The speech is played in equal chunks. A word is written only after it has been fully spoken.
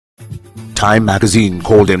Time magazine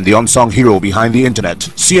called him the unsung hero behind the internet.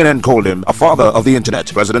 CNN called him a father of the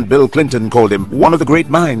internet. President Bill Clinton called him one of the great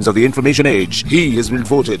minds of the information age. He has been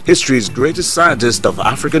voted history's greatest scientist of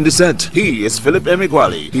African descent. He is Philip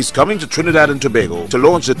Emeagwali. He's coming to Trinidad and Tobago to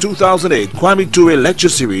launch the 2008 Kwame Ture lecture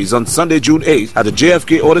series on Sunday, June 8th at the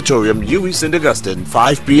JFK Auditorium, UWI St. Augustine,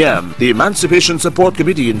 5 p.m. The Emancipation Support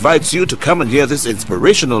Committee invites you to come and hear this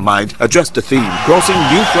inspirational mind address the theme, Crossing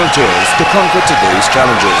New Frontiers to Conquer Today's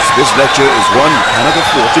Challenges. This lecture is one you cannot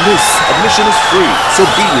afford to miss. Admission is free, so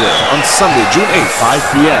be there on Sunday, June 8th,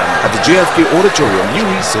 5 p.m. at the JFK Auditorium,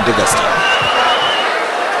 UWI St. Augustine.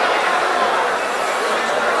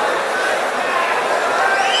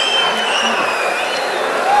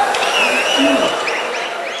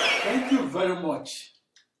 Thank you very much.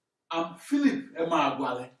 I'm Philip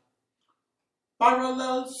Emeagwali.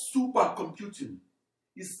 Parallel supercomputing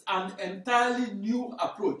is an entirely new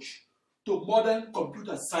approach to modern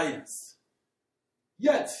computer science.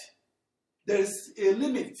 Yet, there is a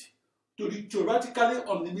limit to the theoretically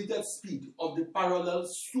unlimited speed of the parallel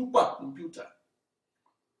supercomputer.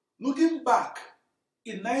 Looking back,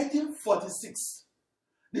 in 1946,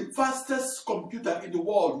 the fastest computer in the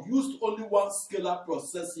world used only one scalar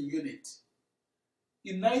processing unit.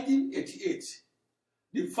 In 1988,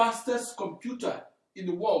 the fastest computer in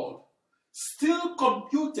the world still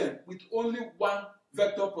computed with only one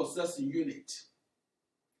vector processing unit.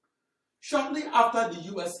 Shortly after the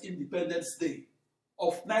US Independence Day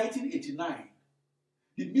of 1989,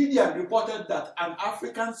 the media reported that an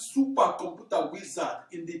African supercomputer wizard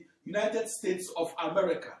in the United States of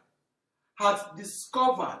America had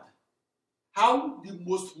discovered how the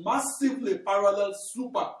most massively parallel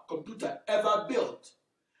supercomputer ever built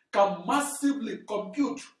can massively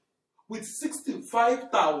compute with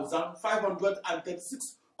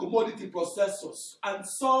 65,536 commodity processors and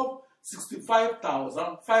solve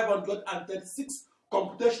 65,536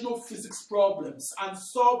 computational physics problems and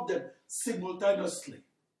solve them simultaneously.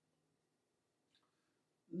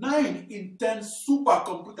 9 in 10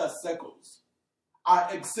 supercomputer cycles are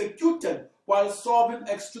executed while solving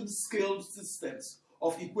extreme scale systems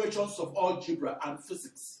of equations of algebra and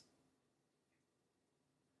physics.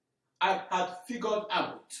 I had figured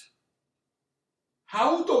out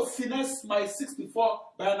how to finesse my 64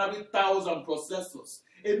 binary thousand processors,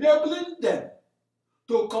 enabling them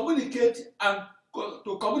to communicate and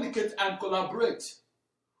collaborate,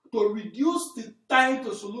 to reduce the time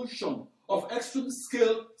to solution of extreme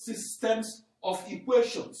scale systems of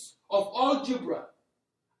equations of algebra,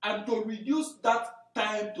 and to reduce that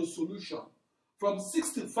time to solution from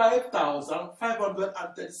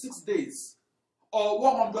 65,536 days or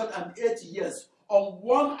 108 years on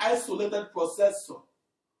one isolated processor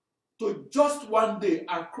to just one day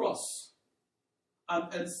across an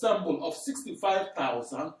ensemble of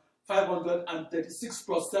 65,536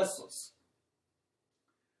 processors.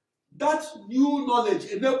 That new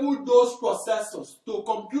knowledge enabled those processors to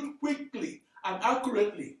compute quickly and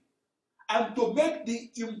accurately and to make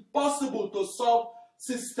the impossible to solve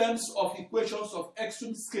systems of equations of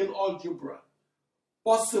extreme scale algebra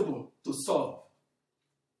possible to solve.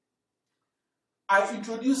 I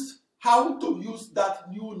introduced how to use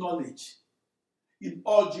that new knowledge in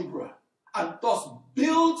algebra and thus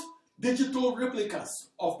build digital replicas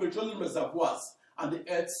of petroleum reservoirs and the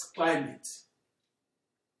Earth's climate.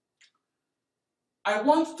 I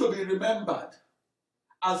want to be remembered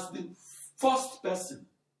as the first person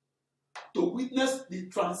to witness the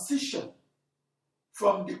transition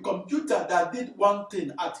from the computer that did one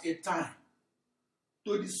thing at a time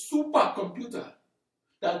to the supercomputer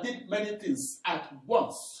that did many things at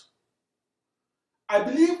once. I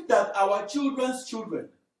believe that our children's children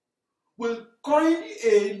will coin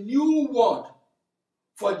a new word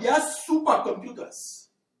for their supercomputers.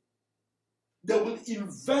 They will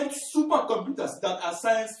invent supercomputers that are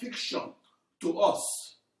science fiction to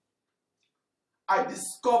us. I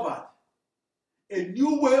discovered a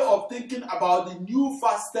new way of thinking about the new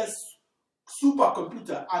fastest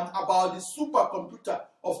supercomputer and about the supercomputer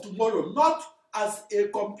of tomorrow, not as a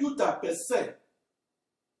computer per se,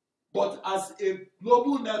 but as a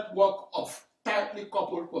global network of tightly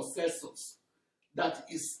coupled processors that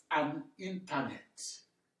is an internet.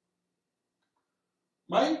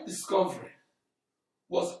 My discovery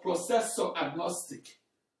was processor agnostic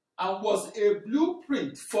and was a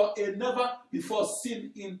blueprint for a never before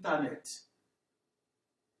seen internet.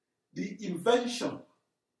 The invention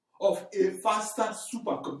of a faster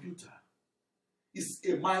supercomputer is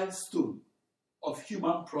a milestone of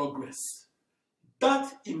human progress.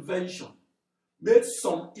 That invention made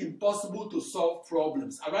some impossible to solve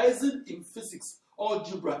problems arising in physics,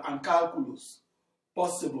 algebra, and calculus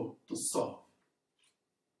possible to solve.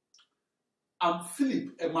 I'm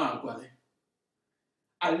Philip Emeagwali.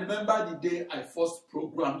 I remember the day I first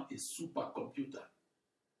programmed a supercomputer.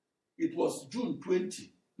 It was June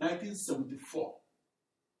 20, 1974.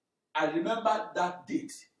 I remember that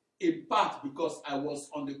date in part because I was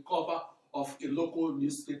on the cover of a local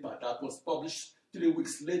newspaper that was published 3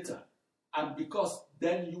 weeks later, and because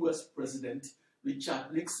then US President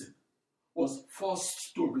Richard Nixon was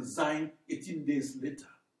forced to resign 18 days later.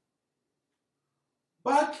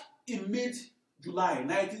 Back in mid-July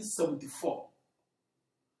 1974,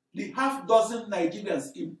 the half-dozen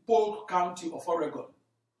Nigerians in Polk County of Oregon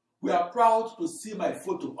were proud to see my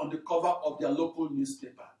photo on the cover of their local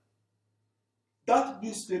newspaper. That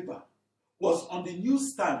newspaper was on the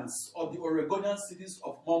newsstands of the Oregonian cities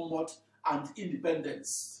of Monmouth and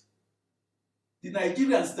Independence. The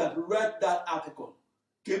Nigerians that read that article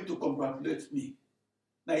came to congratulate me.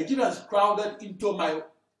 Nigerians crowded into my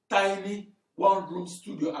tiny one-room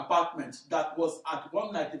studio apartment that was at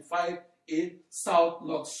 195A South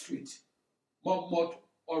North Street, Monmouth,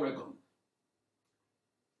 Oregon.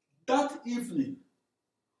 That evening,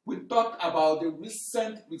 we talked about the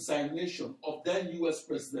recent resignation of then US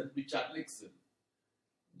President Richard Nixon.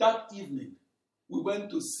 That evening, we went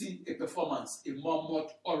to see a performance in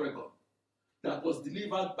Monmouth, Oregon, that was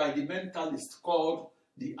delivered by the mentalist called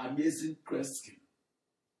the Amazing Kreskin.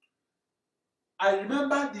 I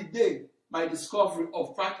remember the day my discovery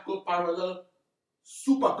of practical parallel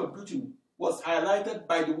supercomputing was highlighted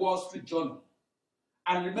by the Wall Street Journal,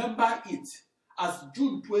 and remember it as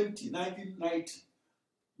June 20, 1990,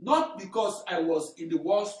 not because I was in the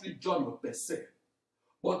Wall Street Journal per se,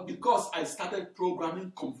 but because I started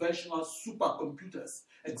programming conventional supercomputers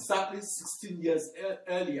exactly 16 years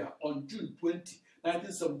earlier on June 20,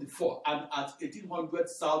 1974, and at 1800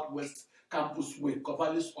 Southwest Campus Way,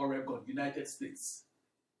 Corvallis, Oregon, United States.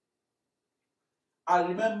 I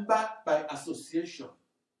remember by association,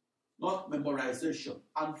 not memorization,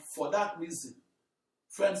 and for that reason,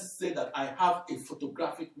 friends say that I have a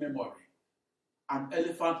photographic memory, an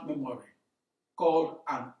elephant memory, called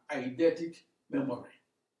an eidetic memory.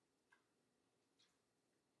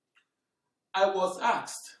 I was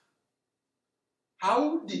asked,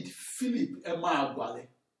 how did Philip Emeagwali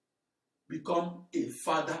become a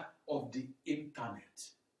father of the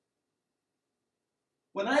internet?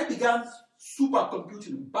 When I began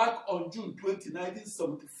supercomputing back on June 20,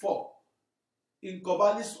 1974, in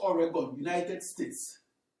Corvallis, Oregon, United States,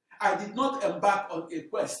 I did not embark on a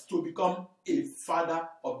quest to become a father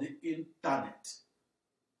of the internet.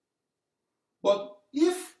 But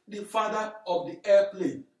if the father of the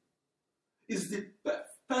airplane is the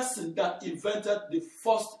person that invented the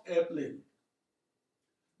first airplane,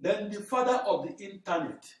 then the father of the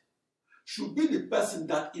internet should be the person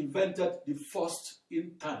that invented the first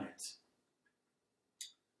internet.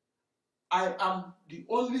 I am the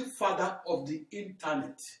only father of the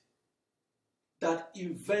internet that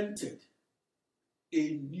invented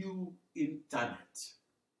a new internet.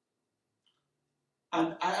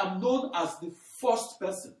 And I am known as the first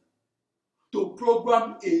person to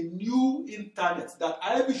program a new internet that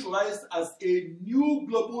I visualized as a new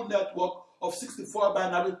global network of 64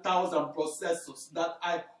 binary thousand processors that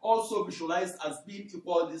I also visualized as being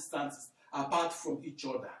equal distances apart from each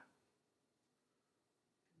other.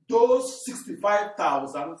 Those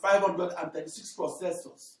 65,536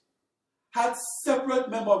 processors had separate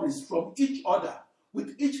memories from each other,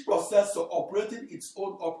 with each processor operating its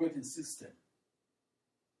own operating system.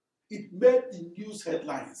 It made the news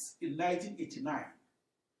headlines in 1989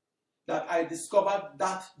 that I discovered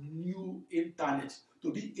that new internet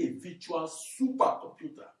to be a virtual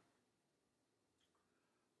supercomputer.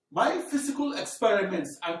 My physical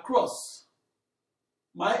experiments across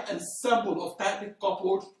my ensemble of tightly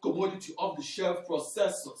coupled commodity off-the-shelf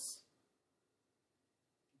processors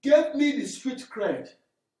gave me the street cred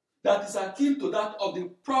that is akin to that of the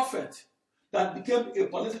prophet that became a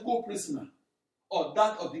political prisoner, or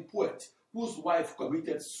that of the poet whose wife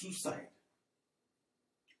committed suicide.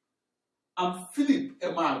 I'm Philip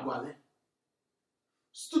Emeagwali.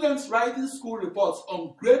 Students writing school reports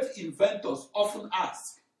on great inventors often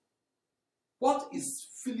ask, what is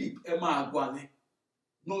Philip Emeagwali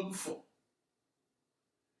known for?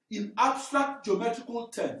 In abstract geometrical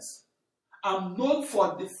terms, I'm known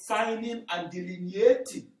for defining and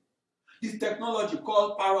delineating the technology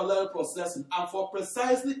called parallel processing, and for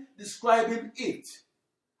precisely describing it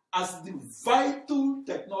as the vital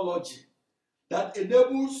technology that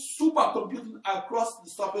enables supercomputing across the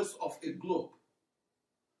surface of a globe.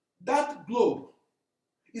 That globe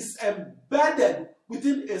is embedded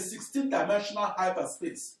within a 16-dimensional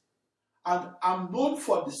hyperspace and I'm known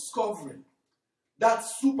for discovering that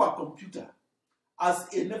supercomputer as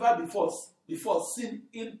a never before seen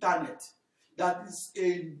internet that is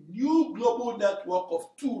a new global network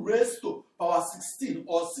of 2 raised to power 16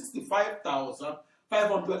 or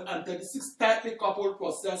 65,536 tightly coupled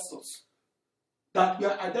processors that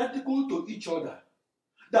were identical to each other,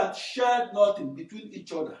 that shared nothing between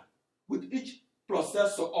each other, with each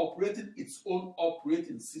processor operating its own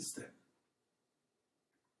operating system.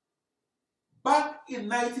 Back in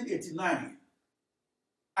 1989,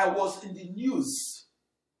 I was in the news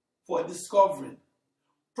for discovering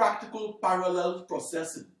practical parallel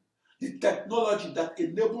processing, the technology that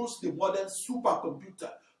enables the modern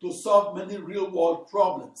supercomputer to solve many real-world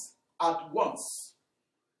problems at once,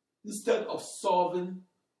 instead of solving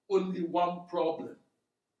only one problem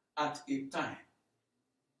at a time.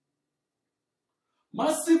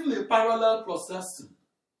 Massively parallel processing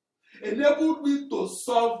enabled me to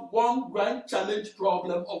solve one grand challenge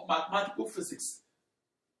problem of mathematical physics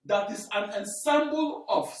that is an ensemble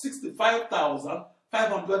of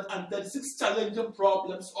 65,536 challenging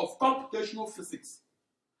problems of computational physics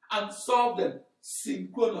and solve them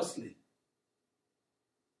synchronously.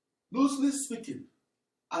 Loosely speaking,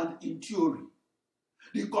 and in theory,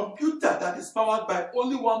 the computer that is powered by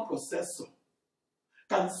only one processor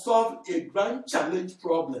can solve a grand challenge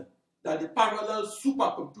problem that the parallel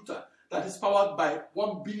supercomputer that is powered by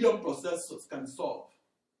 1 billion processors can solve.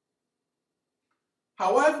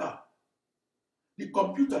 However, the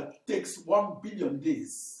computer takes 1 billion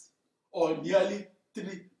days, or nearly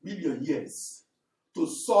 3 million years, to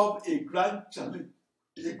solve a grand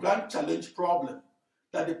challenge problem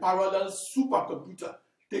that the parallel supercomputer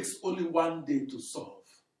takes only 1 day to solve.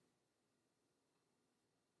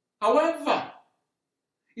 However,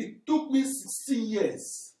 it took me 16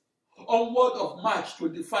 years, onward of March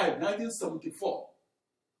 25, 1974,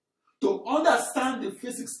 to understand the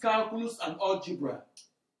physics, calculus, and algebra,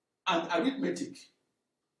 and arithmetic,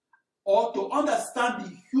 or to understand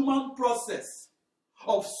the human process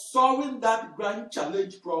of solving that grand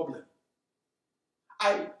challenge problem.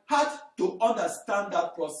 I had to understand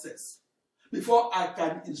that process before I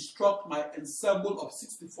can instruct my ensemble of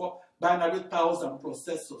 64 binary thousand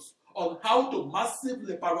processors on how to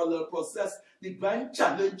massively parallel process the grand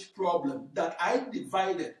challenge problem that I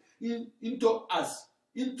divided into as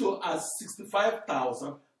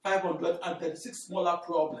 65,536 smaller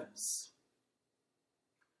problems.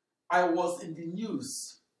 I was in the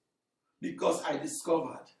news because I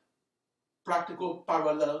discovered practical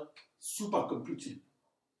parallel supercomputing,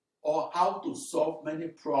 or how to solve many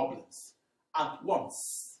problems at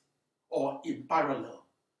once or in parallel,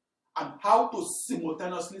 and how to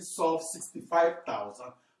simultaneously solve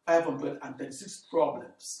 65,536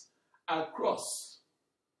 problems across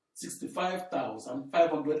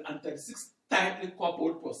 65,536 tightly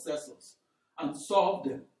coupled processors and solve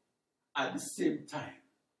them at the same time.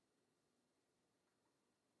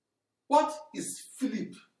 What is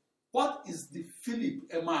the Philip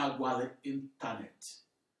Emeagwali internet?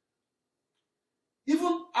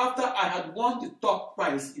 Even after I had won the top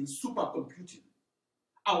prize in supercomputing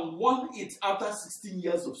and won it after 16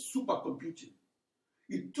 years of supercomputing,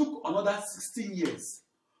 it took another 16 years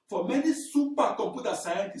for many supercomputer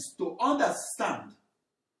scientists to understand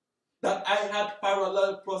that I had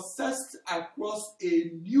parallel processed across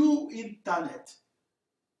a new internet,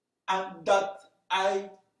 and that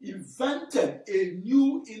I invented a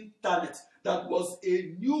new internet that was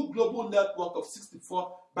a new global network of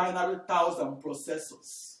 64 binary thousand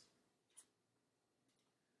processors.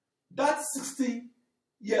 That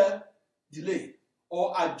 16-year delay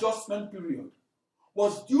or adjustment period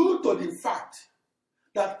was due to the fact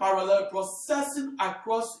that parallel processing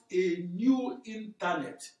across a new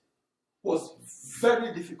internet was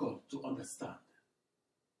very difficult to understand.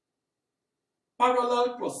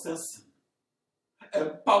 Parallel processing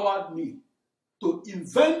empowered me to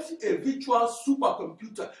invent a virtual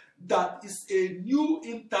supercomputer that is a new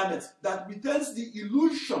internet that retains the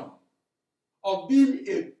illusion of being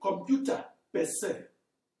a computer per se.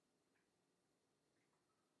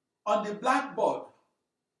 On the blackboard,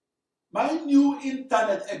 my new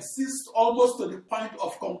internet exists almost to the point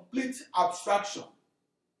of complete abstraction.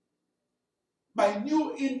 My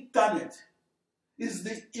new internet is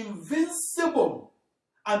the invincible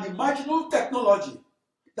and the marginal technology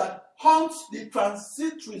that haunts the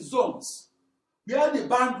transitory zones where the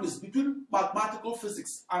boundaries between mathematical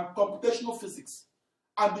physics and computational physics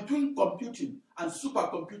and between computing and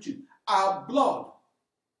supercomputing are blurred.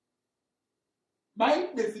 My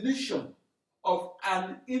definition of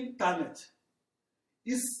an internet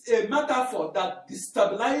is a metaphor that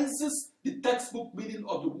destabilizes the textbook meaning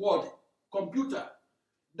of the word computer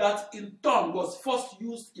that in turn was first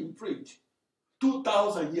used in print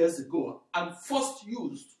 2,000 years ago and first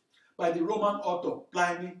used by the Roman author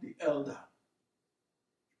Pliny the Elder.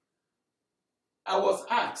 I was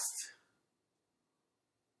asked,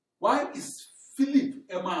 why is Philip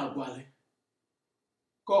Emeagwali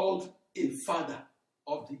called a father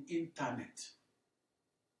of the internet?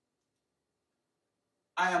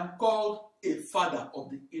 I am called a father of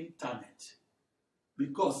the internet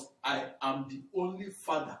because I am the only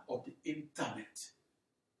father of the internet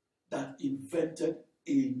that invented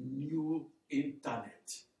a new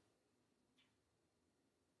internet.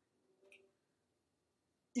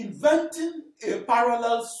 Inventing a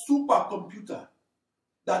parallel supercomputer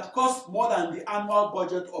that costs more than the annual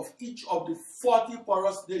budget of each of the 40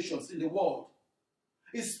 poorest nations in the world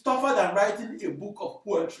is tougher than writing a book of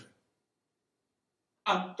poetry.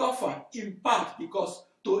 And tougher in part because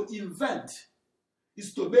to invent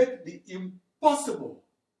is to make the impossible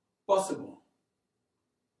possible.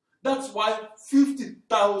 That's why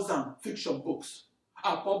 50,000 fiction books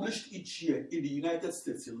are published each year in the United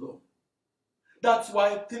States alone. That's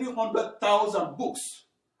why 300,000 books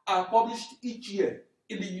are published each year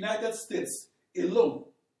in the United States alone,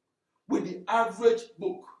 with the average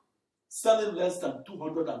book selling less than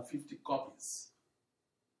 250 copies.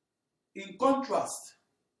 In contrast,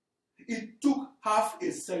 it took half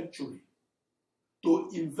a century to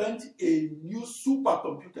invent a new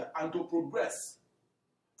supercomputer and to progress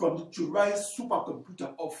from the Turing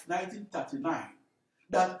supercomputer of 1939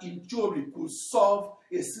 that in theory could solve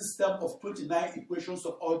a system of 29 equations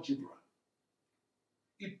of algebra.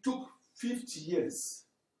 It took 50 years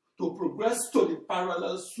to progress to the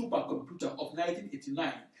parallel supercomputer of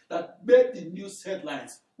 1989 that made the news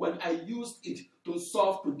headlines when I used it to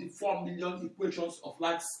solve 24 million equations of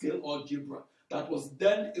large-scale algebra that was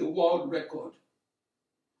then a world record.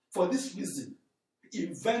 For this reason,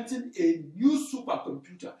 inventing a new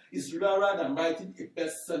supercomputer is rarer than writing a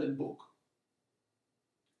best-selling book.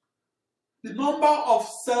 The number of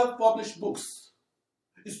self-published books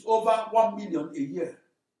is over 1 million a year.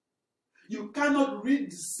 You cannot read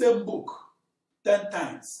the same book 10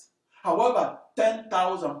 times. However,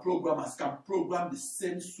 10,000 programmers can program the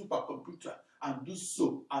same supercomputer and do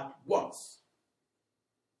so at once.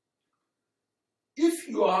 If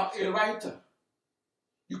you are a writer,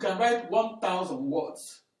 you can write 1,000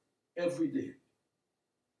 words every day.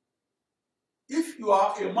 If you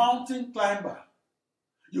are a mountain climber,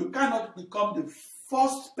 you cannot become the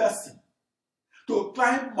first person to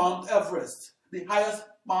climb Mount Everest, the highest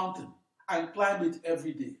mountain, and climb it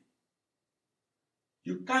every day.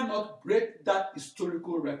 You cannot break that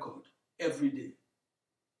historical record every day.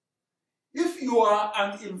 If you are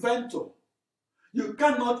an inventor, you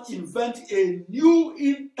cannot invent a new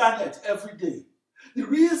internet every day. The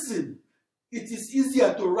reason it is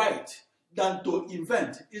easier to write than to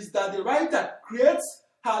invent is that the writer creates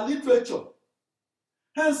her literature,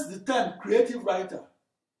 hence the term creative writer.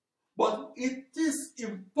 But it is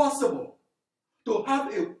impossible to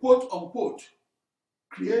have a quote-unquote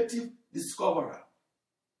creative discoverer.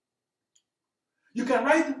 You can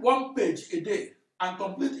write 1 page a day and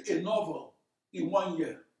complete a novel in 1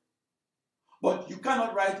 year. But you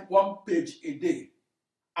cannot write 1 page a day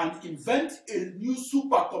and invent a new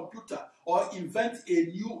supercomputer or invent a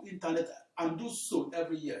new internet and do so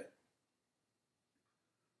every year.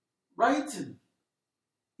 Writing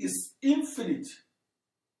is infinite,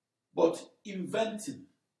 but inventing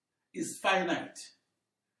is finite.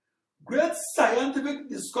 Great scientific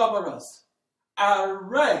discoverers are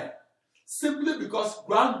rare simply because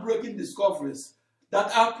groundbreaking discoveries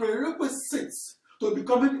that are prerequisites to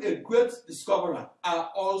becoming a great discoverer are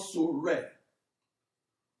also rare.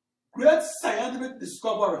 Great scientific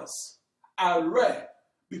discoverers are rare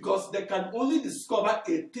because they can only discover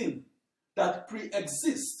a thing that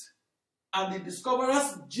pre-exists, and the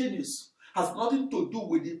discoverer's genius has nothing to do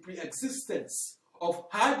with the pre-existence of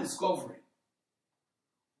her discovery.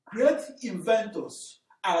 Great inventors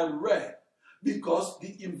are rare because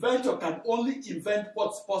the inventor can only invent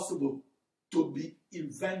what's possible to be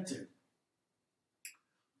invented.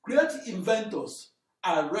 Great inventors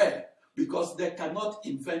are rare because they cannot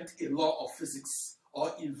invent a law of physics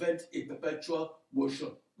or invent a perpetual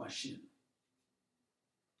motion machine.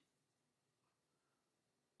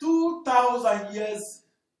 2,000 years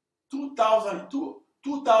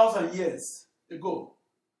ago,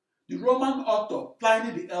 the Roman author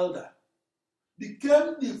Pliny the Elder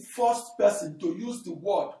became the first person to use the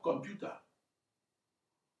word computer.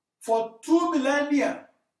 For 2 millennia,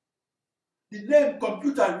 the name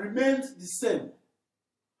computer remained the same.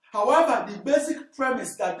 However, the basic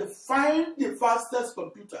premise that defined the fastest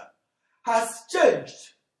computer has changed.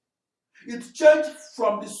 It changed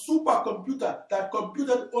from the supercomputer that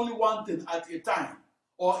computed only one thing at a time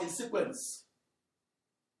or in sequence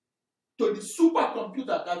to the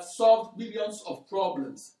supercomputer that solved millions of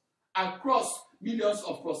problems across millions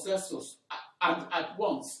of processors and at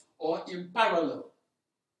once or in parallel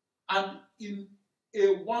and in a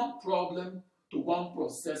one problem to one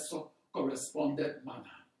processor corresponded manner.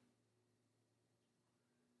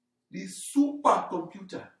 The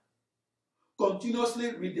supercomputer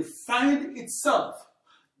continuously redefined itself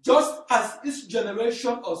just as each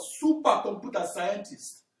generation of supercomputer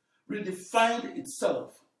scientists redefined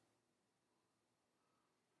itself.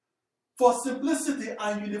 For simplicity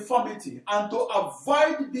and uniformity, and to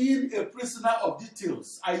avoid being a prisoner of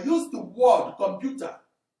details, I use the word computer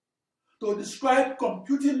to describe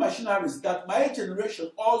computing machineries that my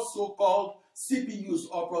generation also called CPUs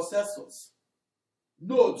or processors,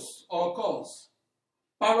 nodes or cores,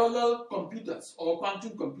 parallel computers or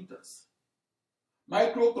quantum computers,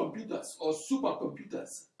 microcomputers or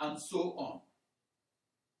supercomputers, and so on.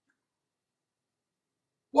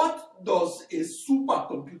 What does a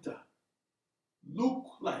supercomputer look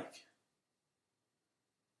like?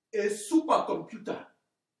 A supercomputer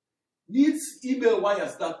needs email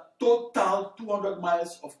wires that total 200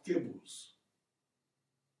 miles of cables.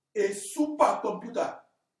 A supercomputer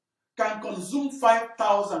can consume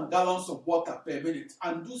 5,000 gallons of water per minute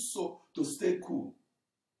and do so to stay cool.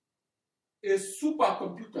 A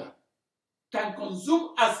supercomputer can consume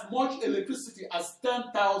as much electricity as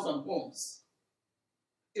 10,000 homes.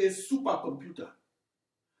 A supercomputer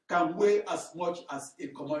can weigh as much as a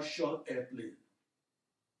commercial airplane.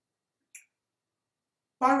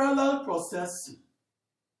 Parallel processing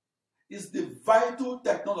is the vital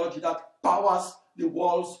technology that powers the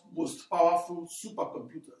world's most powerful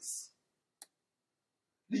supercomputers.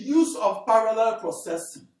 The use of parallel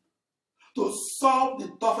processing to solve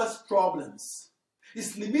the toughest problems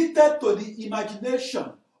is limited to the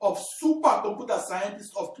imagination of supercomputer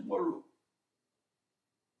scientists of tomorrow.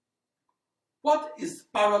 What is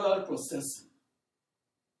parallel processing?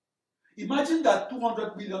 Imagine that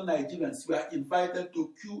 200 million Nigerians were invited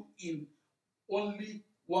to queue in only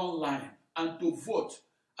one line and to vote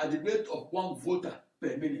at the rate of one voter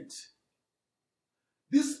per minute.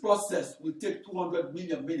 This process will take 200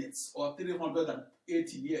 million minutes or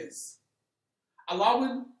 380 years,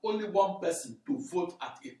 allowing only one person to vote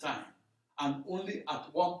at a time and only at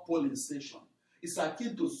one polling station is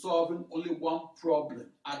akin to solving only one problem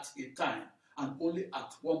at a time and only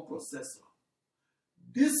at one processor.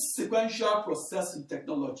 This sequential processing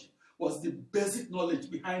technology was the basic knowledge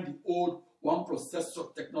behind the old one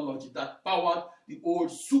processor technology that powered the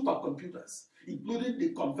old supercomputers, including the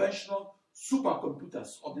conventional supercomputers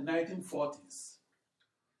of the 1940s,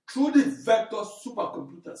 through the vector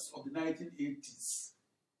supercomputers of the 1980s.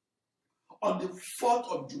 On the 4th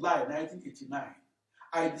of July 1989,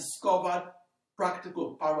 I discovered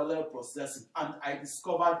practical parallel processing, and I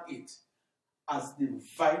discovered it as the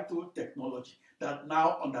vital technology that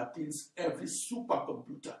now underpins every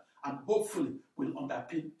supercomputer and hopefully will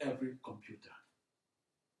underpin every computer.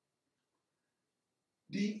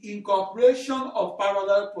 The incorporation of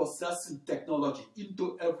parallel processing technology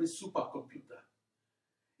into every supercomputer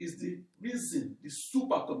is the reason the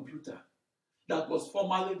supercomputer that was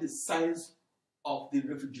formerly the size of the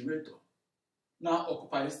refrigerator now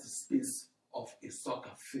occupies the space of a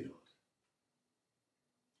soccer field.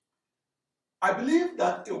 I believe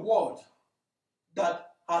that a word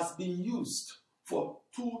that has been used for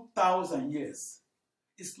 2,000 years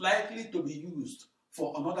is likely to be used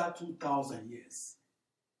for another 2,000 years.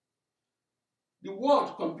 The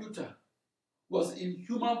word computer was in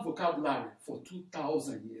human vocabulary for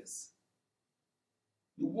 2,000 years.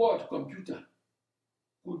 The word computer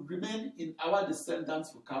could remain in our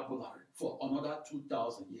descendants' vocabulary for another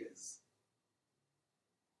 2,000 years.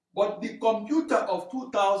 But the computer of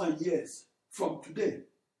 2,000 years from today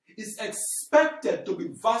is expected to be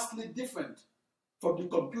vastly different from the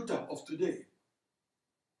computer of today.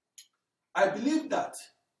 I believe that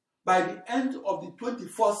by the end of the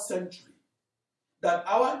 21st century, that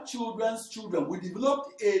our children's children will develop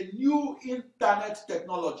a new internet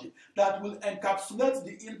technology that will encapsulate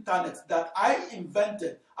the internet that I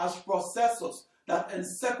invented as processors that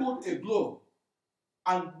encircled a globe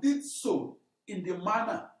and did so in the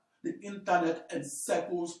manner the internet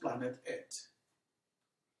encircles planet Earth.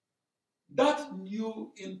 That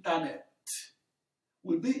new internet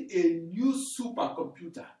will be a new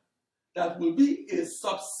supercomputer that will be a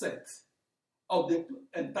subset of the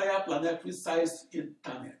entire planetary-sized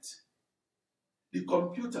internet. The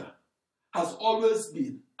computer has always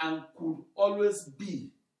been and could always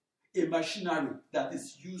be a machinery that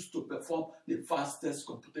is used to perform the fastest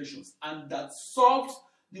computations and that solves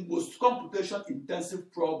the most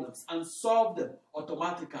computation-intensive problems and solve them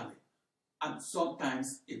automatically and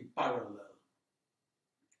sometimes in parallel.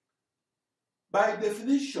 By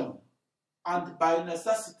definition and by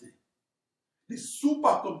necessity, the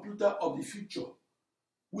supercomputer of the future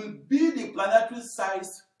will be the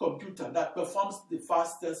planetary-sized computer that performs the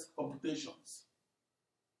fastest computations.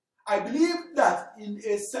 I believe that in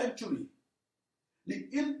a century, the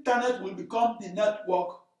internet will become the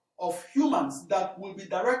network of humans that will be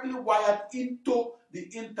directly wired into the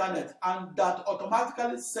internet and that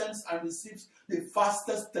automatically sends and receives the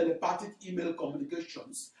fastest telepathic email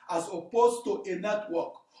communications, as opposed to a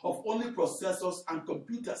network of only processors and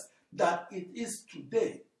computers that it is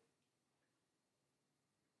today.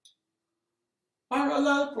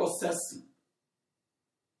 Parallel processing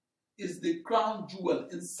is the crown jewel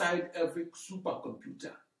inside every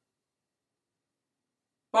supercomputer.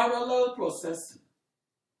 Parallel processing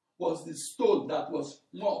was the stone that was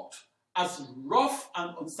mocked as rough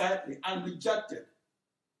and unsightly and rejected.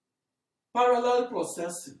 Parallel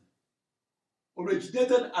processing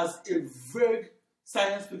originated as a vague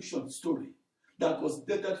science fiction story that was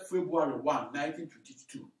dated February 1,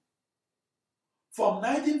 1922. From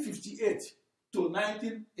 1958 to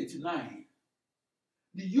 1989,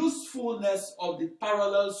 the usefulness of the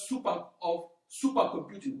parallel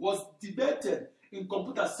supercomputing was debated in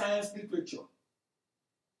computer science literature.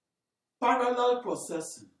 Parallel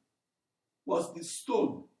processing was the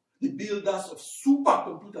stone the builders of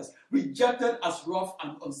supercomputers rejected as rough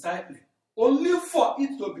and unsightly, only for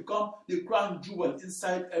it to become the crown jewel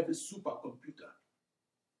inside every supercomputer.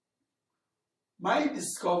 My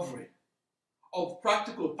discovery of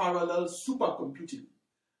practical parallel supercomputing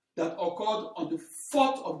that occurred on the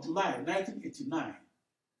 4th of July, 1989,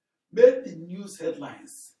 made the news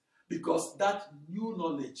headlines because that new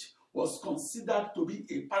knowledge was considered to be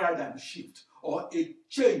a paradigm shift or a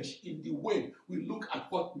change in the way we look at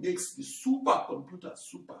what makes the supercomputer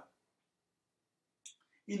super.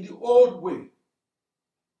 In the old way,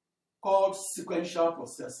 called sequential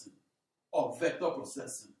processing or vector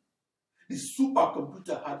processing, the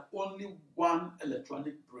supercomputer had only one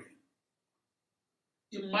electronic brain.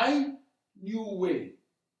 In my new way,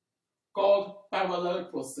 called parallel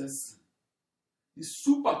processing, the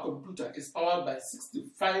supercomputer is powered by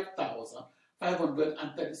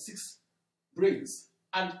 65,536 brains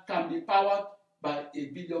and can be powered by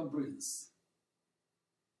 1 billion brains.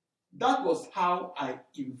 That was how I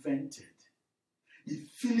invented the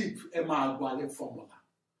Philip Emeagwali formula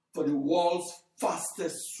for the world's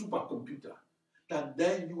fastest supercomputer that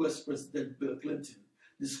then US President Bill Clinton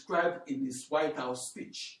described in his White House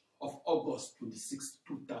speech of August 26,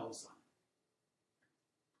 2000.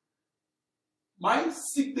 My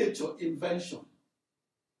signature invention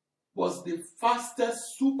was the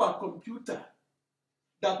fastest supercomputer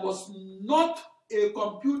that was not a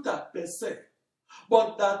computer per se,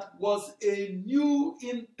 but that was a new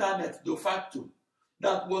internet de facto,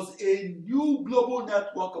 that was a new global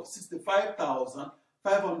network of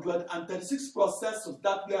 65,536 processors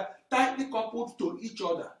that were tightly coupled to each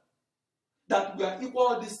other, that were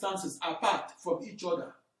equal distances apart from each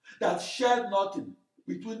other, that shared nothing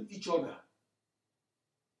between each other.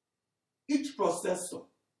 Each processor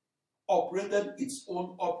operated its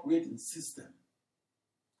own operating system.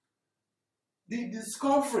 The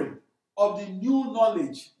discovery of the new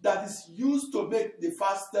knowledge that is used to make the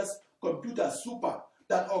fastest computer super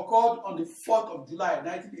that occurred on the 4th of July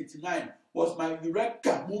 1989 was my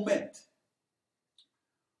eureka moment.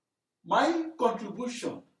 My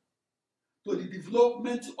contribution to the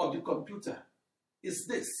development of the computer is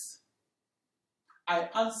this. I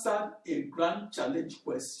answered a grand challenge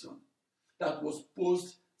question that was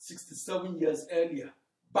posed 67 years earlier,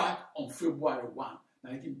 back on February 1,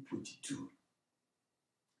 1922.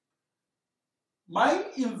 My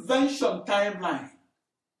invention timeline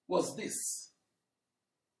was this.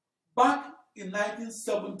 Back in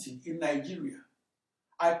 1970 in Nigeria,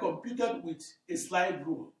 I computed with a slide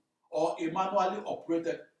rule or a manually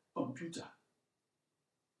operated computer.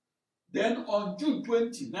 Then on June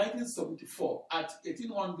 20, 1974, at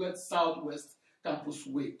 1800 Southwest Campus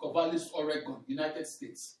Way, Corvallis, Oregon, United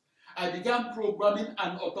States, I began programming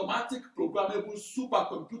an automatic programmable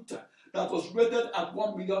supercomputer that was rated at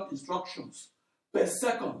 1 million instructions per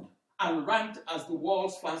second and ranked as the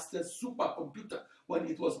world's fastest supercomputer when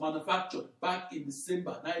it was manufactured back in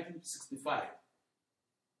December 1965.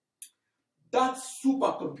 That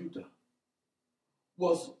supercomputer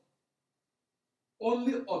was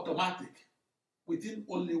only automatic within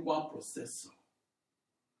only one processor.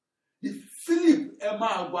 the Philip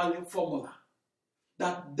Emeagwali formula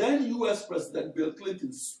that then US President Bill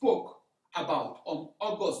Clinton spoke about on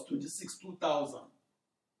August 26, 2000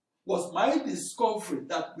 was my discovery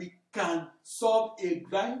that we can solve a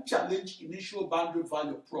grand challenge initial boundary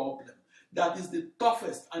value problem that is the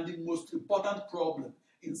toughest and the most important problem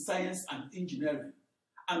in science and engineering,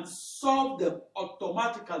 and solve them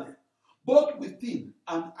automatically, both within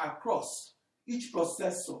and across each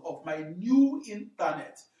processor of my new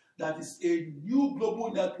internet, that is a new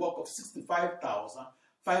global network of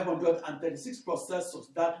 65,536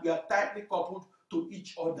 processors that were tightly coupled to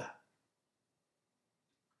each other.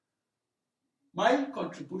 My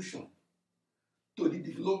contribution to the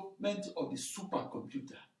development of the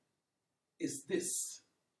supercomputer is this.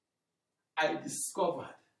 I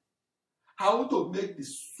discovered how to make the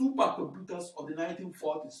supercomputers of the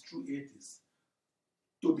 1940s through 80s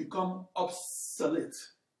to become obsolete.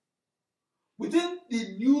 Within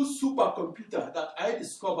the new supercomputer that I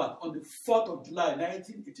discovered on the 4th of July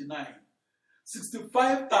 1989,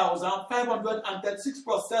 65,536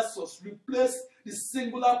 processors replaced the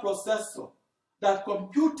singular processor that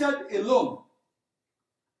computed alone.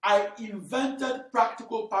 I invented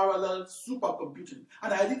practical parallel supercomputing,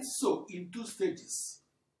 and I did so in 2 stages.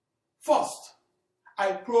 First,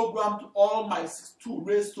 I programmed all my 2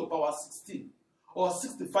 raised to power 16, or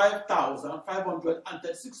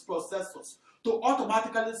 65,536 processors to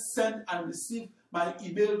automatically send and receive my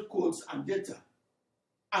emailed codes and data,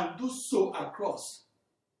 and do so across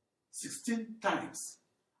 16 times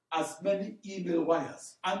as many email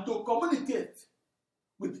wires, and to communicate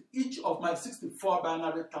with each of my 64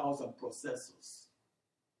 binary thousand processors.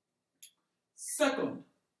 Second,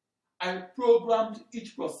 I programmed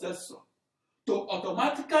each processor to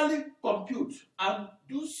automatically compute and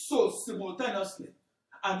do so simultaneously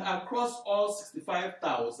and across all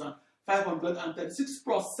 65,536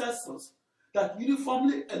 processors that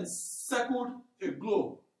uniformly encircled a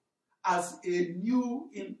globe as a new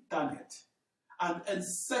internet and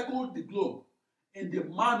encircled the globe in the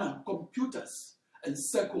manner computers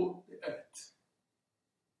encircle the earth.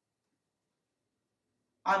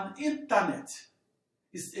 An internet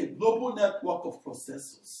is a global network of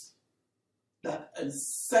processors that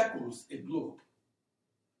encircles a globe.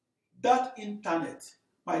 That internet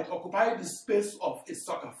might occupy the space of a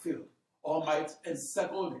soccer field or might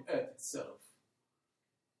encircle the earth itself.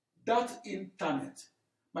 That internet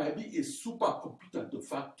might be a supercomputer de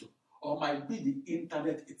facto or might be the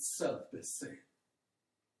internet itself per se.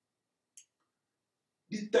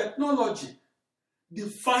 The technology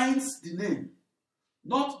defines the name,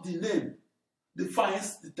 not the name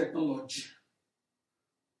defines the technology.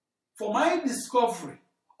 For my discovery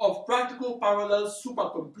of practical parallel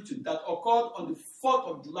supercomputing that occurred on the 4th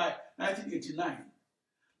of July 1989,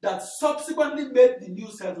 that subsequently made the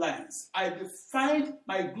news headlines, I defined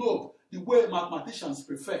my globe the way mathematicians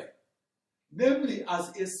prefer, namely as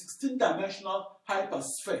a 16-dimensional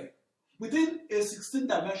hypersphere within a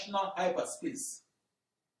 16-dimensional hyperspace.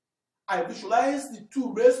 I visualized the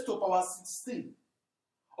 2 raised to power 16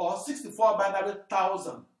 or 64 binary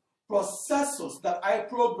thousand processors that I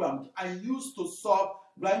programmed and used to solve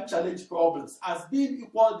grand challenge problems as being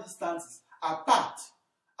equal distances apart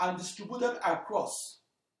and distributed across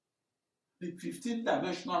the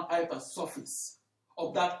 15-dimensional hypersurface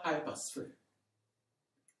of that hypersphere.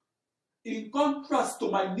 In contrast to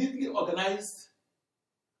my neatly organized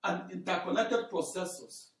and interconnected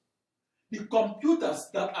processors, the computers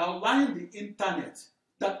that outline the internet,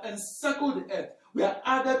 that encircle the earth, were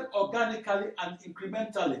added organically and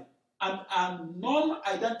incrementally and are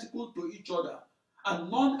non-identical to each other and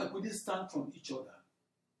non-equidistant from each other.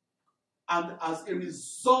 And as a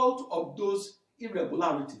result of those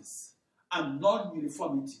irregularities and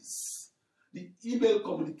non-uniformities, the email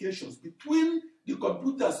communications between the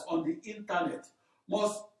computers on the internet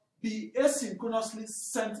must be asynchronously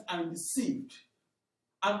sent and received.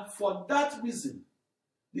 And for that reason,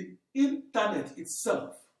 the internet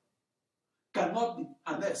itself cannot be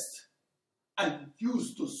harnessed and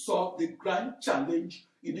used to solve the grand challenge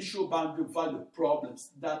initial boundary value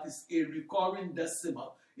problems that is a recurring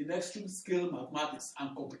decimal in extreme scale mathematics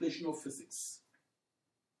and computational physics.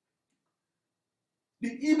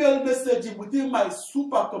 The email messaging within my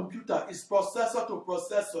supercomputer is processor to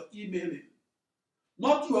processor emailing,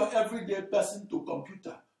 not your everyday person to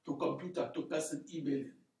computer to person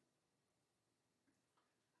emailing.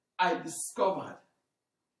 I discovered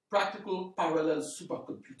practical parallel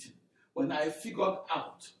supercomputing when I figured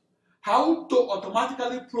out how to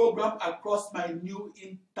automatically program across my new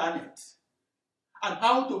internet and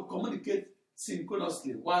how to communicate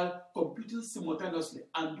synchronously while computing simultaneously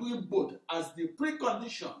and doing both as the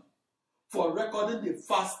precondition for recording the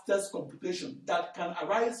fastest computation that can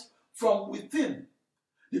arise from within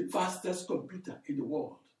the fastest computer in the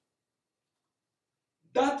world.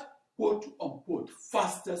 That quote-unquote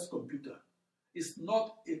fastest computer is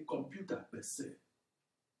not a computer per se.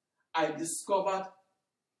 I discovered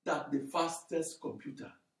that the fastest computer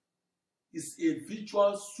is a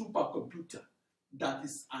virtual supercomputer that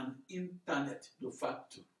is an internet de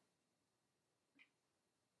facto.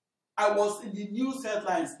 I was in the news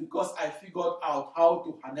headlines because I figured out how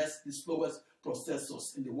to harness the slowest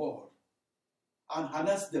processors in the world and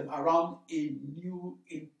harness them around a new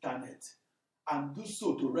internet, and do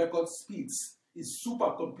so to record speeds in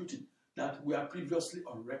supercomputing that were previously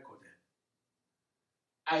unrecorded.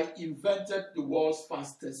 I invented the world's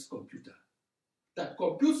fastest computer that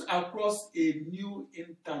computes across a new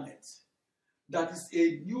internet, that is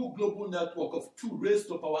a new global network of 2 raised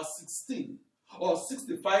to the power 16 or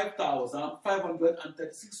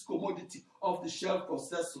 65,536 commodity off-the-shelf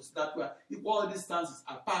processors that were equal distances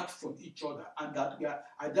apart from each other and that were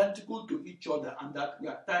identical to each other and that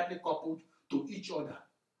were tightly coupled to each other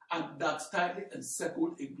and that tightly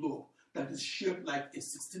encircled a globe that is shaped like a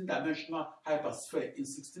 16-dimensional hypersphere in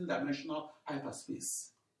 16-dimensional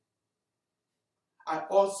hyperspace. I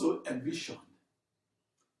also envisioned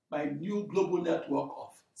my new global network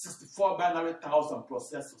of 64 binary thousand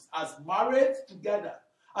processors as married together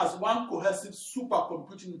as one cohesive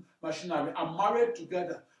supercomputing machinery and married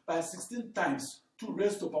together by 16 times 2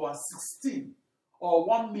 raised to the power 16 or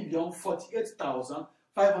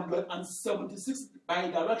 1,048,576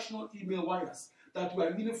 bidirectional email wires that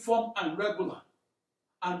were uniform and regular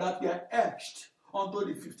and that were etched onto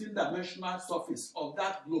the 15-dimensional surface of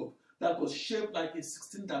that globe that was shaped like a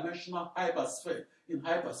 16-dimensional hypersphere in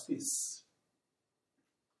hyperspace.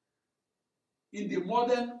 In the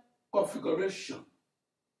modern configuration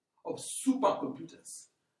of supercomputers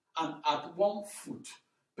and at 1 foot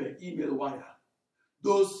per email wire,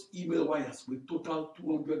 those email wires will total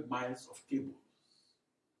 200 miles of cable.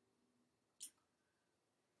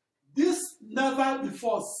 This never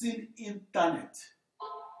before seen internet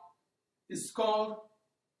is called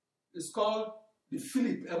the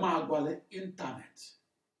Philip Emeagwali internet.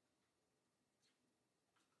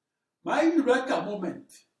 My eureka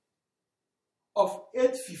moment of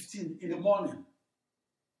 8:15 in the morning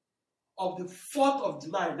of the 4th of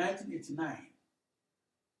July 1989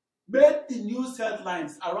 made the news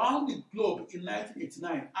headlines around the globe in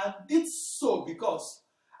 1989 and did so because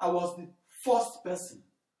I was the first person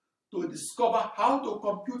to discover how to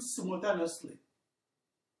compute simultaneously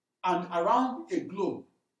and around a globe,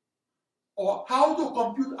 or how to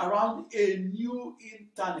compute around a new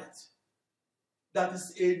internet that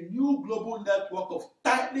is a new global network of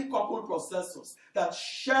tightly coupled processors that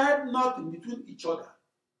shared nothing between each other.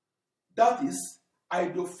 That is, I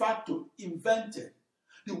de facto invented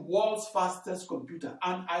the world's fastest computer,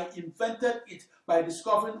 and I invented it by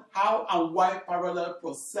discovering how and why parallel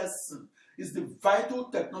processing is the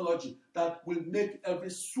vital technology that will make every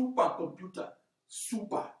supercomputer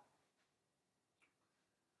super.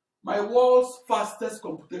 My world's fastest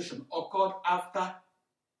computation occurred after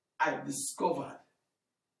I discovered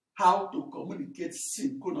how to communicate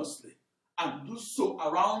synchronously and do so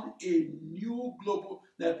around a new global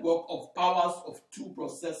network of powers of 2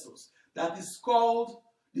 processors that is called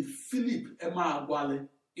the Philip Emeagwali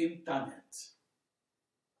internet.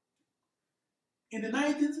 In the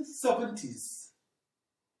 1970s,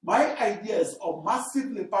 my ideas of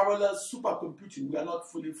massively parallel supercomputing were not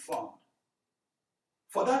fully formed.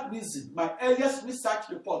 For that reason, my earliest research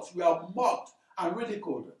reports were mocked and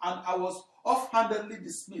ridiculed, and I was offhandedly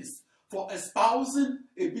dismissed for espousing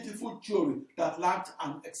a beautiful theory that lacked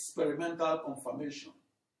an experimental confirmation.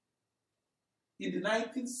 In the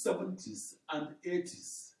 1970s and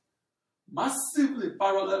 80s, massively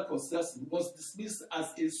parallel processing was dismissed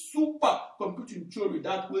as a supercomputing theory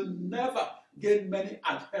that will never gain many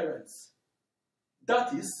adherents.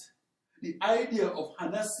 That is, the idea of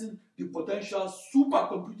harnessing the potential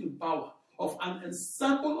supercomputing power of an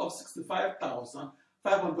ensemble of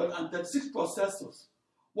 65,536 processors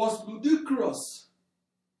was ludicrous.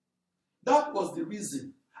 That was the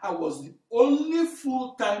reason I was the only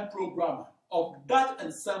full-time programmer of that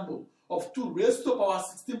ensemble of 2 raised to the power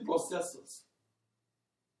 16 processors.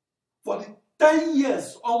 For the 10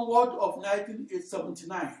 years onward of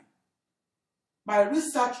 1979, my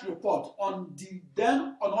research report on the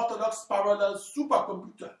then unorthodox parallel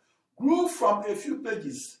supercomputer grew from a few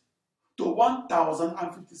pages to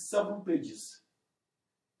 1,057 pages.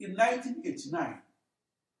 In 1989,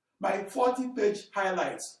 my 40-page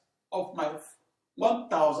highlights of my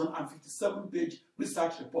 1,057-page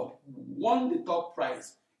research report won the top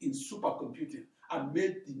prize in supercomputing and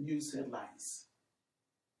made the news headlines.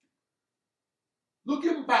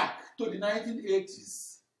 Looking back to the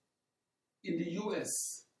 1980s in the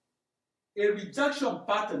US, a rejection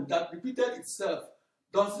pattern that repeated itself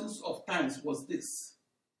dozens of times was this.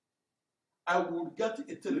 I would get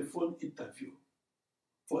a telephone interview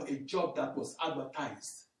for a job that was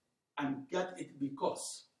advertised and get it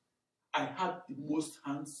because I had the most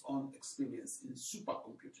hands-on experience in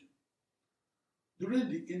supercomputing. During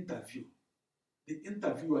the interview, the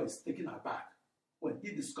interviewer is taken aback when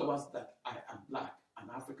he discovers that I am Black and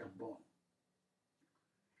African born.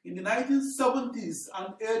 In the 1970s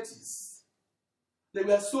and 80s, there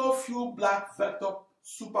were so few Black vector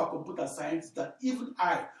supercomputer scientists that even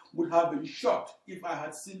I would have been shocked if I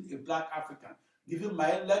had seen a Black African giving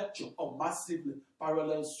my lecture on massively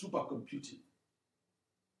parallel supercomputing.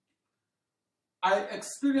 I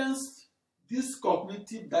experienced this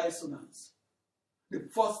cognitive dissonance the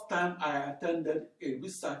first time I attended a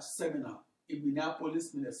research seminar in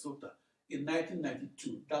Minneapolis, Minnesota in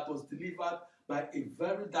 1992 that was delivered by a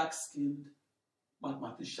very dark-skinned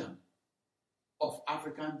mathematician of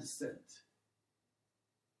African descent.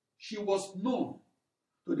 She was known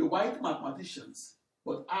to the white mathematicians,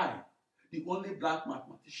 but I, the only Black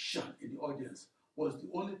mathematician in the audience, was the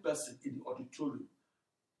only person in the auditorium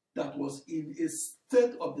that was in a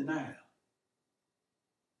state of denial.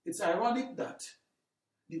 It's ironic that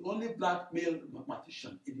the only Black male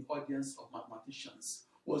mathematician in the audience of mathematicians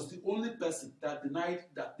was the only person that denied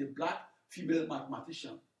that the Black female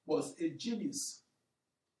mathematician was a genius.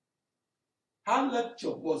 Her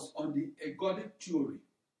lecture was on the ergodic theory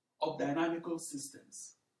of dynamical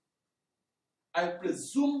systems. I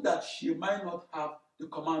presume that she might not have the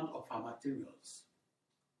command of her materials.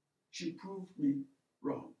 She proved me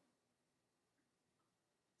wrong.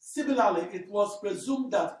 Similarly, it was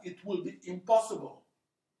presumed that it would be impossible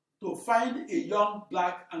to find a young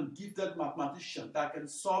Black and gifted mathematician that can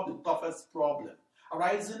solve the toughest problem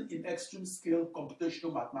arising in extreme scale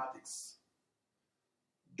computational mathematics.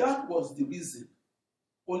 That was the reason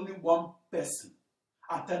only one person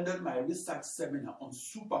attended my research seminar on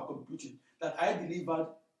supercomputing that I delivered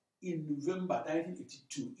in November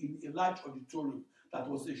 1982 in a large auditorium that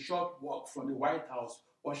was a short walk from the White House,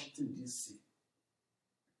 Washington, D.C.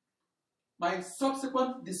 My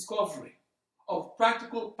subsequent discovery of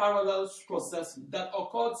practical parallel processing that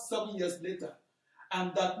occurred 7 years later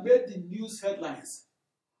and that made the news headlines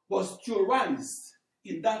was theorized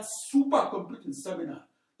in that supercomputing seminar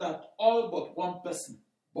that all but one person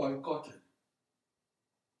boycotted.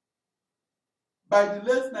 By the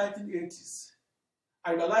late 1980s,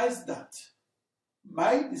 I realized that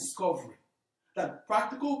my discovery that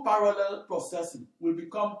practical parallel processing will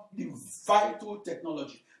become the vital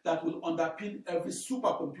technology that will underpin every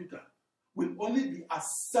supercomputer will only be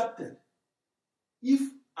accepted if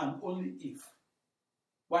and only if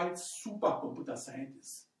white supercomputer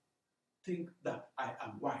scientists think that I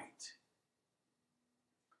am white.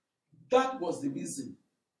 That was the reason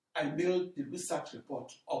I mailed the research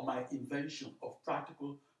report of my invention of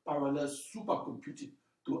practical parallel supercomputing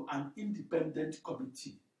to an independent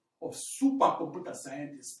committee of supercomputer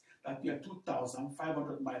scientists that were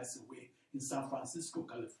 2,500 miles away in San Francisco,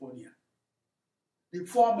 California. The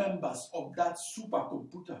 4 members of that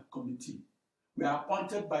supercomputer committee were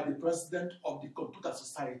appointed by the president of the Computer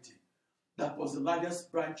Society, that was the largest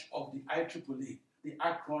branch of the IEEE, the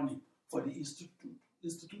acronym for the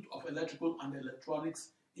Institute of Electrical and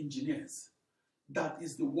Electronics Engineers. That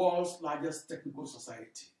is the world's largest technical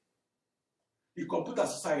society. The Computer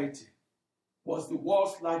Society was the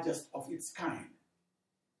world's largest of its kind.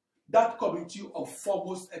 That committee of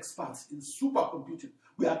foremost experts in supercomputing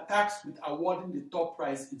were tasked with awarding the top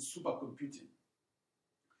prize in supercomputing.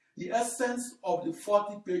 The essence of the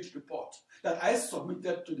 40-page report that I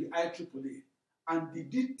submitted to the IEEE and the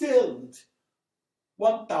detailed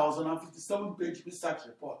 1,057-page research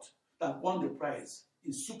report that won the prize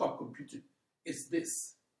in supercomputing is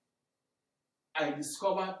this. I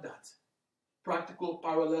discovered that practical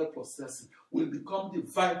parallel processing will become the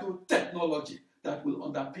vital technology that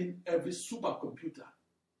will underpin every supercomputer.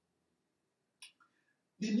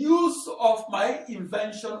 The news of my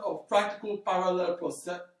invention of practical parallel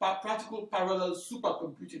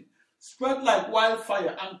supercomputing spread like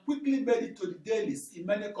wildfire and quickly made it to the dailies in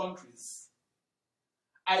many countries.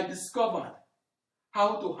 I discovered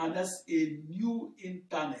how to harness a new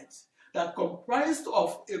internet that comprised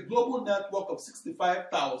of a global network of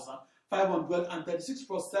 65,536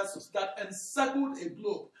 processors that encircled a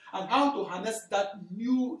globe, and how to harness that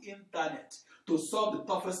new internet to solve the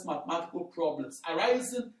toughest mathematical problems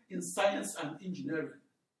arising in science and engineering.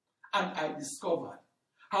 And I discovered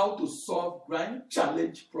how to solve grand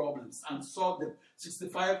challenge problems and solve them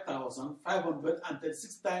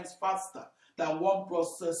 65,536 times faster than one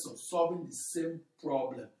processor solving the same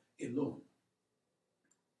problem alone.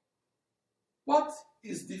 What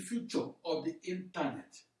is the future of the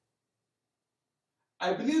internet?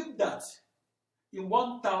 I believe that in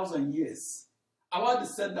 1,000 years, our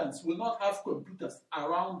descendants will not have computers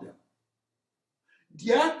around them.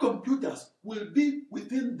 Their computers will be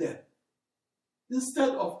within them instead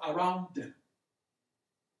of around them.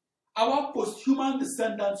 Our post-human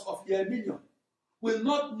descendants of the million will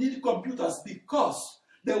not need computers because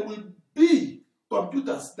there will be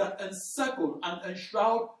computers that encircle and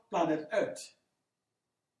enshroud planet Earth.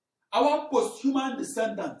 Our post-human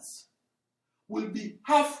descendants will be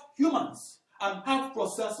half humans and half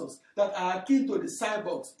processors that are akin to the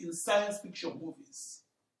cyborgs in science fiction movies.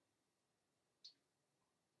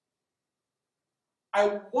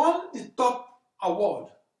 I won the top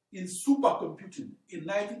award in supercomputing in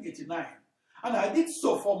 1989, and I did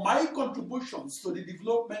so for my contributions to the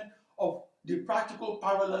development of the practical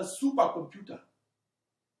parallel supercomputer.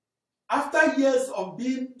 After years of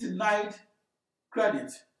being denied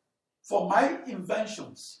credit for my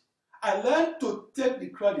inventions, I learned to take the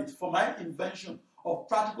credit for my invention of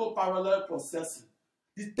practical parallel processing,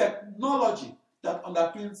 the technology that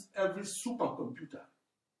underpins every supercomputer.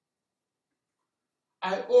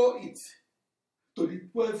 I owe it to the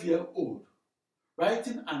 12-year-old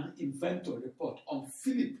writing an inventor report on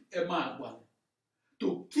Philip Emeagwali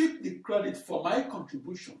to keep the credit for my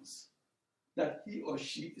contributions that he or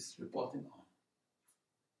she is reporting on.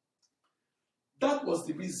 That was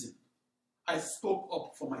the reason I spoke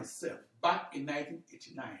up for myself back in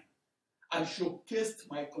 1989 and showcased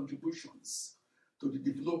my contributions to the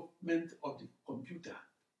development of the computer.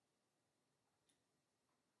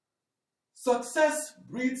 Success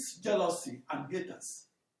breeds jealousy and haters.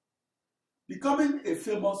 Becoming a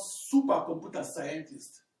famous supercomputer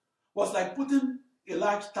scientist was like putting a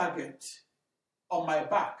large target on my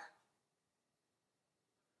back.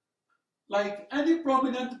 Like any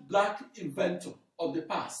prominent black inventor of the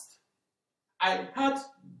past, I had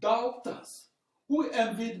doubters who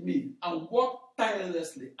envied me and worked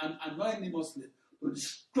tirelessly and anonymously to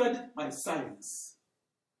discredit my science.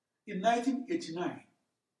 In 1989,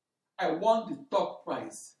 I won the top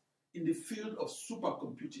prize in the field of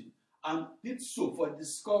supercomputing and did so for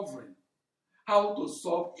discovering how to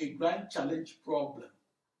solve a grand challenge problem,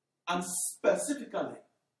 and specifically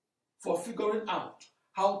for figuring out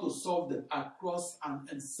how to solve them across an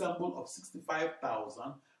ensemble of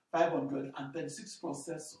 65,536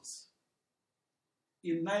 processors.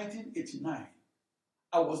 In 1989,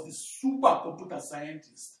 I was the supercomputer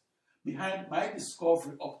scientist behind my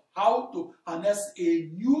discovery of how to harness a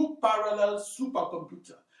new parallel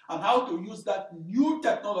supercomputer and how to use that new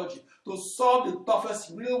technology to solve the toughest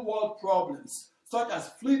real-world problems, such as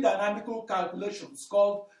fluid dynamical calculations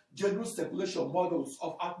called general circulation models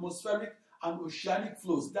of atmospheric and oceanic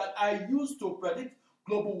flows that I use to predict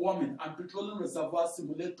global warming, and petroleum reservoir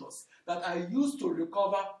simulators that I use to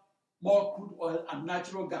recover more crude oil and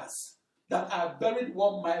natural gas that are buried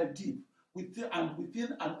 1 mile deep within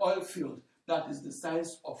an oil field that is the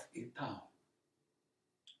size of a town.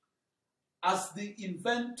 As the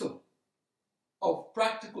inventor of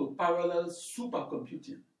practical parallel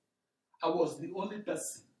supercomputing, I was the only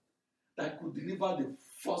person that could deliver the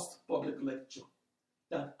first public lecture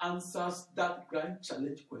that answers that grand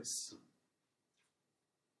challenge question.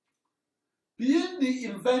 Being the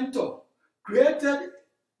inventor created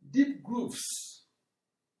deep grooves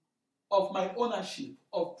of my ownership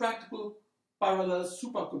of practical parallel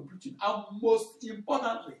supercomputing, and most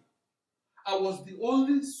importantly, I was the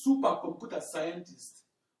only supercomputer scientist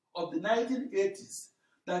of the 1980s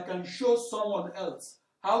that can show someone else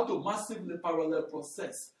how to massively parallel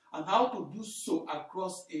process and how to do so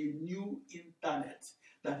across a new internet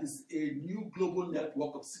that is a new global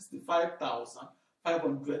network of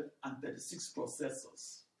 65,536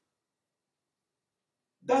 processors.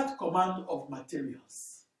 That command of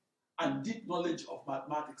materials and deep knowledge of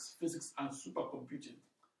mathematics, physics, and supercomputing,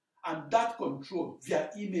 and that control via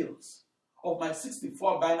emails of my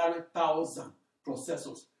 64 binary thousand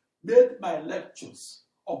processors made my lectures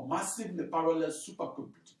on massively parallel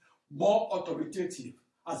supercomputing more authoritative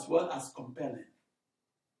as well as compelling.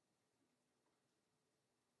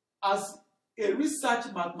 As a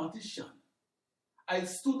research mathematician, I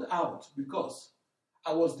stood out because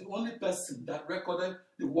I was the only person that recorded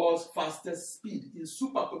the world's fastest speed in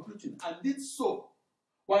supercomputing, and did so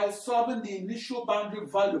while solving the initial boundary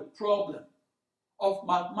value problem of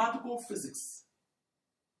mathematical physics.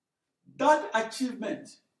 That achievement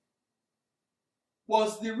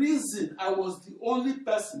was the reason I was the only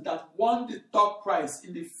person that won the top prize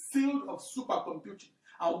in the field of supercomputing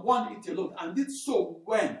and won it alone, and did so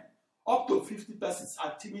when up to 50 persons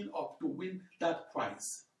are teaming up to win that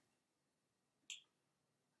prize.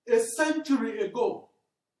 A century ago,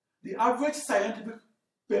 the average scientific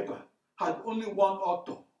paper had only one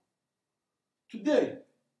author. Today,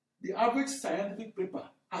 the average scientific paper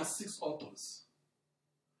has 6 authors.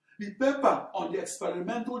 The paper on the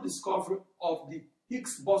experimental discovery of the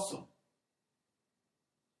Higgs boson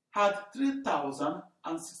had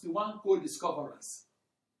 3,061 co-discoverers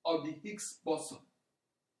of the Higgs boson.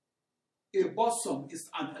 A boson is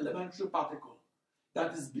an elementary particle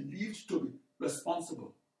that is believed to be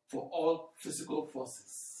responsible for all physical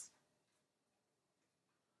forces.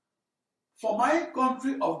 For my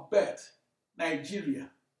country of birth, Nigeria,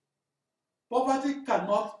 poverty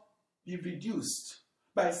cannot be reduced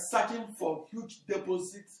by searching for a huge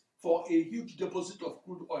deposit of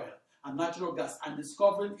crude oil and natural gas and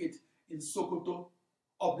discovering it in Sokoto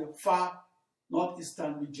of the far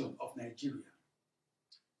northeastern region of Nigeria.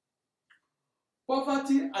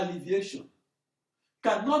 Poverty alleviation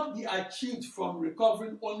cannot be achieved from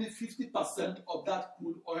recovering only 50% of that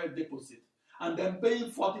crude oil deposit and then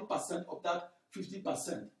paying 40% of that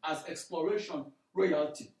 50% as exploration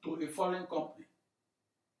royalty to a foreign company.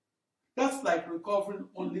 That's like recovering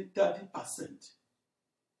only 30%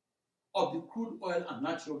 of the crude oil and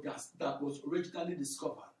natural gas that was originally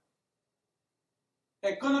discovered.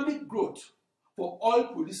 Economic growth for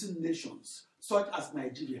oil-producing nations such as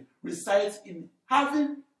Nigeria resides in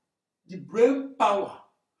having the brain power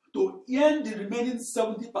to earn the remaining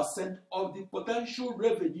 70% of the potential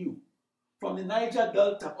revenue from the Niger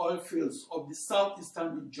Delta oil fields of the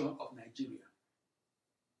southeastern region of Nigeria.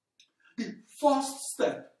 The first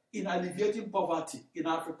step in alleviating poverty in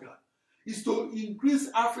Africa is to increase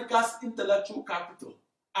Africa's intellectual capital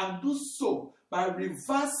and do so by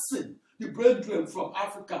reversing the brain drain from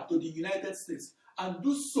Africa to the United States, and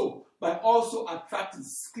do so by also attracting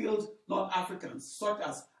skilled non-Africans such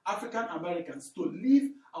as African Americans to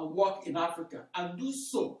live and work in Africa, and do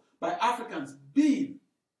so by Africans being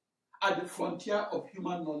at the frontier of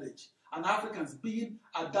human knowledge and Africans being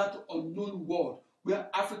at that unknown world where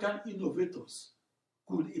African innovators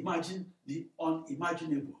could imagine the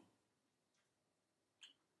unimaginable.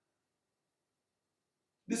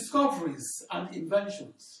 Discoveries and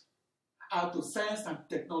inventions are to science and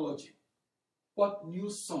technology what new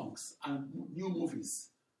songs and new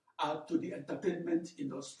movies are to the entertainment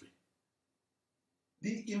industry.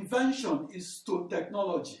 The invention is to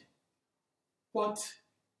technology what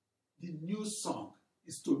the new song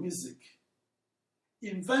is to music.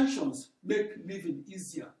 Inventions make living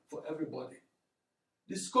easier for everybody.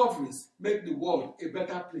 Discoveries make the world a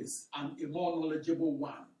better place and a more knowledgeable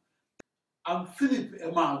one. I'm Philip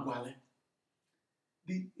Emeagwali.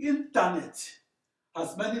 The internet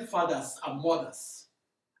has many fathers and mothers,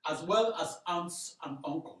 as well as aunts and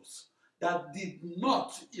uncles, that did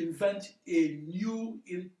not invent a new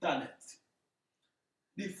internet.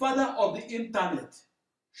 The father of the internet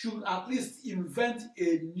should at least invent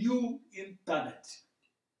a new internet.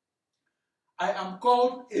 I am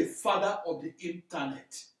called a father of the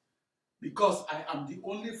internet because I am the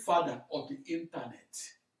only father of the internet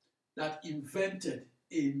that invented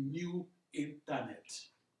a new internet.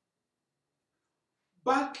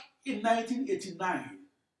 Back in 1989,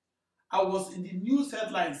 I was in the news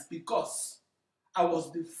headlines because I was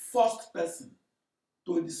the first person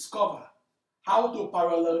to discover how to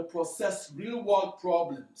parallel process real-world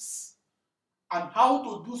problems and how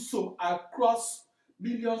to do so across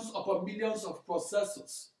millions upon millions of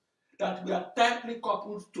processors that were tightly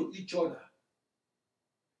coupled to each other.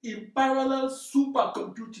 In parallel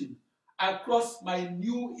supercomputing across my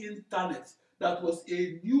new internet that was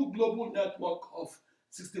a new global network of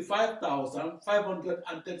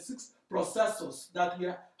 65,536 processors that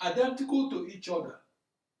were identical to each other.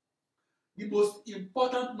 The most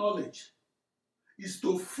important knowledge is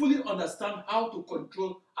to fully understand how to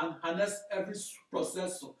control and harness every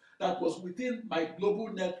processor that was within my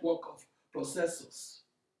global network of processors.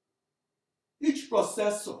 Each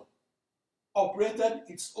processor operated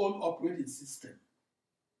its own operating system.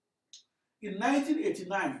 In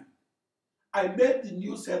 1989, I made the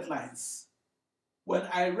news headlines when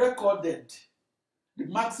I recorded the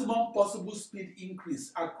maximum possible speed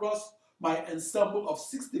increase across my ensemble of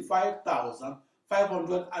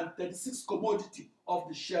 65,536 commodity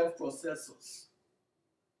off-the-shelf processors.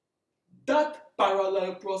 That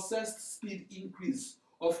parallel processed speed increase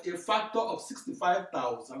of a factor of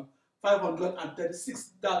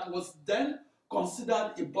 65,536 that was then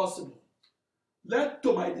considered impossible led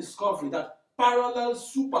to my discovery that parallel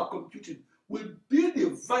supercomputing will be the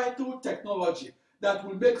vital technology that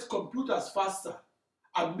will make computers faster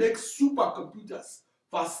and make supercomputers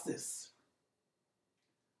fastest.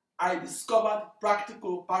 I discovered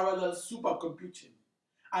practical parallel supercomputing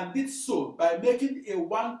and did so by making a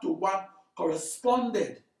one-to-one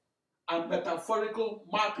corresponded and metaphorical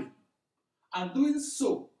mapping, and doing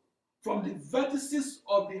so from the vertices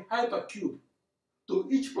of the hypercube to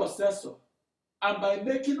each processor, and by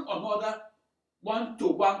making another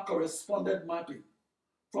one-to-one corresponded mapping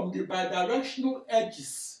from the bidirectional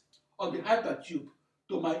edges of the hypercube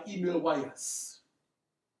to my email wires.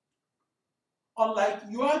 Unlike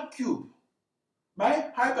your cube,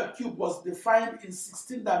 my hypercube was defined in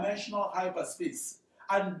 16-dimensional hyperspace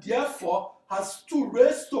and therefore has 2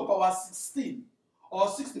 raised to power 16 or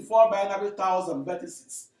 64 binary thousand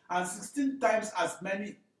vertices and 16 times as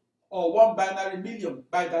many or 1 binary million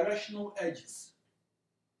bidirectional edges.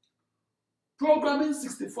 Programming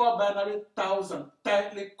 64 binary thousand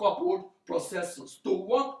tightly coupled processors to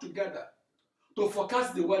work together to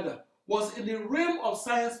forecast the weather was in the realm of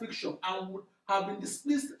science fiction and would have been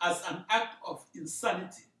dismissed as an act of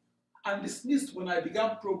insanity, and dismissed when I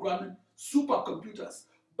began programming supercomputers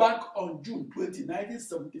back on June 20,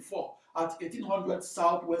 1974 at 1800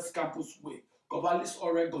 Southwest Campus Way, Corvallis,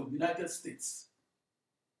 Oregon, United States.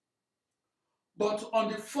 But on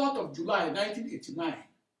the 4th of July 1989,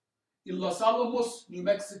 in Los Alamos, New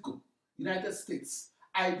Mexico, United States,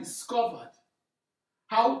 I discovered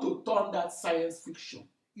how to turn that science fiction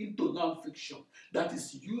into non-fiction that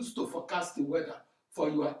is used to forecast the weather for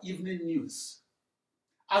your evening news.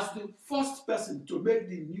 As the first person to make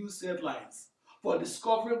the news headlines for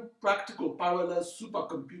discovering practical parallel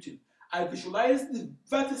supercomputing, I visualized the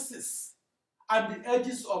vertices and the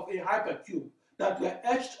edges of a hypercube that were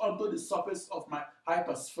etched onto the surface of my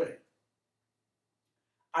hypersphere.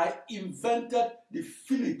 I invented the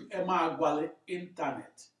Philip Emeagwali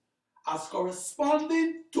internet as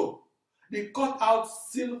corresponding to the cut-out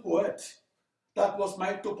silhouette that was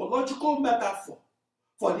my topological metaphor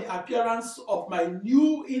for the appearance of my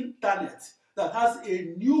new internet that has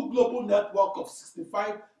a new global network of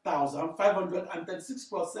 65,536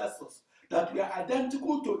 processors that were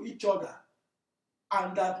identical to each other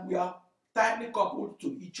and that were tightly coupled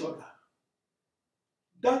to each other.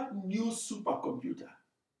 That new supercomputer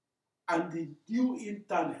and the new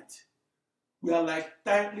internet were like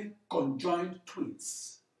tightly conjoined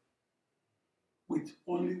twins with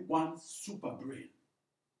only one superbrain.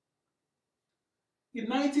 In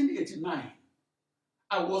 1989,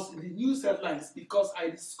 I was in the news headlines because I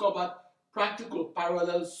discovered practical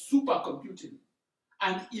parallel supercomputing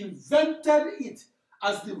and invented it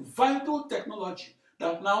as the vital technology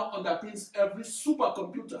that now underpins every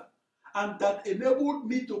supercomputer and that enabled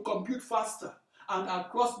me to compute faster and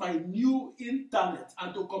across my new internet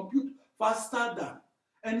and to compute faster than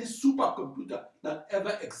any supercomputer that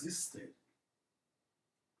ever existed.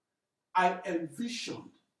 I envisioned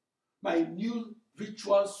my new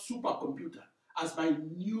virtual supercomputer as my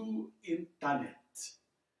new internet.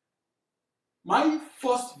 My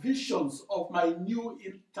first visions of my new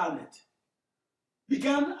internet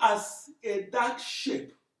began as a dark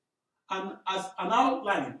shape and as an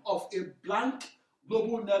outline of a blank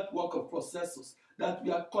global network of processors that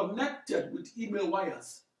were connected with email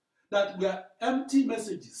wires that were empty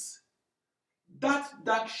messages. That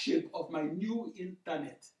dark shape of my new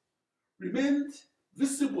internet remained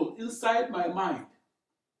visible inside my mind.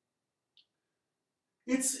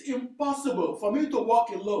 It's impossible for me to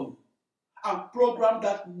walk alone and program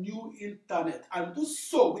that new internet and do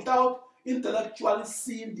so without intellectually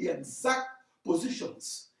seeing the exact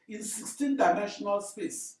positions in 16-dimensional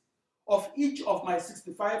space of each of my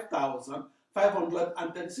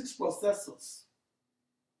 65,536 processors.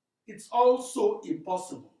 It's also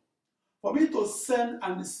impossible for me to send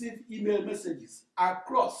and receive email messages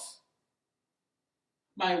across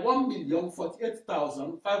my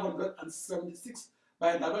 1,048,576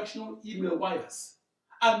 bidirectional email wires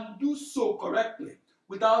and do so correctly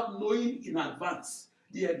without knowing in advance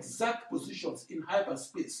the exact positions in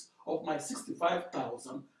hyperspace of my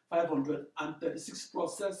 65,536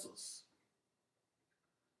 processors.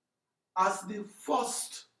 As the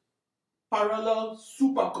first parallel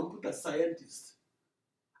supercomputer scientist,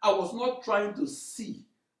 I was not trying to see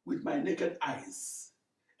with my naked eyes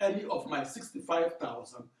any of my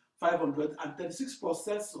 65,536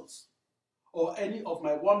 processors or any of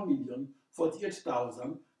my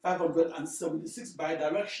 1,048,576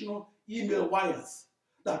 bidirectional email wires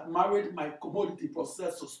that married my commodity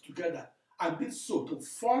processors together and did so to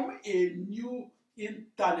form a new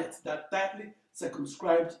internet that tightly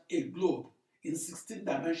circumscribed a globe in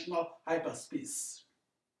 16-dimensional hyperspace.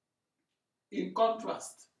 In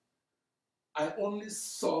contrast, I only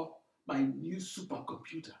saw my new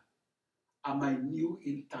supercomputer and my new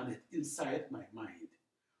internet inside my mind,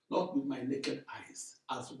 not with my naked eyes,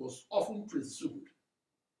 as was often presumed.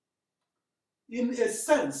 In a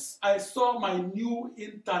sense, I saw my new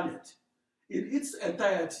internet in its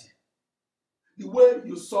entirety, the way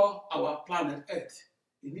you saw our planet Earth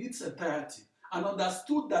in its entirety, and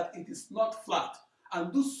understood that it is not flat,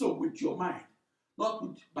 and do so with your mind, not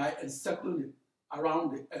by encircling it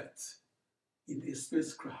around the Earth in a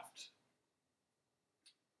spacecraft.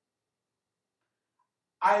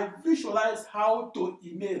 I visualized how to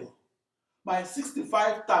email my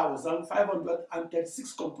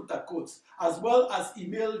 65,536 computer codes, as well as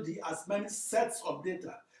email as many sets of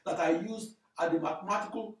data that I used at the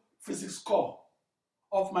mathematical physics core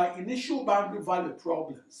of my initial boundary value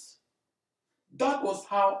problems. That was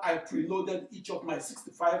how I preloaded each of my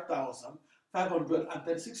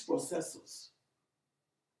 65,536 processors.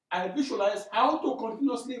 I visualized how to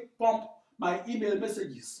continuously pump my email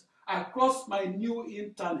messages across my new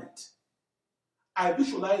internet. I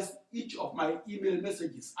visualized each of my email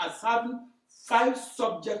messages as having 5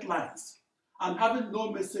 subject lines and having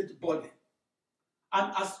no message body,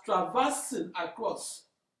 and as traversing across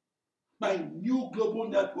my new global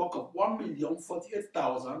network of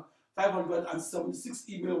 1,048,576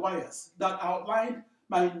 email wires that outlined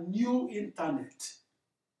my new internet.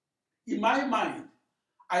 In my mind,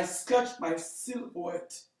 I sketched my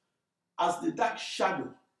silhouette as the dark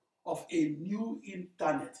shadow of a new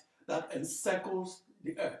internet that encircles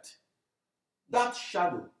the earth. That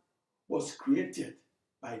shadow was created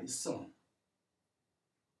by the sun.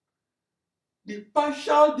 The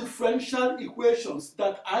partial differential equations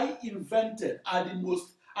that I invented are the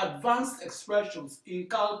most advanced expressions in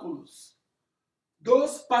calculus.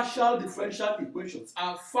 Those partial differential equations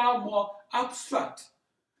are far more abstract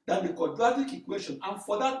than the quadratic equation, and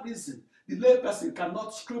for that reason, the layperson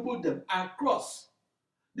cannot scribble them across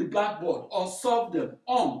the blackboard or solve them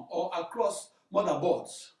on or across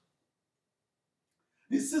motherboards.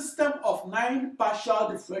 The system of 9 partial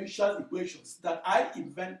differential equations that I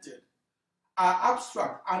invented are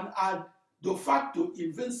abstract and are de facto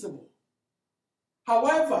invincible.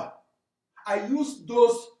 However, I use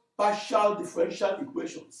those partial differential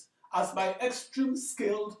equations as my extreme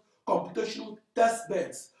scaled computational test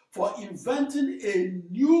beds for inventing a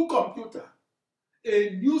new computer,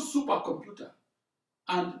 a new supercomputer,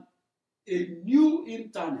 and a new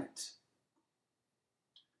internet.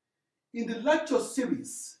 In the lecture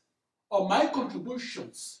series of my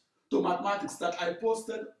contributions to mathematics that I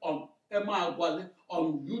posted on Emeagwali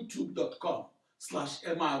on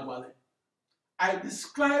youtube.com/Emeagwali, I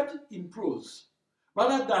described in prose,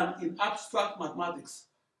 rather than in abstract mathematics,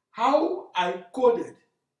 how I coded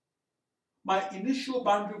my initial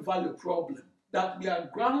boundary value problem that we are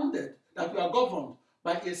governed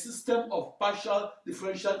by a system of partial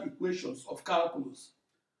differential equations of calculus.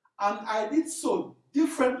 And I did so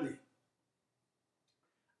differently.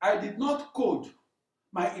 I did not code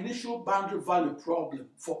my initial boundary value problem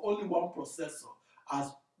for only one processor,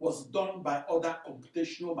 as was done by other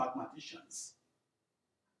computational mathematicians.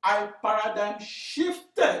 I paradigm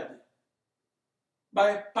shifted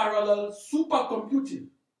by parallel supercomputing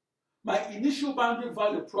my initial boundary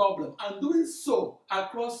value problem, and doing so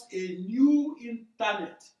across a new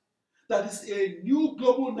internet that is a new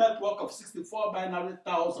global network of 64 binary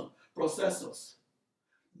thousand processors.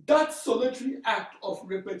 That solitary act of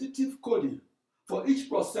repetitive coding for each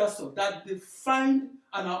processor that defined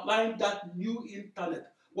and outlined that new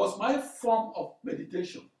internet was my form of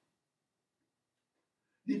meditation.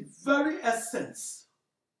 The very essence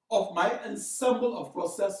of my ensemble of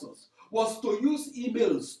processors was to use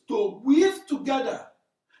emails to weave together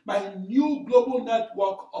my new global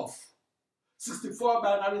network of 64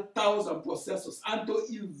 binary thousand processors and to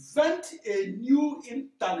invent a new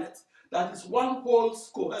internet that is one whole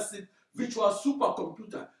cohesive virtual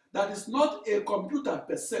supercomputer that is not a computer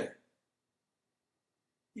per se.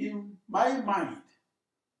 In my mind,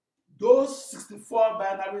 those 64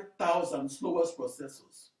 binary thousand slowest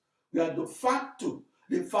processors were de facto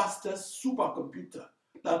the fastest supercomputer.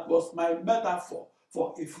 That was my metaphor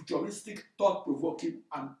for a futuristic, thought-provoking,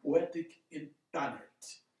 and poetic internet.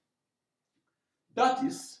 That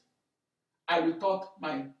is, I rethought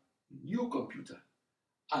my new computer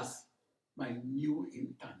as my new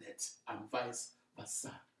internet and vice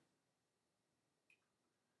versa.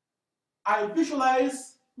 I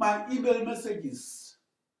visualize my email messages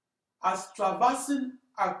as traversing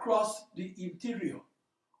across the interior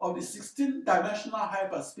of the 16-dimensional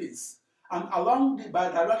hyperspace and along the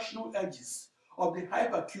bidirectional edges of the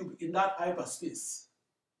hypercube in that hyperspace.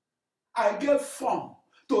 I gave form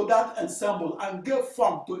to that ensemble and gave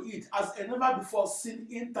form to it as a never before seen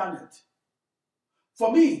internet.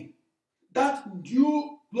 For me, that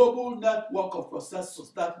new global network of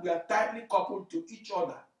processors that were tightly coupled to each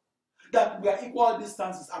other, that were equal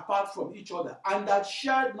distances apart from each other, and that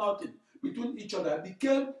shared nothing between each other,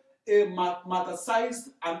 became a mathematicized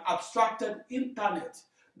and abstracted internet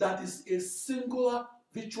that is a singular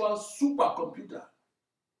virtual supercomputer.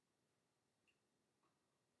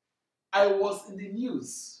 I was in the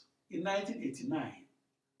news in 1989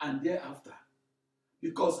 and thereafter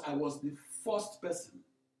because I was the first person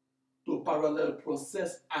to parallel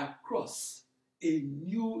process across a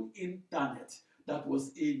new internet that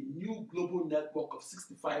was a new global network of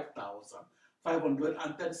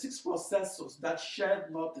 65,536 processors that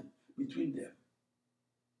shared nothing between them.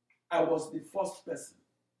 I was the first person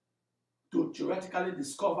to theoretically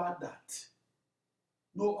discover that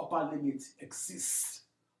no upper limit exists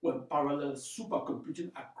when parallel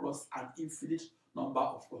supercomputing across an infinite number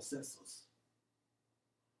of processors.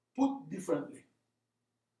 Put differently,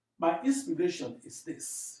 my inspiration is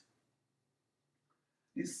this: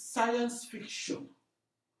 the science fiction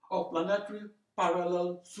of planetary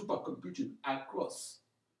parallel supercomputing across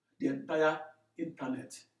the entire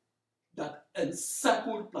internet that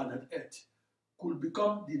encircled planet Earth could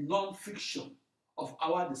become the non-fiction of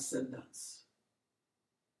our descendants.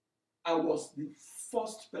 I was the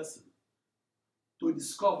first person to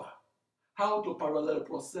discover how to parallel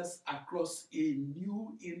process across a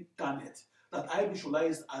new internet that I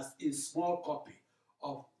visualized as a small copy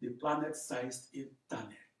of the planet-sized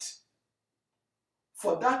internet.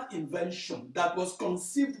 For that invention that was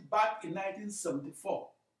conceived back in 1974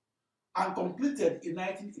 and completed in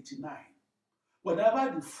 1989, whenever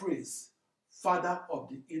the phrase "father of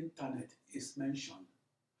the internet" is mentioned,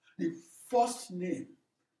 the first name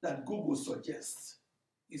that Google suggests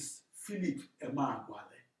is Philip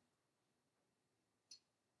Emeagwali.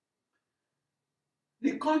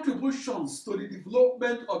 The contributions to the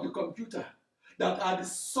development of the computer that are the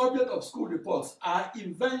subject of school reports are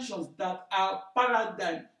inventions that are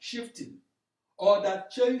paradigm shifting or that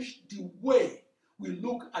change the way we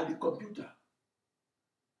look at the computer.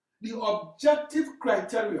 The objective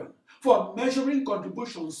criterion for measuring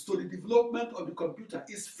contributions to the development of the computer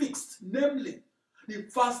is fixed, namely the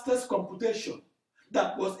fastest computation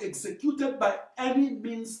that was executed by any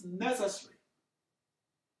means necessary.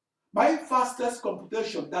 My fastest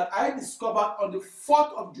computation that I discovered on the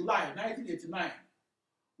 4th of July 1989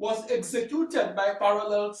 was executed by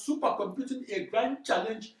parallel supercomputing a grand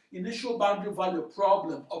challenge initial boundary value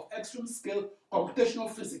problem of extreme scale computational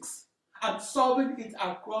physics and solving it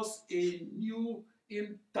across a new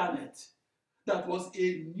internet that was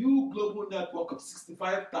a new global network of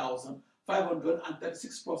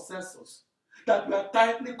 65,536 processors that were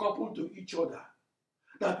tightly coupled to each other,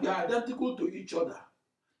 that were identical to each other,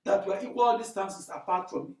 that were equal distances apart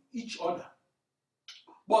from each other,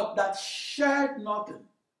 but that shared nothing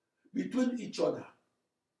between each other.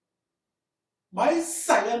 My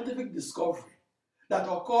scientific discovery that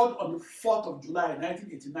occurred on the 4th of July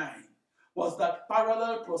 1989 was that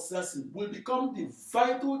parallel processing will become the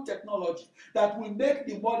vital technology that will make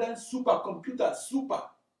the modern supercomputer super.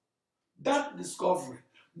 That discovery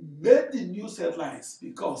made the news headlines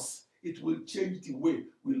because it will change the way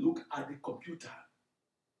we look at the computer.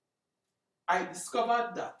 I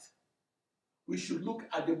discovered that we should look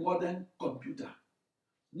at the modern computer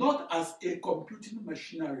not as a computing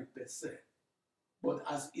machinery per se, but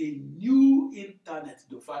as a new internet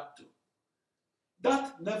de facto.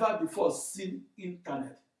 That never before seen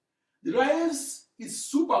internet derives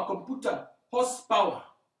its supercomputer horsepower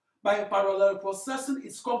by parallel processing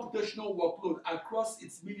its computational workload across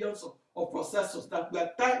its millions of processors that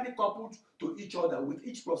were tightly coupled to each other, with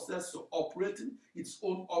each processor operating its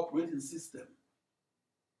own operating system.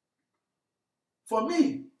 For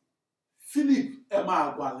me, Philip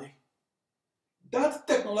Emeagwali, that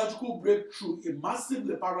technological breakthrough in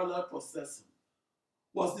massively parallel processing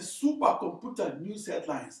was the supercomputer news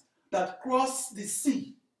headlines that crossed the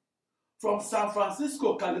sea from San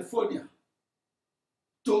Francisco, California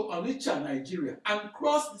to Onitsha, Nigeria, and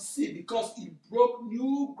crossed the sea because it broke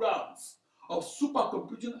new grounds of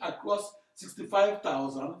supercomputing across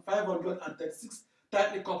 65,536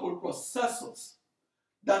 tightly coupled processors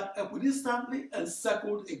that equidistantly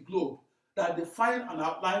encircled a globe that defined and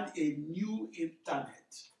outlined a new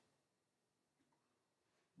internet.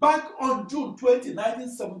 Back on June 20,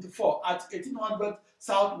 1974, at 1800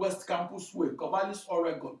 Southwest Campus Way, Corvallis,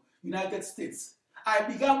 Oregon, United States, I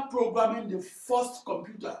began programming the first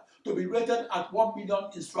computer to be rated at 1 million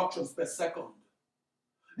instructions per second.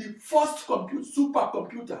 The first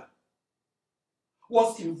supercomputer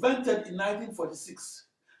was invented in 1946.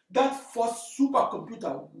 That first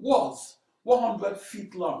supercomputer was 100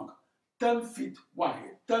 feet long, 10 feet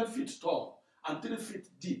wide, 10 feet tall, and 3 feet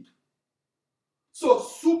deep. So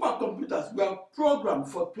supercomputers were programmed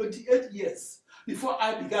for 28 years before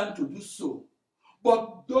I began to do so.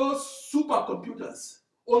 But those supercomputers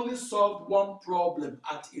only solved one problem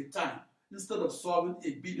at a time instead of solving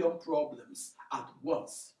a billion problems at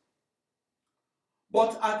once.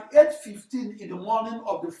 But at 8:15 in the morning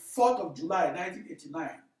of the 4th of July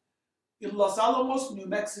 1989, in Los Alamos, New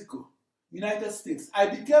Mexico, United States, I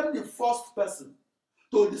became the first person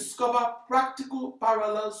to discover practical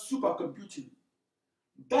parallel supercomputing.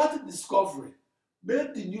 That discovery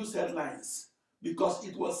made the news headlines because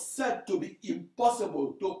it was said to be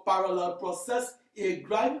impossible to parallel process a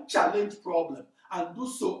grand challenge problem and do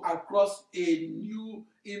so across a new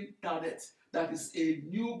internet, that is a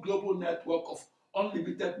new global network of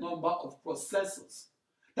unlimited number of processors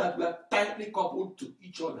that were tightly coupled to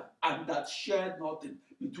each other and that shared nothing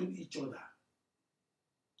between each other.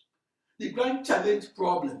 The grand challenge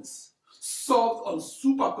problems solved on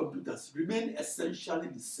supercomputers remain essentially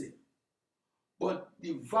the same, but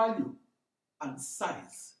the value and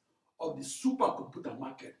size of the supercomputer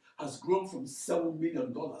market has grown from $7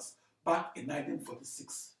 million back in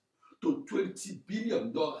 1946 to $20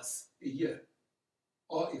 billion a year,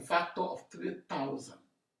 or a factor of 3,000.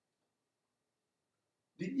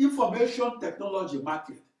 The information technology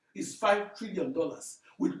market is $5 trillion,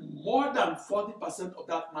 with more than 40% of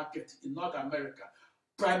that market in North America,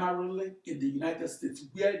 primarily in the United States,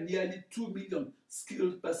 where nearly 2 million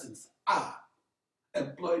skilled persons are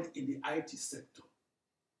employed in the IT sector.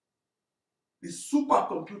 The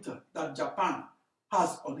supercomputer that Japan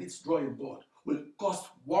has on its drawing board will cost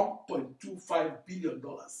 $1.25 billion.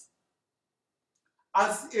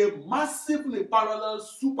 As a massively parallel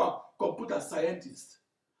supercomputer scientist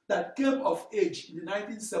that came of age in the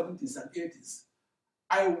 1970s and 80s,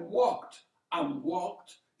 I walked and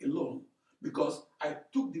walked alone because I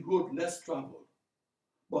took the road less traveled.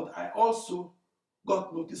 But I also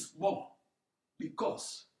got noticed more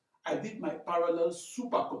because I did my parallel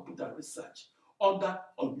supercomputer research under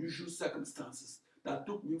unusual circumstances that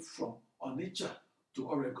took me from Onitsha to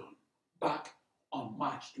Oregon back on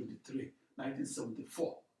March 23,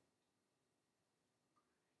 1974.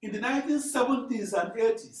 In the 1970s and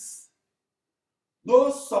 80s,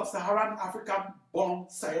 no sub-Saharan African-born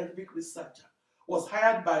scientific researcher was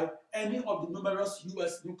hired by any of the numerous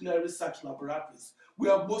US nuclear research laboratories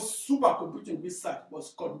where most supercomputing research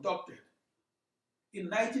was conducted. In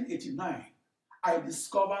 1989, I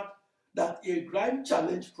discovered that a grand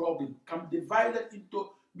challenge problem can be divided into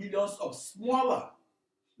millions of smaller,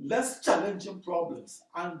 less challenging problems,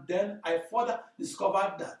 and then I further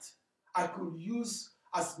discovered that I could use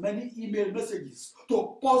as many email messages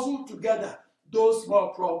to puzzle together those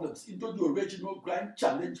small problems into the original grand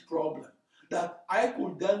challenge problem that I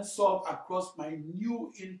could then solve across my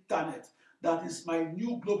new internet, that is my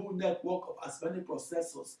new global network of as many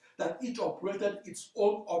processors that each operated its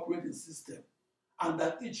own operating system and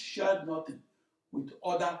that each shared nothing with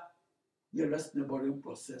other nearest neighboring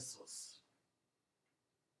processors.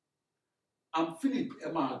 I'm Philip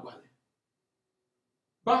Emeagwali.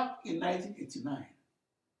 Back in 1989,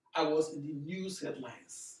 I was in the news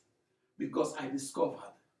headlines because I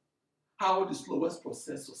discovered how the slowest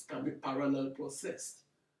processors can be parallel processed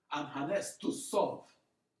and harnessed to solve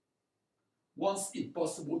once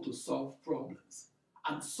impossible to solve problems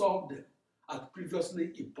and solve them at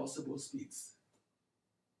previously impossible speeds.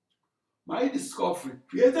 My discovery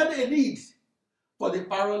created a need for the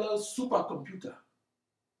parallel supercomputer.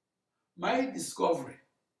 My discovery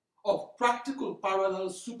of practical parallel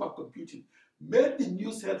supercomputing made the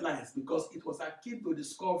news headlines because it was akin to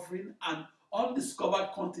discovering an undiscovered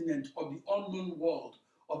continent of the unknown world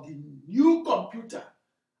of the new computer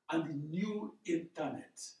and the new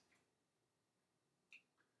internet.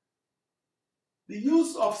 The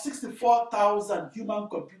use of 64,000 human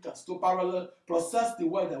computers to parallel process the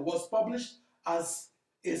weather was published as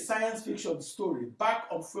a science fiction story back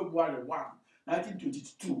on February 1,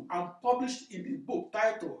 1922, and published in the book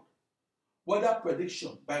titled Weather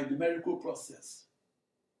Prediction by Numerical Process.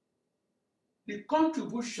 The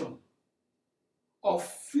contribution of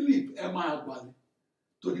Philip Emeagwali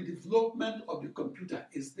to the development of the computer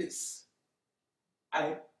is this: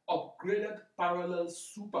 I upgraded parallel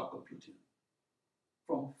supercomputing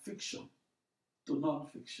from fiction to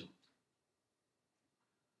non-fiction.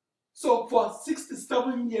 So for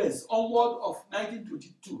 67 years onward of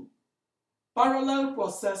 1922, parallel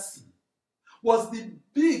processing was the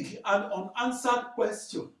big and unanswered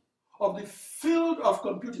question of the field of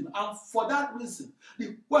computing, and for that reason,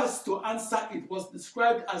 the quest to answer it was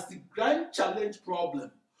described as the grand challenge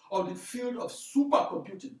problem of the field of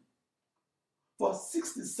supercomputing. For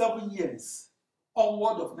 67 years,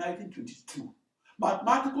 onward of 1922,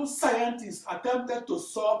 mathematical scientists attempted to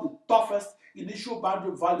solve the toughest initial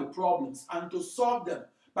boundary value problems and to solve them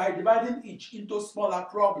by dividing each into smaller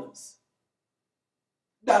problems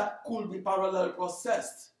that could be parallel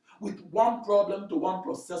processed with one problem to one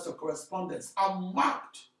processor correspondence and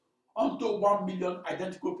mapped onto 1 million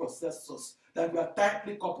identical processors that were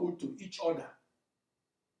tightly coupled to each other.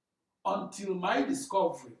 Until my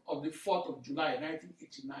discovery of the 4th of July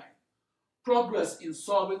 1989, progress in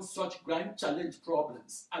solving such grand challenge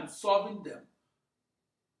problems and solving them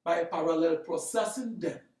by parallel processing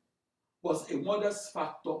them was a modest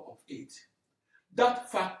factor of 8.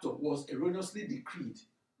 That factor was erroneously decreed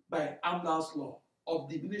by Amdahl's law of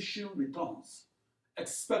diminishing returns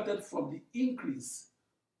expected from the increase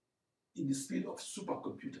in the speed of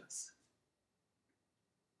supercomputers.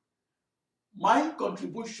 My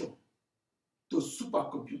contribution to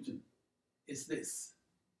supercomputing is this.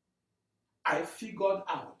 I figured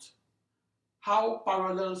out how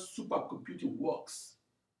parallel supercomputing works,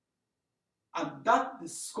 and that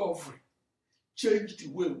discovery changed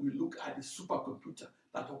the way we look at the supercomputer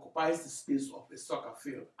that occupies the space of a soccer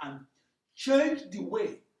field and changed the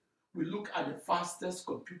way we look at the fastest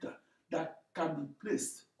computer that can be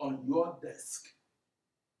placed on your desk.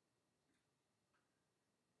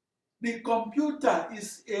 The computer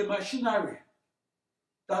is a machinery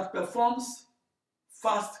that performs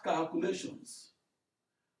fast calculations.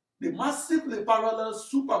 The massively parallel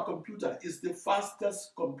supercomputer is the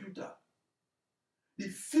fastest computer. The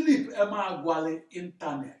Philip Emeagwali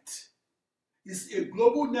Internet is a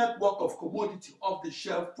global network of commodity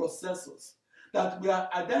off-the-shelf processors that were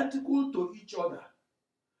identical to each other,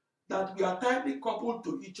 that were tightly coupled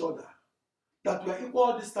to each other, that were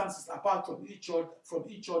equal distances apart from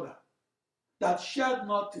each other, that shared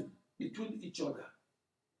nothing between each other.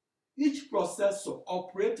 Each processor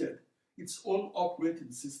operated its own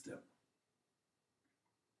operating system.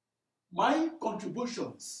 My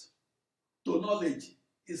contributions to knowledge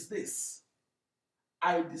is this.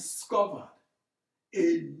 I discovered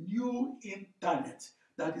a new internet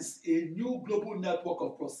that is a new global network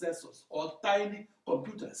of processors or tiny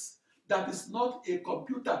computers that is not a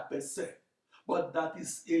computer per se, but that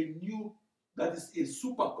is a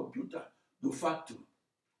supercomputer de facto.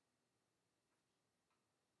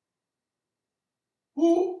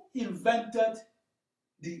 Who invented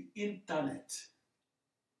the internet?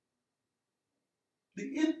 The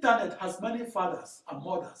internet has many fathers and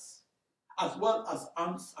mothers, as well as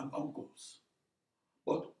aunts and uncles.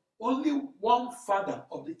 But only one father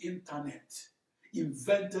of the internet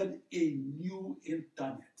invented a new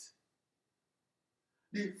internet.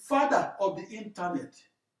 The father of the internet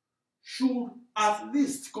should at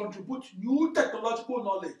least contribute new technological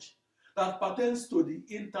knowledge that pertains to the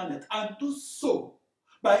internet, and do so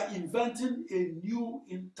by inventing a new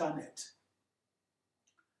internet.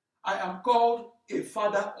 I am called a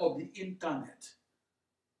father of the internet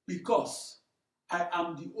because I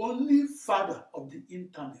am the only father of the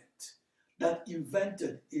internet that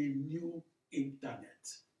invented a new internet.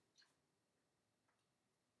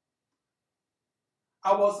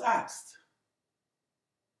 I was asked,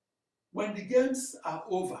 when the games are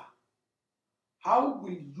over, how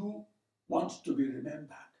will you want to be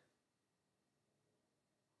remembered?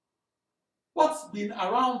 What's been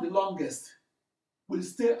around the longest will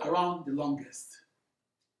stay around the longest.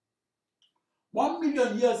 1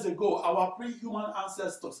 million years ago, our pre-human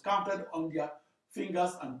ancestors counted on their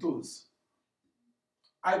fingers and toes.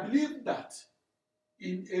 I believe that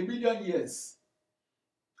in 1 million years,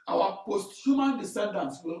 our post-human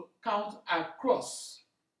descendants will count across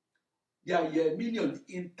their 1 million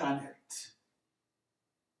internet.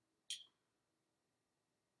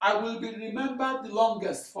 I will be remembered the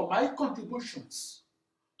longest for my contributions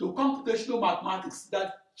to computational mathematics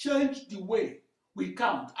that changed the way we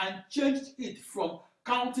count and changed it from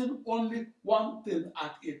counting only one thing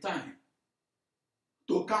at a time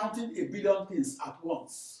to counting 1 billion things at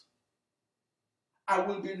once. I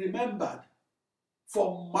will be remembered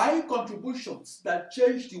for my contributions that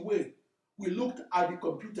changed the way we looked at the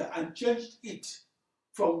computer and changed it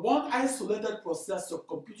from one isolated processor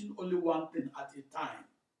computing only one thing at a time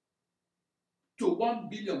to 1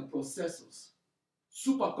 billion processors,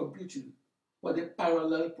 supercomputing for the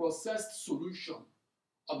parallel processed solution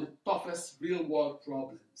of the toughest real-world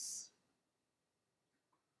problems.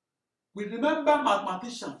 We remember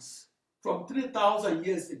mathematicians from 3,000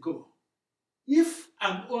 years ago if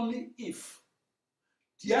and only if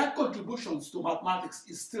their contributions to mathematics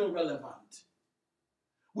is still relevant.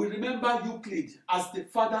 We remember Euclid as the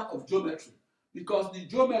father of geometry because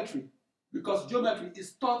geometry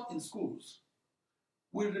is taught in schools.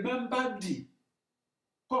 We remember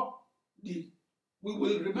we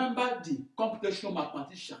will remember the computational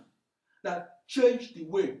mathematician that changed the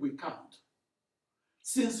way we count.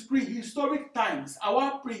 Since prehistoric times,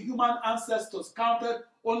 our pre-human ancestors counted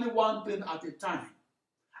only one thing at a time.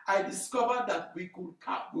 I discovered that we could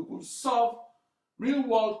solve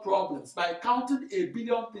real-world problems by counting a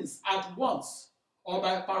billion things at once or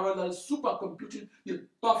by parallel supercomputing the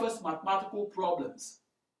toughest mathematical problems.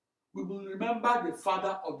 We will remember the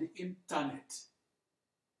father of the internet.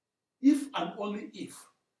 If and only if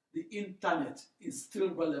the internet is still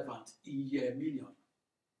relevant in year million.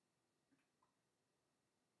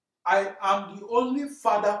 I am the only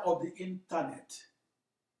father of the internet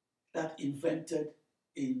that invented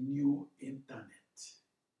a new internet.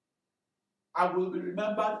 I will be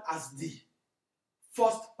remembered as the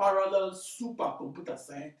first parallel supercomputer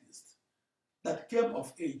scientist that came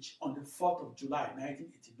of age on the 4th of July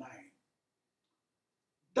 1989.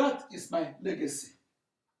 That is my legacy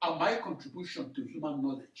and my contribution to human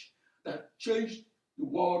knowledge that changed the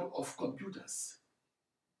world of computers.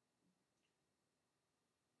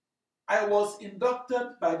 I was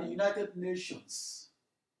inducted by the United Nations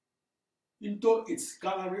into its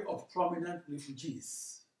gallery of prominent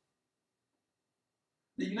refugees.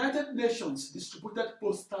 The United Nations distributed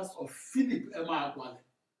posters of Philip Emeagwali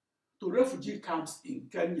to refugee camps in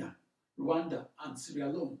Kenya, Rwanda, and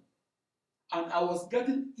Sierra Leone. And I was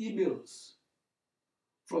getting emails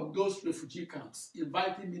from those refugee camps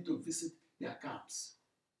inviting me to visit their camps.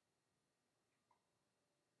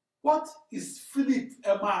 What is Philip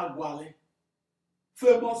Emeagwali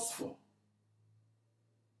famous for?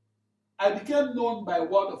 I became known by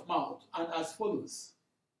word of mouth and as follows.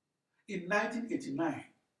 In 1989,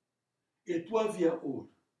 a 12-year-old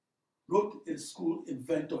wrote a school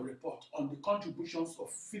inventor report on the contributions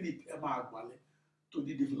of Philip Emeagwali to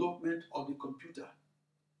the development of the computer.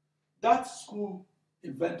 That school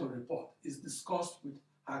inventor report is discussed with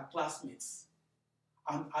her classmates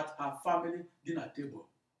and at her family dinner table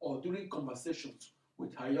or during conversations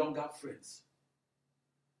with her younger friends.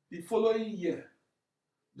 The following year,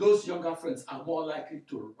 those younger friends are more likely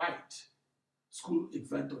to write school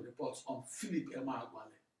inventor reports on Philip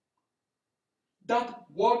Emeagwali. That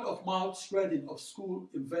word-of-mouth spreading of school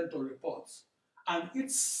inventor reports and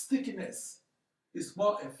its stickiness is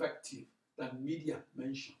more effective than media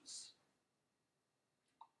mentions.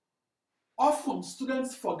 Often,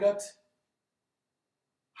 students forget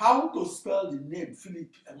how to spell the name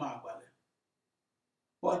Philip Emeagwali,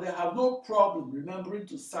 but they have no problem remembering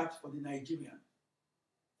to search for the Nigerian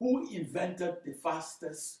who invented the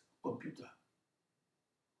fastest computer,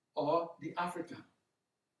 or the African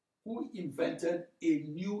who invented a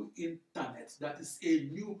new internet, that is a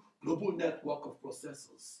new global network of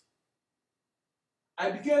processors. I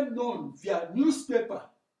became known via newspaper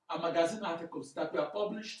and magazine articles that were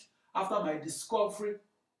published after my discovery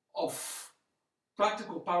of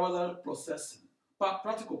practical parallel processing,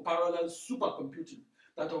 practical parallel supercomputing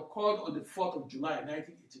that occurred on the 4th of July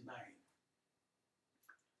 1989.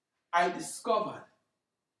 I discovered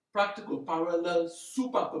practical parallel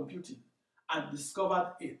supercomputing and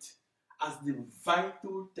discovered it as the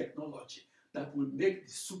vital technology that will make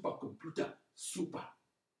the supercomputer super.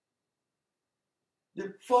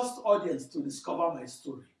 The first audience to discover my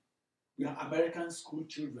story were American school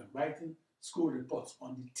children writing school reports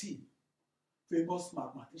on the theme, famous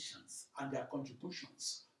mathematicians and their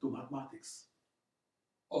contributions to mathematics,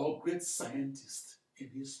 or great scientists in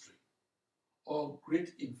history, or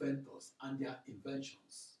great inventors and their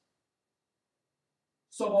inventions.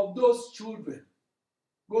 Some of those children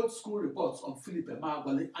wrote school reports on Philip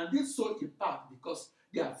Emeagwali and did so in part because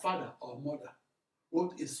their father or mother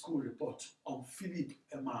wrote a school report on Philip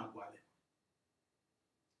Emeagwali.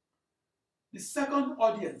 The second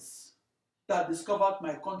audience that discovered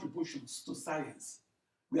my contributions to science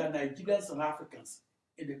were Nigerians and Africans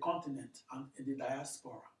in the continent and in the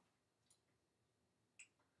diaspora.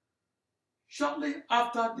 Shortly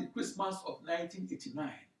after the Christmas of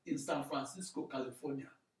 1989 in San Francisco, California,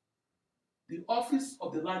 the office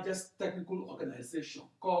of the largest technical organization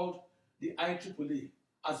called the IEEE,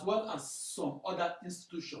 as well as some other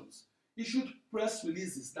institutions, issued press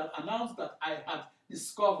releases that announced that I had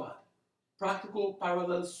discovered practical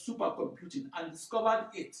parallel supercomputing and discovered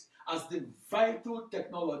it as the vital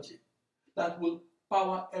technology that will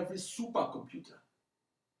power every supercomputer,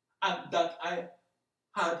 and that I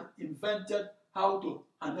had invented how to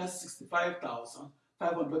harness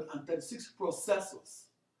 65,536 processors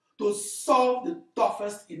to solve the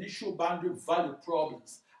toughest initial boundary value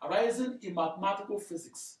problems arising in mathematical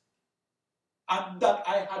physics, and that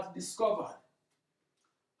I had discovered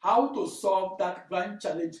how to solve that grand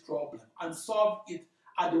challenge problem and solve it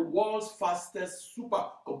at the world's fastest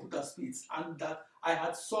supercomputer speeds, and that I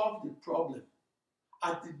had solved the problem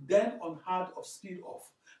at the then unheard of speed of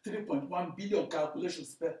 3.1 billion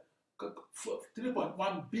calculations per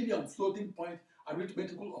 3.1 billion floating point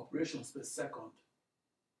arithmetical operations per second.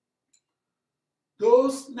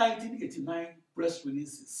 Those 1989 press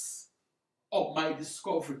releases of my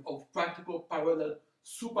discovery of practical parallel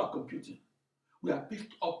supercomputing were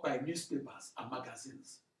picked up by newspapers and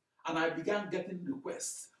magazines, and I began getting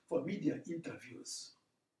requests for media interviews.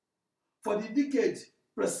 For the decade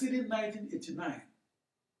preceding 1989,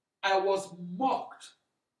 I was mocked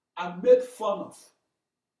and made fun of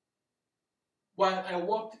while I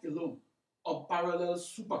worked alone on parallel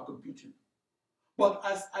supercomputing. But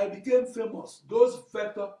as I became famous, those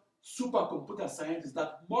vector supercomputer scientists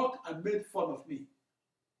that mocked and made fun of me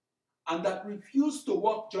and that refused to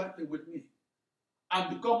work jointly with me and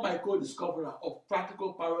become my co-discoverer of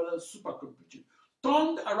practical parallel supercomputing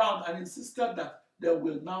turned around and insisted that they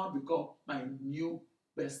will now become my new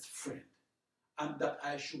best friend and that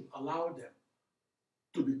I should allow them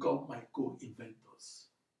to become my co-inventors.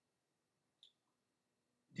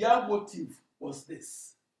 Their motive was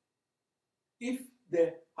this: if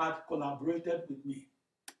they had collaborated with me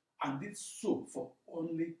and did so for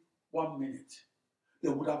only 1 minute, they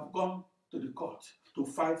would have gone to the court to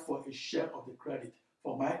fight for a share of the credit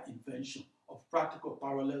for my invention of practical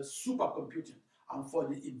parallel supercomputing and for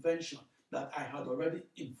the invention that I had already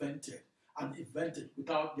invented and invented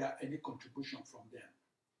without any contribution from them.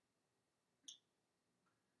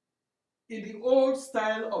 In the old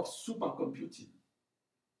style of supercomputing,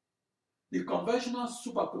 the conventional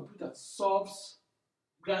supercomputer solves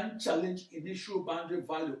grand challenge initial boundary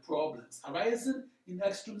value problems arising in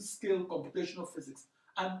extreme scale computational physics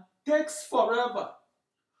and takes forever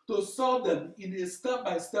to solve them in a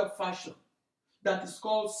step-by-step fashion that is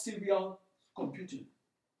called serial computing.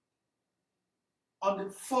 On the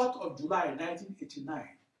 4th of July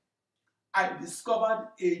 1989, I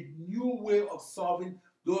discovered a new way of solving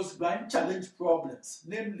those grand challenge problems,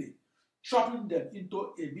 namely chopping them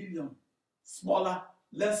into a million smaller,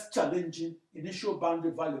 less challenging initial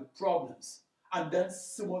boundary value problems, and then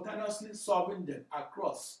simultaneously solving them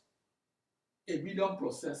across a million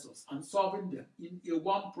processors and solving them in a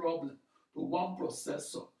one problem to one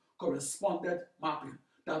processor corresponded mapping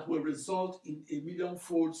that will result in a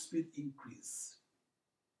million-fold speed increase.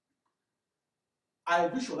 I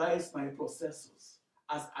visualized my processors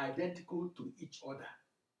as identical to each other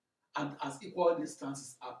and as equal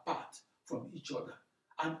distances apart from each other,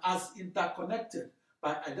 and as interconnected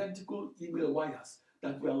by identical email wires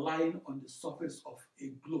that were lying on the surface of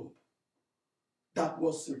a globe that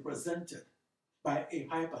was represented by a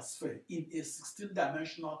hypersphere in a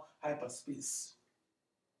 16-dimensional hyperspace.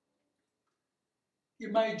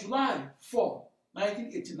 In my July 4,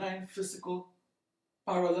 1989 physical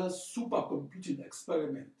parallel supercomputing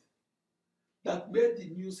experiment that made the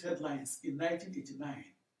news headlines in 1989,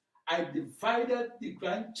 I divided the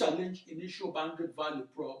grand challenge initial boundary value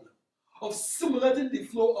problem of simulating the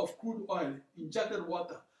flow of crude oil, injected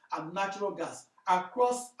water, and natural gas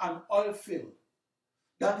across an oil field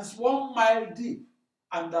that is 1 mile deep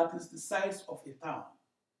and that is the size of a town.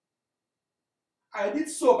 I did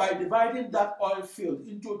so by dividing that oil field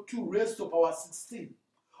into 2 raised to power 16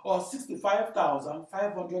 or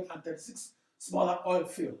 65,536 smaller oil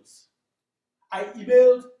fields. I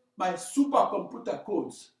emailed my supercomputer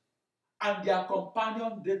codes and their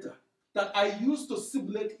companion data that I used to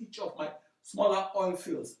simulate each of my smaller oil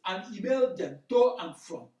fields and emailed them to and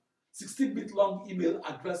from 16-bit long email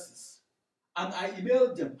addresses. And I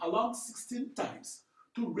emailed them along 16 times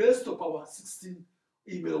to raise to power 16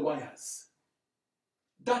 email wires.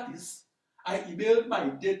 That is, I emailed my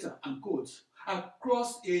data and codes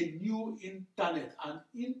across a new internet and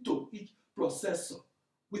into each processor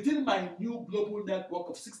within my new global network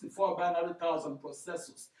of 64 binary thousand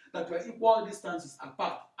processors that were equal distances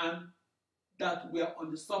apart and that were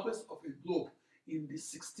on the surface of a globe in the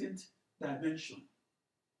 16th dimension.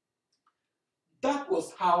 That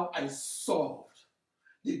was how I solved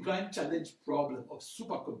the grand challenge problem of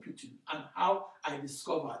supercomputing and how I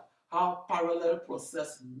discovered how parallel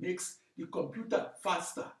process makes the computer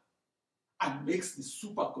faster and makes the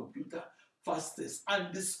supercomputer fastest,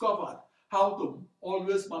 and discovered how to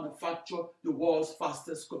always manufacture the world's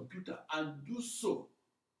fastest computer and do so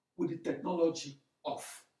with the technology of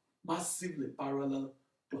massively parallel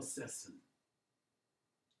processing.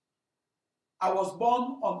 I was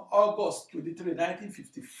born on August 23,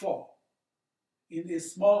 1954, in a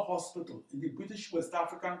small hospital in the British West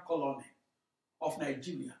African colony of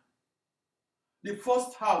Nigeria. The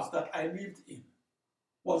first house that I lived in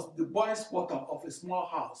was the boys' quarter of a small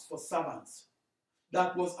house for servants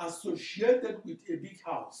that was associated with a big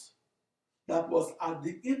house that was at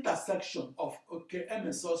the intersection of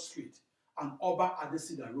Emeagwali Street and Oba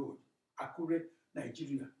Adesida Road, Akure,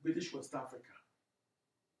 Nigeria, British West Africa.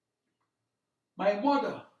 My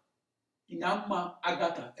mother, Inyamma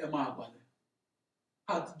Agatha Emeagwali,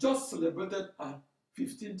 had just celebrated her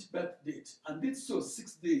 15th birth date and did so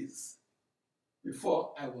 6 days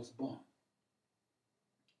before I was born.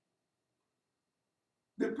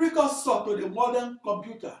 The precursor to the modern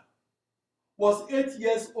computer was 8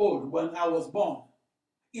 years old when I was born.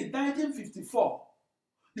 In 1954,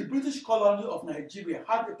 the British colony of Nigeria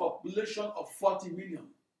had a population of 40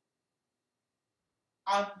 million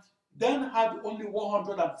and then had only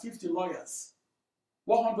 150 lawyers,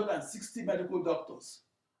 160 medical doctors,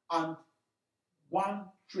 and 1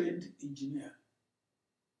 trained engineer.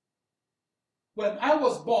 When I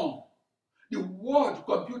was born, the word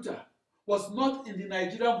computer was not in the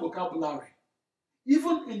Nigerian vocabulary.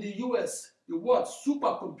 Even in the US, the word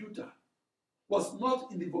supercomputer was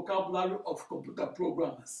not in the vocabulary of computer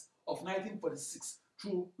programmers of 1946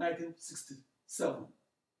 through 1967.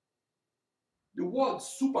 The word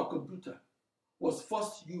supercomputer was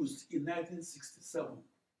first used in 1967.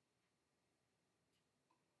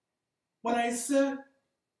 When I say,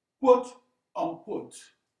 quote unquote,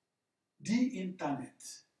 the internet,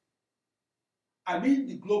 I mean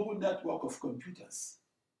the global network of computers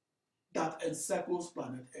that encircles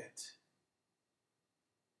planet Earth.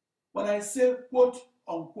 When I say, quote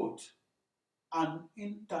unquote, an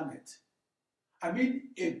internet, I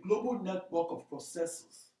mean a global network of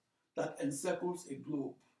processors that encircles a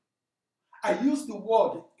globe. I use the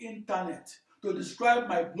word internet to describe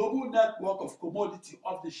my global network of commodity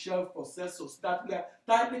off-the-shelf processors that were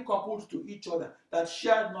tightly coupled to each other, that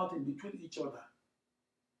shared nothing between each other.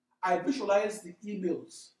 I visualize the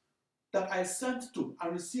emails that I sent to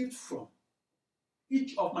and received from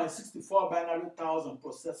each of my 64 binary thousand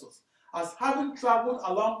processors as having traveled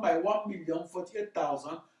along my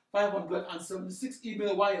 1,048,576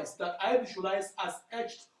 email wires that I visualize as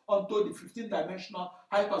etched onto the 15-dimensional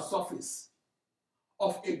hypersurface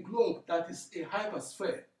of a globe that is a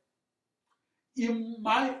hypersphere in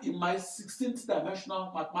my 16th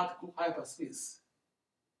dimensional mathematical hyperspace.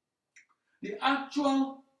 The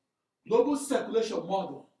actual global circulation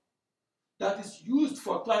model that is used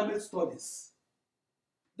for climate studies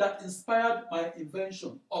that inspired my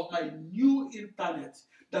invention of my new internet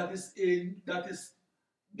that is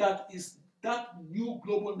that new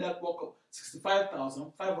global network of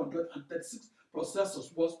 65,536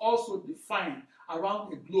 processors was also defined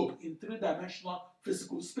around a globe in 3-dimensional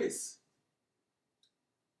physical space.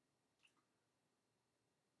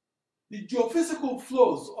 The geophysical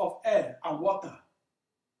flows of air and water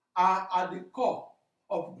are at the core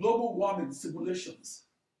of global warming simulations.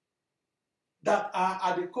 We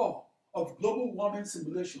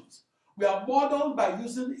are modeled by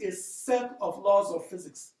using a set of laws of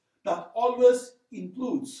physics that always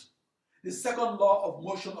includes the second law of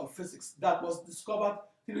motion of physics that was discovered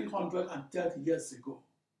 330 years ago.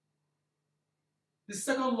 The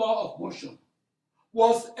second law of motion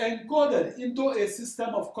was encoded into a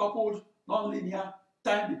system of coupled, nonlinear,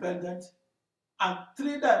 time-dependent, and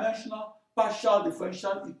 3-dimensional partial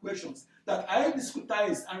differential equations that I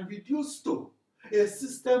discretized and reduced to a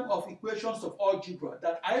system of equations of algebra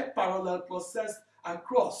that I parallel processed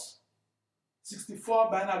across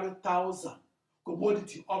 64 binary thousand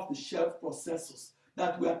commodity off-the-shelf processors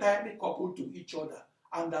that were tightly coupled to each other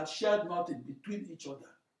and that shared nothing between each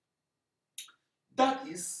other. That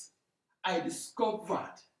is, I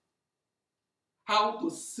discovered how to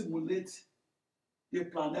simulate the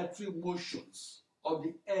planetary motions of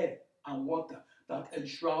the air and water that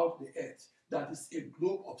enshroud the Earth, that is a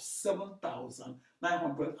globe of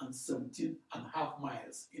 7,917.5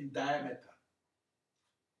 miles in diameter.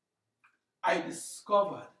 I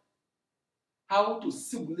discovered how to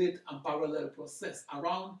simulate and parallel process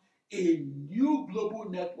around a new global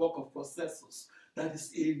network of processors that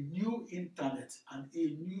is a new internet and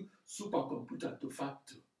a new supercomputer de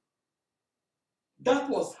facto. That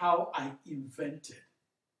was how I invented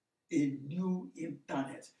a new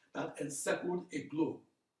internet that encircled a globe,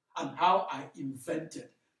 and how I invented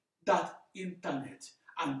that internet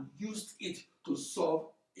and used it to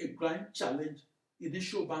solve a grand challenge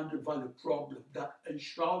initial boundary value problem that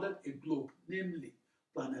enshrouded a globe, namely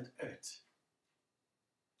planet Earth.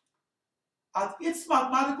 At its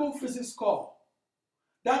mathematical physics core,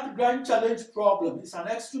 that grand challenge problem is an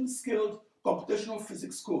extreme-scaled computational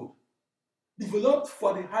physics code developed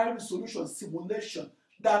for the high-resolution simulation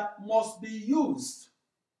that must be used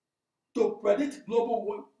to predict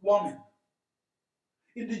global warming.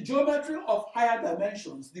 In the geometry of higher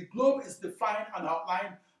dimensions, the globe is defined and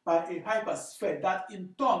outlined by a hypersphere that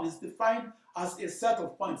in turn is defined as a set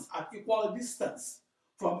of points at equal distance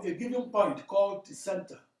from a given point called the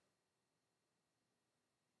center.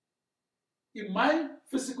 In my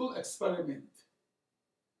physical experiment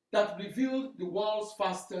that revealed the world's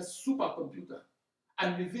fastest supercomputer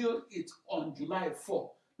and revealed it on July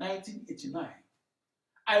 4, 1989,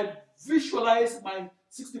 I visualized my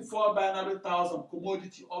 64 binary thousand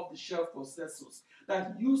commodity off-the-shelf processors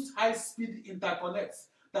that used high-speed interconnects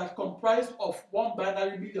that comprised of 1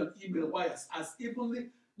 binary million email wires as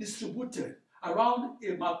evenly distributed around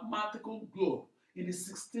a mathematical globe in the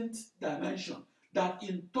 16th dimension that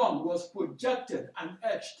in turn was projected and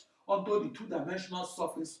etched onto the two-dimensional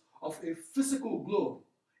surface of a physical globe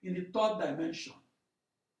in the 3rd dimension.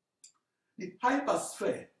 The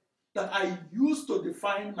hypersphere that I used to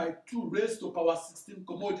define my 2 raised to power 16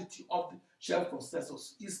 commodity off-the-shelf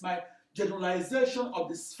processors is my generalization of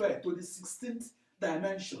the sphere to the 16th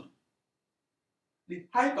dimension. The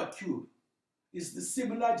hypercube is the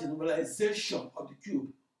similar generalization of the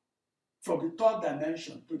cube from the 3rd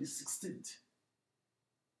dimension to the 16th.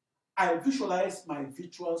 I visualize my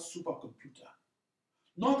virtual supercomputer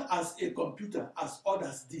not as a computer as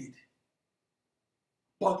others did,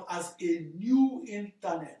 but as a new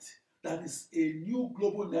internet that is a new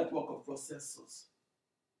global network of processors.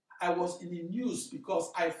 I was in the news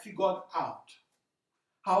because I figured out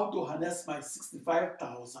how to harness my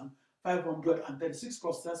 65,536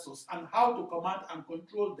 processors and how to command and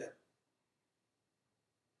control them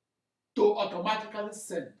to automatically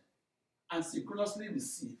send and synchronously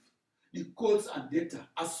receive the codes and data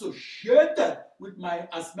associated with my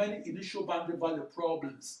as many initial boundary value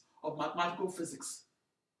problems of mathematical physics.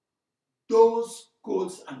 Those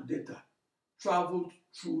codes and data traveled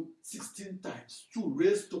through 16 times 2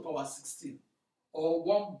 raised to power 16 or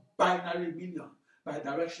 1 binary million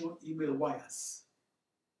bidirectional email wires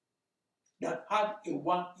that had a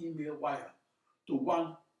 1 email wire to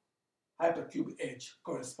 1 hypercube edge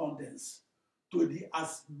correspondence to the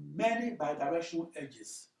as many bidirectional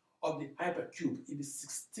edges of the hypercube in the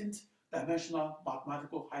 16th dimensional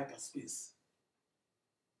mathematical hyperspace.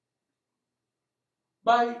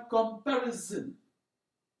 By comparison,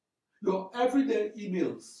 your everyday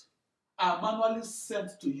emails are manually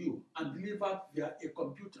sent to you and delivered via a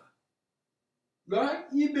computer. Your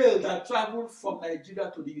email that traveled from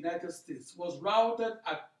Nigeria to the United States was routed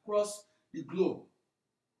across the globe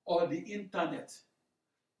or the internet.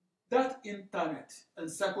 That internet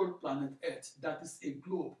encircled planet Earth, that is a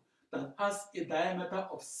globe that has a diameter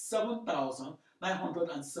of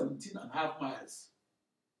 7,917.5 miles.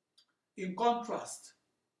 In contrast,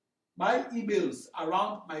 my emails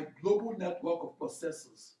around my global network of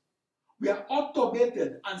processors were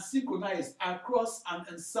automated and synchronized across an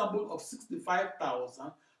ensemble of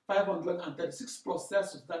 65,536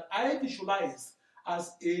 processors that I visualized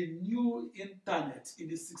as a new internet in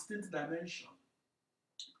the 16th dimension.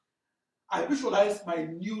 I visualized my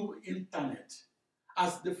new internet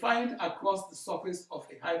as defined across the surface of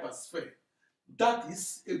a hypersphere, that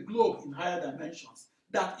is a globe in higher dimensions,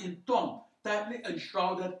 that in turn tightly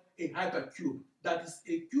enshrouded a hypercube, that is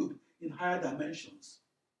a cube in higher dimensions.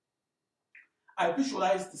 I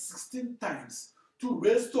visualized the 16 times 2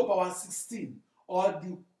 raised to power 16 or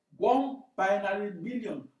the 1 binary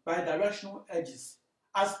million bidirectional edges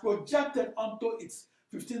as projected onto its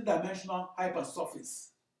 15-dimensional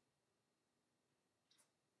hypersurface.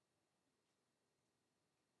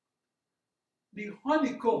 The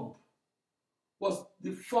honeycomb was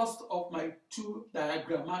the first of my 2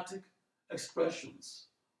 diagrammatic expressions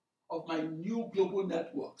of my new global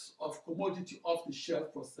networks of commodity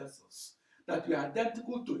off-the-shelf processors that were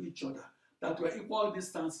identical to each other, that were equal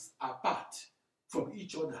distances apart from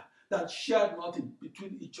each other, that shared nothing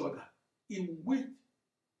between each other, in which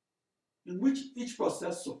each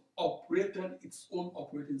processor operated its own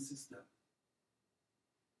operating system.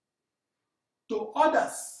 To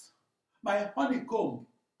others, my honeycomb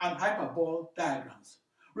and hyperbole diagrams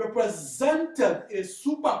represented a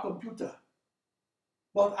supercomputer,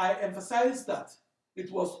 but I emphasize that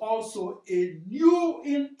it was also a new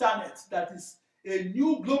internet, that is a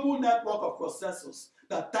new global network of processors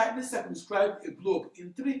that tightly circumscribed a globe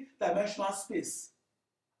in 3-dimensional space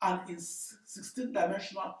and in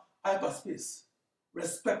 16-dimensional hyperspace,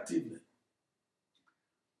 respectively.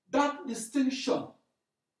 That distinction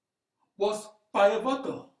was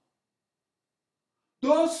pivotal.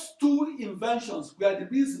 Those two inventions were the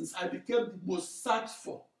reasons I became the most searched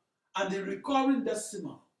for and the recurring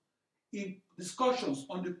decimal in discussions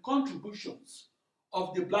on the contributions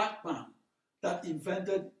of the black man that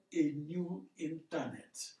invented a new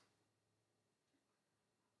internet.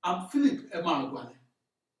 I'm Philip Emeagwali.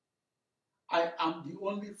 I am the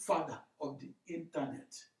only father of the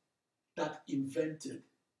internet that invented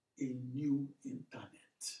a new internet.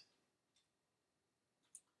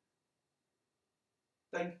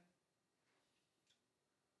 Thank you.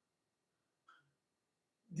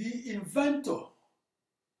 The inventor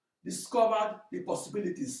discovered the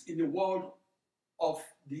possibilities in the world of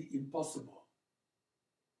the impossible.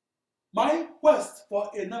 My quest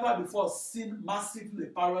for a never-before-seen massively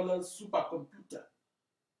parallel supercomputer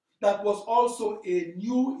that was also a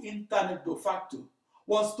new internet de facto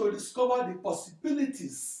was to discover the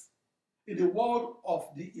possibilities in the world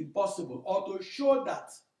of the impossible, or to show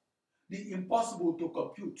that the impossible to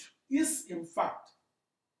compute is in fact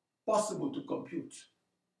possible to compute.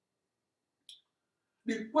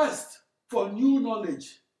 The quest for new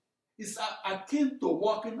knowledge is akin to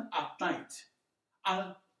walking at night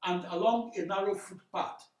and along a narrow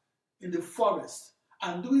footpath in the forest,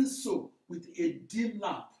 and doing so with a dim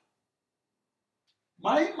lamp.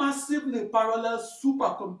 My massively parallel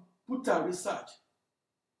supercomputer research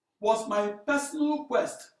was my personal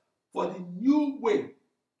quest for the new way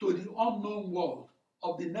to the unknown world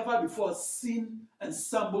of the never-before-seen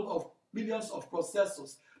ensemble of millions of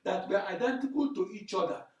processors that were identical to each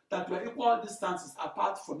other, that were equal distances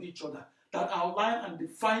apart from each other, that outline and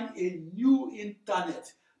define a new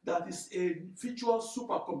internet that is a virtual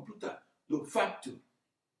supercomputer de facto.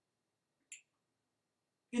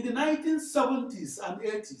 In the 1970s and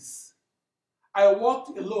 80s, I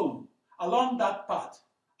walked alone along that path,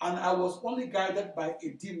 and I was only guided by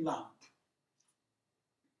a dim lamp.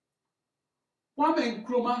 Kwame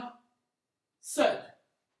Nkrumah said,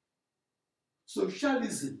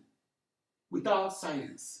 "Socialism without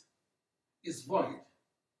science is void,"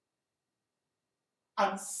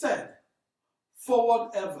 and said,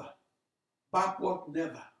 "Forward ever, backward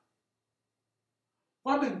never."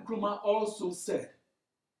 Kwame Nkrumah also said,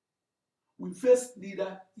 "We face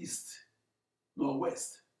neither east nor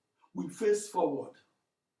west, we face forward."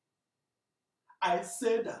 I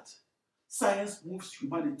say that science moves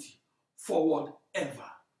humanity forward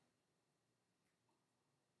ever.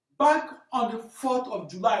 Back on the 4th of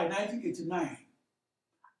July 1989,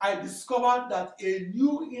 I discovered that a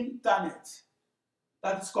new internet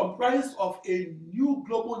that is comprised of a new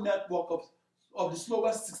global network of the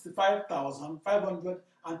slowest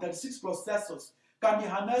 65,536 processors can be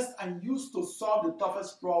harnessed and used to solve the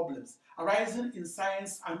toughest problems arising in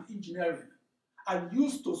science and engineering, and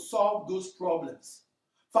used to solve those problems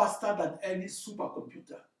faster than any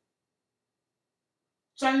supercomputer.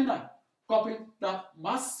 China copied that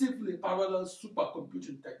massively parallel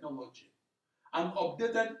supercomputing technology and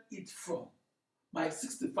updated it from my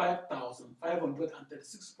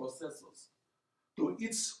 65,536 processors to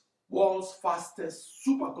its world's fastest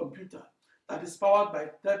supercomputer that is powered by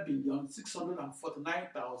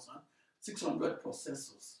 10,649,600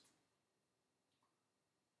 processors.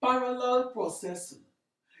 Parallel processing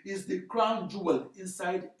is the crown jewel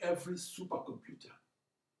inside every supercomputer.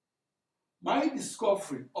 My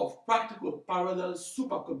discovery of practical parallel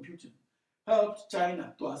supercomputing helped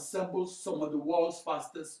China to assemble some of the world's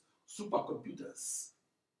fastest supercomputers.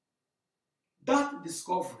 That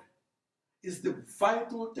discovery is the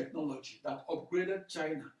vital technology that upgraded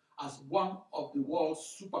China as one of the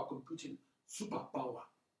world's supercomputing superpower.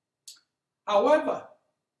 However,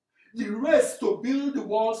 the race to build the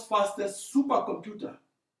world's fastest supercomputer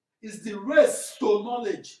is the race to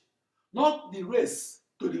knowledge, not the race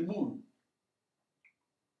to the moon.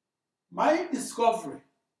 My discovery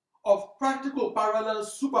of practical parallel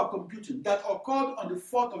supercomputing that occurred on the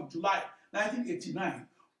 4th of July 1989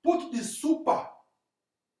 put the super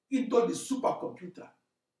into the supercomputer.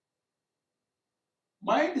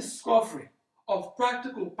 My discovery of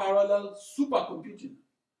practical parallel supercomputing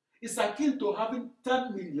is akin to having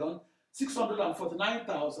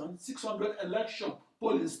 10,649,600 election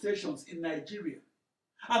polling stations in Nigeria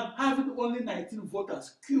and having only 19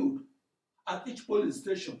 voters queued at each polling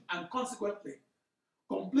station, and consequently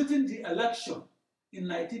completing the election in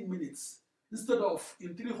 19 minutes instead of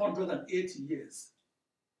in 380 years.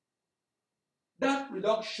 That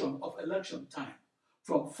reduction of election time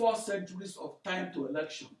from 4 centuries of time to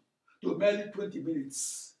election to merely 20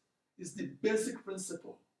 minutes is the basic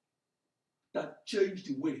principle that changed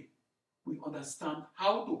the way we understand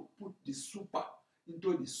how to put the super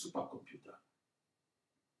into the supercomputer.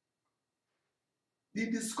 The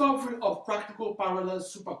discovery of practical parallel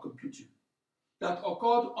supercomputing that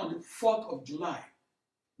occurred on the 4th of July,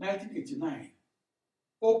 1989,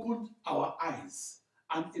 opened our eyes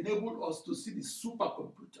and enabled us to see the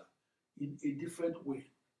supercomputer in a different way.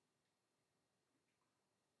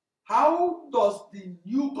 How does the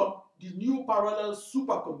new parallel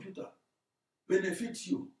supercomputer benefit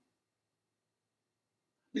you?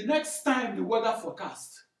 The next time the weather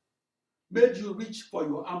forecast made you reach for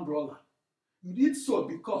your umbrella, you did so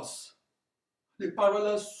because the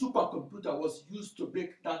parallel supercomputer was used to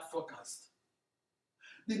make that forecast.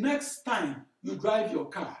 The next time you drive your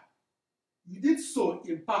car, you did so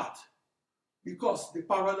in part because the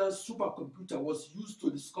parallel supercomputer was used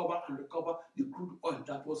to discover and recover the crude oil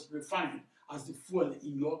that was refined as the fuel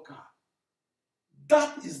in your car.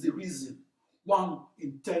 That is the reason 1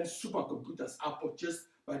 in 10 supercomputers are purchased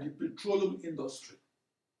by the petroleum industry.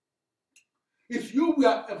 If you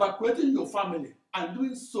were evacuating your family and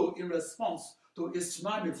doing so in response to a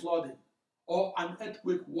tsunami flooding or an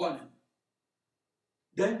earthquake warning,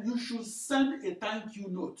 then you should send a thank you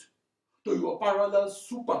note to your parallel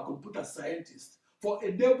supercomputer scientist for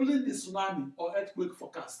enabling the tsunami or earthquake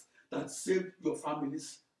forecast that saved your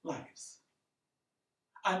family's lives.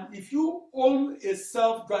 And if you own a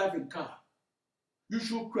self-driving car, you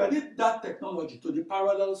should credit that technology to the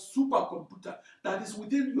parallel supercomputer that is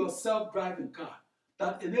within your self-driving car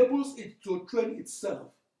that enables it to train itself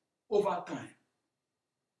over time.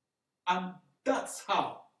 And that's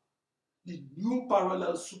how the new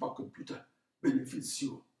parallel supercomputer benefits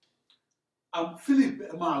you. I'm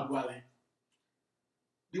Philip Emeagwali.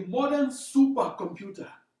 The modern supercomputer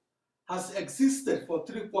has existed for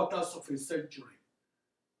 3/4 of a century.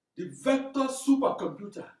 The vector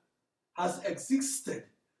supercomputer has existed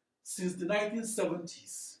since the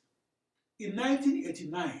 1970s. In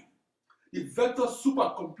 1989, the vector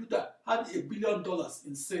supercomputer had $1 billion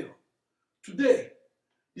in sale. Today,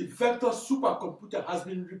 the vector supercomputer has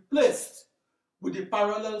been replaced with the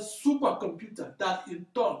parallel supercomputer that in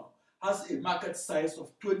turn has a market size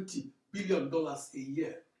of $20 billion a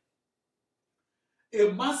year.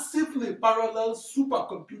 A massively parallel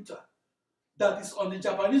supercomputer that is on the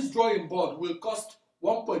Japanese drawing board will cost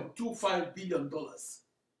 $1.25 billion.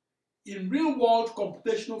 In real-world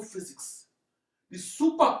computational physics, the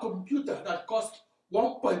supercomputer that costs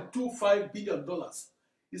 $1.25 billion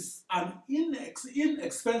is an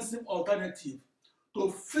inexpensive alternative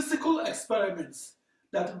to physical experiments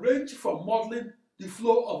that range from modeling the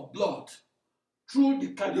flow of blood through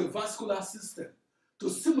the cardiovascular system to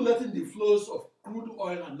simulating the flows of crude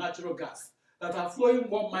oil and natural gas that are flowing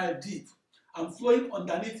 1 mile deep and flowing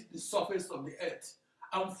underneath the surface of the earth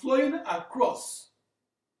and flowing across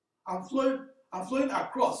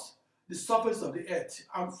the surface of the earth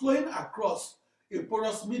and flowing across a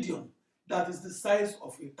porous medium that is the size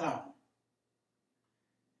of a town.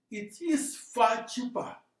 It is far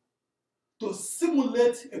cheaper to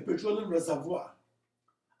simulate a petroleum reservoir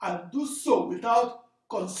and do so without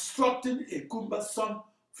constructing a cumbersome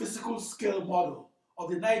physical scale model of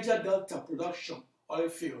the Niger Delta production oil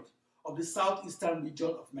field of the southeastern region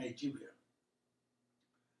of Nigeria.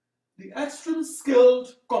 The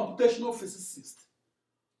extreme-scaled computational physicists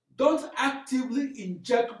don't actively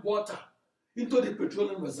inject water into the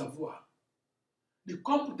petroleum reservoir. The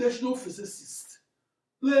computational physicist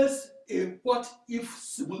plays a what-if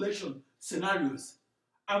simulation scenarios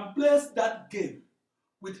and plays that game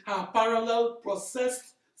with her parallel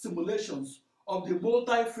processed simulations of the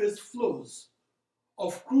multi-phase flows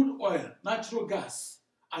of crude oil, natural gas,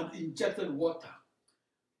 and injected water.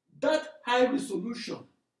 That high-resolution,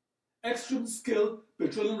 extreme-scale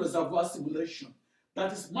petroleum reservoir simulation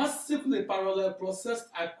that is massively parallel processed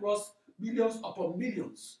across millions upon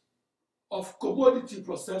millions of commodity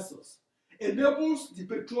processors enables the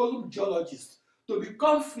petroleum geologist to be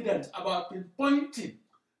confident about pinpointing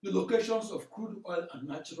the locations of crude oil and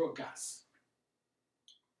natural gas.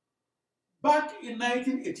 Back in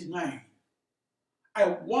 1989, I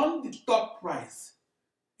won the top prize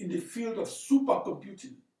in the field of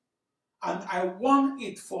supercomputing, and I won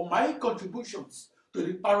it for my contributions to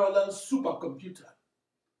the parallel supercomputer.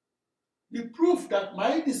 The proof that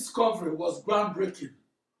my discovery was groundbreaking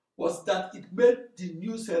was that it made the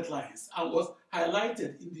news headlines and was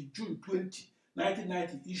highlighted in the June 20,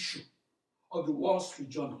 1990 issue of the Wall Street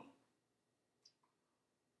Journal.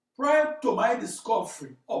 Prior to my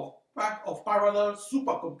discovery of parallel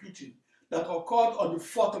supercomputing that occurred on the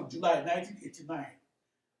 4th of July 1989,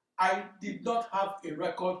 I did not have a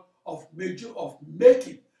record of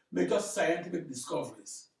making major scientific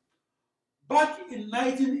discoveries. Back in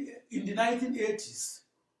the 1980s,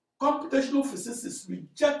 computational physicists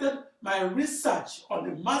rejected my research on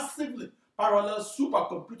the massively parallel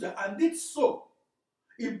supercomputer and did so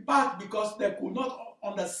in part because they could not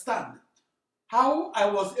understand how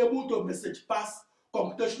I was able to message pass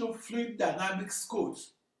computational fluid dynamics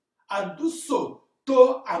codes and do so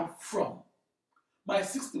to and from my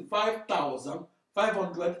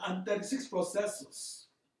 65,536 processors.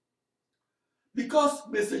 Because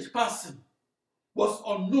message passing was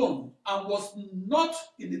unknown and was not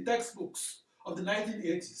in the textbooks of the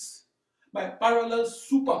 1980s, my parallel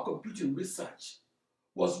supercomputing research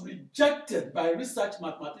was rejected by research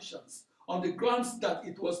mathematicians on the grounds that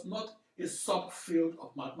it was not a subfield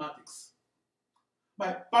of mathematics.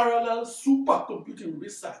 My parallel supercomputing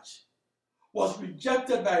research was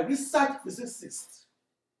rejected by research physicists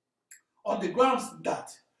on the grounds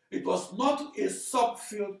that it was not a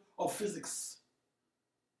subfield of physics.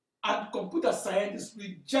 And computer scientists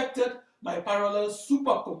rejected my parallel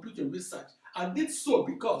supercomputing research and did so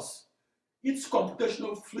because its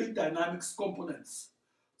computational fluid dynamics components,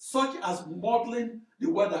 such as modeling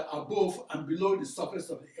the weather above and below the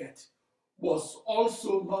surface of the earth, was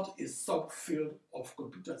also not a subfield of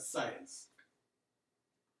computer science.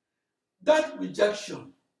 That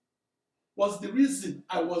rejection was the reason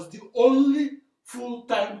I was the only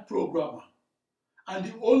full-time programmer and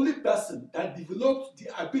the only person that developed the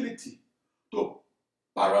ability to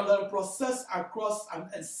parallel process across an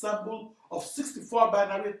ensemble of 64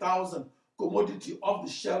 binary thousand commodity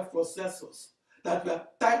off-the-shelf processors that were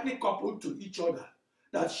tightly coupled to each other,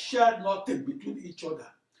 that shared nothing between each other,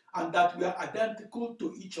 and that were identical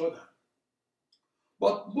to each other.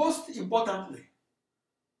 But most importantly,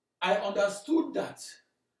 I understood that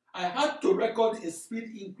I had to record a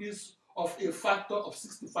speed increase of a factor of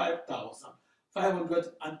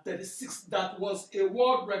 65,536 that was a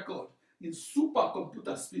world record in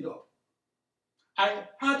supercomputer speedup. I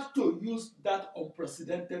had to use that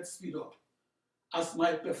unprecedented speedup as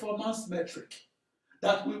my performance metric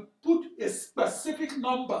that will put a specific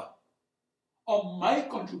number on my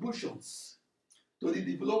contributions to the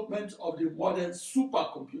development of the modern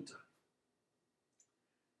supercomputer.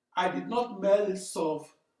 I did not merely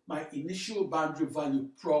solve my initial boundary value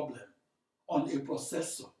problem on a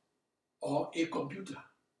processor or a computer.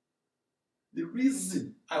 The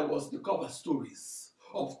reason I was the cover stories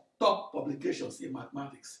of top publications in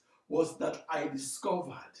mathematics was that I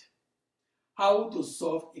discovered how to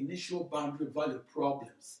solve initial boundary value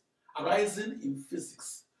problems arising in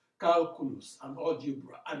physics, calculus, and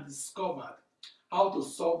algebra, and discovered how to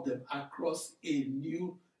solve them across a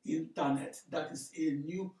new internet, that is a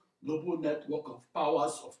new global network of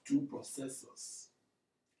powers of two processors.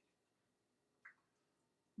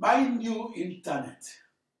 My new internet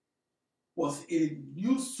was a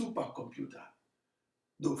new supercomputer,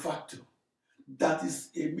 de facto, that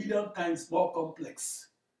is a million times more complex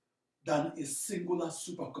than a singular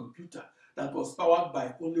supercomputer that was powered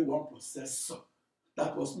by only one processor,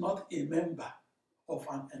 that was not a member of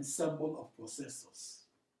an ensemble of processors.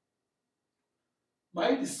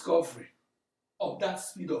 My discovery of that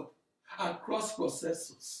speedup across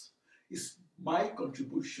processors is my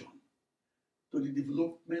contribution to the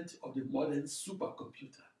development of the modern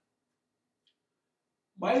supercomputer.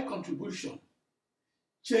 My contribution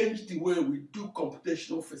changed the way we do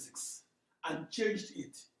computational physics and changed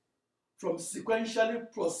it from sequentially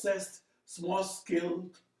processed small-scale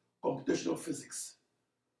computational physics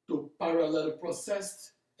to parallel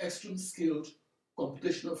processed extreme-scaled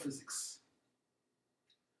computational physics.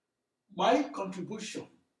 My contribution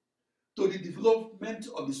to the development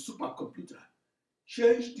of the supercomputer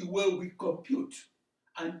changed the way we compute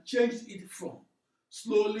and changed it from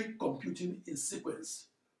slowly computing in sequence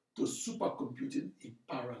to supercomputing in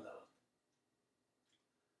parallel.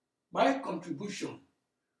 My contribution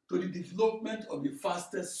to the development of the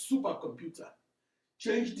fastest supercomputer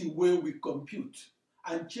changed the way we compute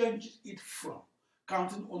and changed it from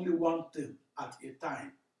counting only one thing at a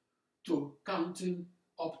time to counting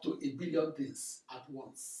up to 1 billion things at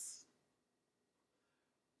once.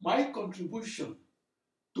 My contribution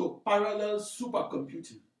to parallel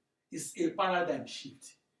supercomputing is a paradigm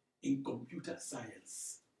shift in computer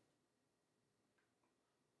science.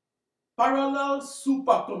 Parallel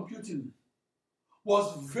supercomputing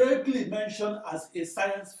was vaguely mentioned as a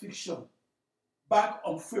science fiction back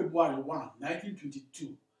on February 1,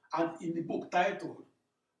 1922, and in the book titled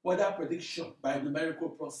Weather Prediction by Numerical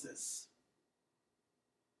Process.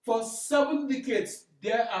 For 7 decades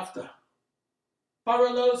thereafter,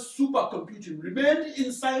 parallel supercomputing remained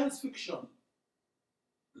in science fiction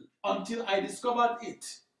until I discovered it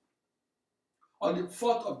on the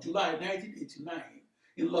 4th of July 1989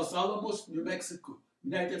 in Los Alamos, New Mexico,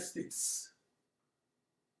 United States.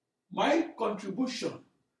 My contribution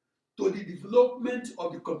to the development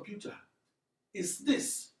of the computer is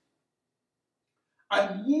this.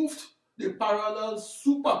 I moved the parallel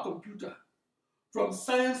supercomputer from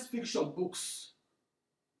science fiction books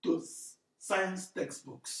to science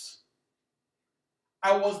textbooks.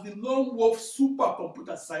 I was the lone wolf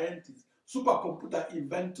supercomputer scientist, supercomputer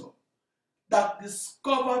inventor that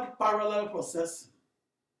discovered parallel processing.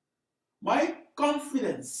 My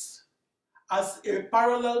confidence as a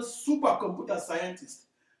parallel supercomputer scientist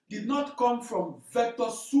did not come from vector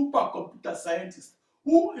supercomputer scientists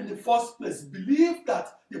who in the first place believed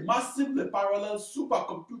that the massively parallel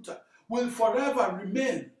supercomputer will forever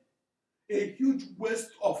remain a huge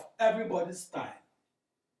waste of everybody's time.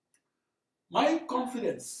 My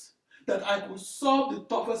confidence that I could solve the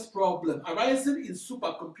toughest problem arising in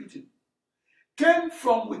supercomputing came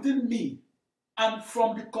from within me and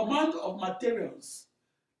from the command of materials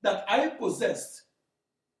that I possessed.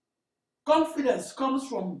 Confidence comes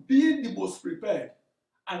from being the most prepared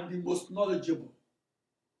and the most knowledgeable.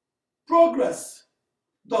 Progress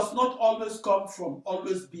does not always come from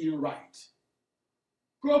always being right.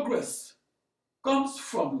 Progress comes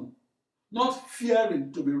from not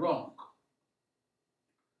fearing to be wrong.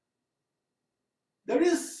 There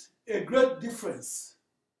is a great difference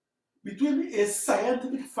between a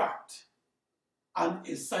scientific fact and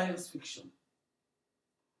a science fiction.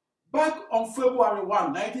 Back on February 1,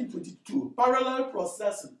 1922, parallel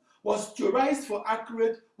processing was theorized for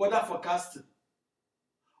accurate weather forecasting,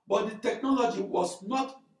 but the technology was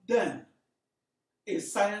not then a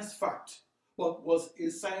science fact, but was a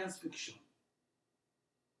science fiction.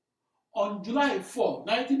 On July 4,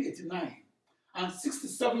 1989, and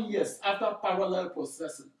 67 years after parallel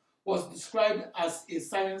processing was described as a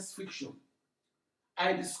science fiction,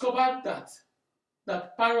 I discovered that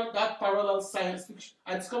parallel science fiction,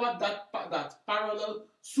 I discovered that parallel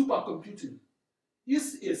supercomputing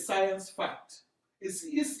is a science fact. It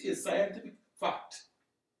is a scientific fact.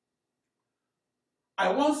 I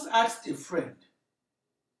once asked a friend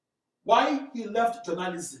why he left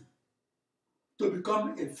journalism to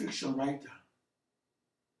become a fiction writer.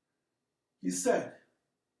 He said,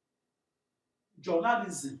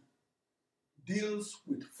 journalism deals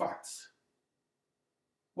with facts,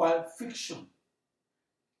 while fiction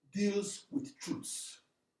deals with truths.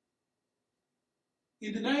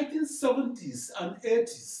 In the 1970s and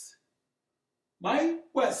 80s, my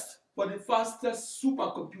quest for the fastest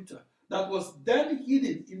supercomputer that was then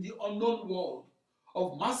hidden in the unknown world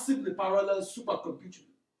of massively parallel supercomputing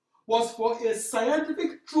was for a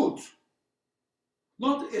scientific truth,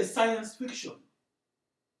 not a science fiction.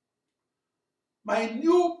 My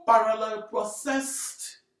new parallel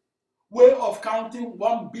processed way of counting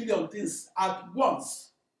 1 billion things at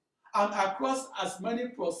once and across as many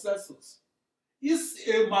processors is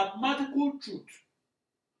a mathematical truth,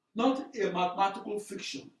 not a mathematical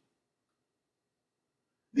fiction.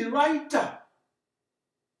 The writer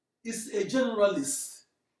is a generalist.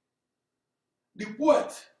 The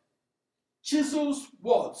poet chisels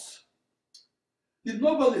words. The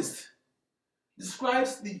novelist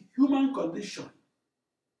describes the human condition.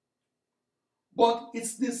 But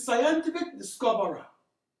it's the scientific discoverer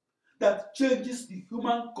that changes the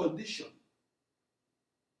human condition.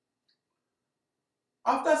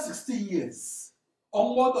 After 60 years,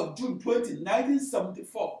 onward of June 20,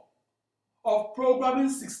 1974, of programming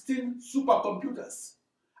 16 supercomputers,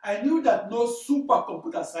 I knew that no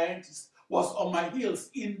supercomputer scientist was on my heels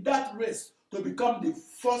in that race to become the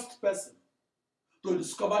first person to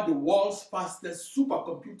discover the world's fastest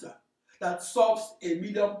supercomputer that solves 1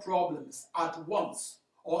 million problems at once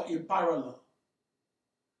or in parallel.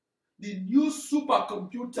 The new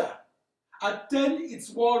supercomputer attained its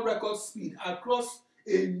world record speed across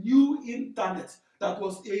a new internet that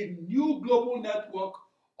was a new global network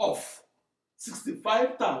of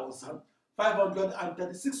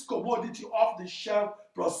 65,536 commodity off-the-shelf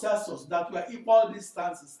processors that were equal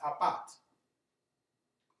distances apart.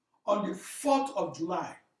 On the 4th of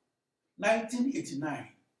July, 1989,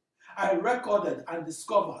 I recorded and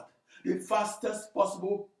discovered the fastest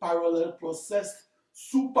possible parallel processed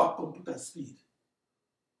supercomputer speed.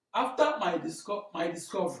 After my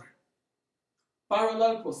discovery,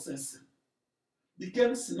 parallel processing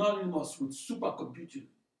became synonymous with supercomputing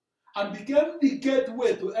and became the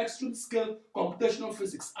gateway to extreme-scale computational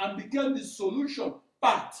physics and became the solution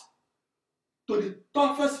path to the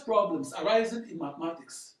toughest problems arising in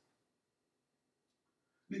mathematics.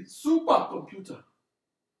 The supercomputer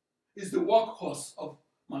is the workhorse of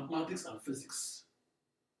mathematics and physics.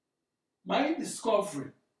 My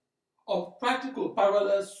discovery of practical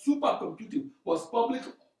parallel supercomputing was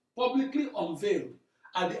publicly unveiled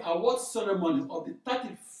at the awards ceremony of the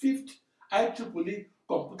 35th IEEE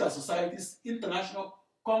Computer Society's International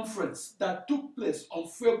Conference that took place on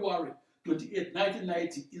February 28,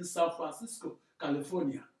 1990 in San Francisco,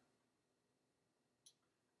 California.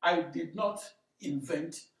 I did not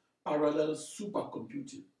invent parallel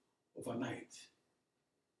supercomputing overnight.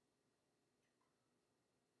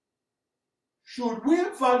 Should we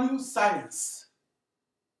value science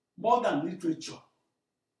more than literature?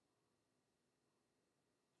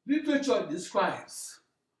 Literature describes,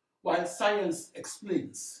 while science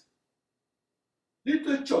explains.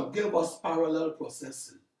 Literature gave us parallel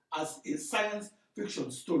processing as a science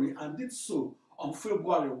fiction story and did so on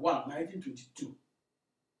February 1, 1922.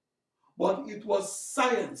 But it was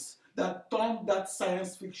science that turned that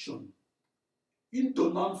science fiction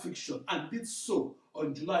into non-fiction and did so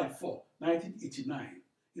on July 4, 1989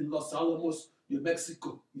 in Los Alamos, New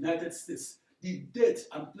Mexico, United States, the date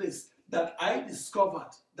and place that I discovered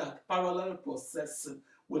that parallel processing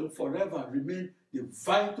will forever remain the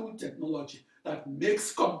vital technology that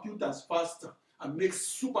makes computers faster and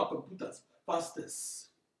makes supercomputers fastest.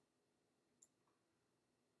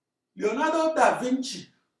 Leonardo da Vinci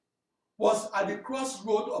was at the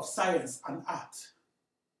crossroad of science and art.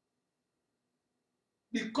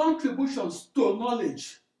 The contributions to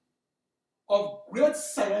knowledge of great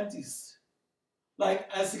scientists like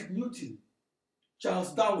Isaac Newton,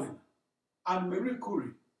 Charles Darwin, and Marie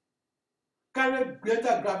Curie carried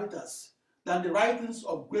greater gravitas than the writings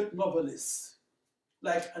of great novelists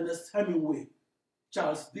like Ernest Hemingway,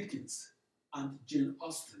 Charles Dickens, and Jane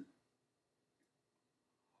Austen.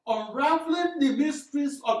 Unraveling the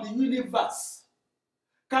mysteries of the universe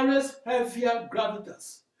carries heavier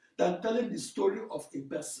gravitas than telling the story of a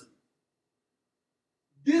person.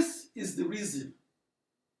 This is the reason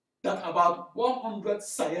that about 100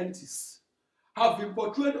 scientists have been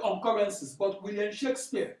portrayed on currencies, but William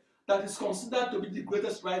Shakespeare, that is considered to be the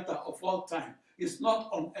greatest writer of all time, is not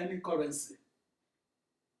on any currency.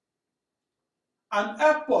 An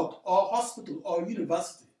airport or hospital or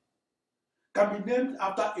university can be named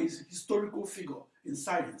after a historical figure in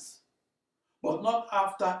science, but not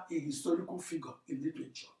after a historical figure in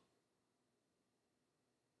literature.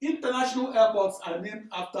 International airports are named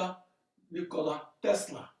after Nikola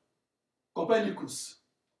Tesla, Copernicus,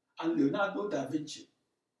 and Leonardo da Vinci,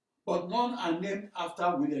 but none are named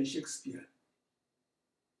after William Shakespeare.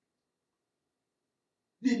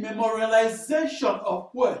 The memorialization of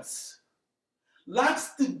words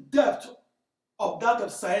lacks the depth of that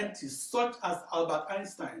of scientists such as Albert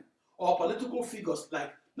Einstein or political figures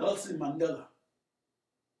like Nelson Mandela.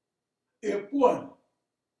 A poem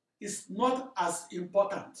is not as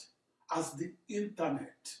important as the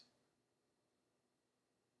internet.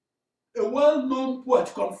 A well-known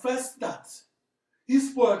poet confessed that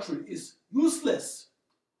his poetry is useless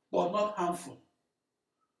but not harmful.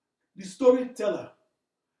 The storyteller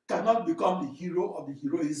cannot become the hero of the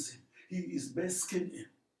heroism he is basking in.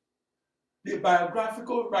 The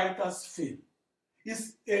biographical writer's fame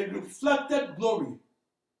is a reflected glory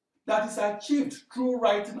that is achieved through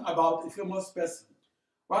writing about a famous person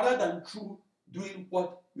rather than through doing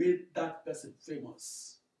what made that person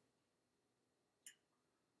famous.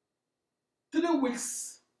 3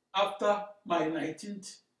 weeks after my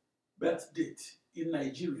 19th birth date in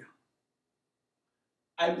Nigeria,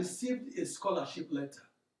 I received a scholarship letter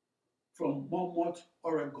from Monmouth,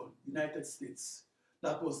 Oregon, United States,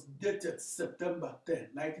 that was dated September 10,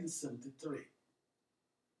 1973.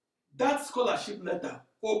 That scholarship letter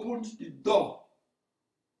opened the door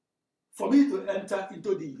for me to enter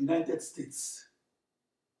into the United States.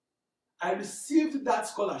 I received that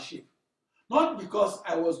scholarship not because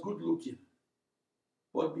I was good looking,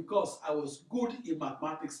 but because I was good in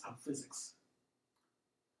mathematics and physics.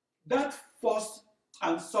 That first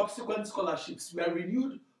and subsequent scholarships were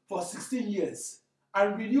renewed for 16 years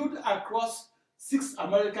and renewed across 6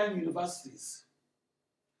 American universities.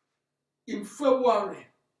 In February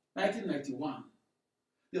 1991,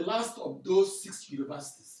 the last of those 6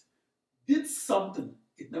 universities did something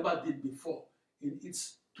it never did before in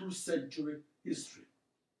its 2-century history.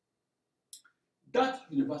 That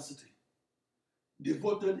university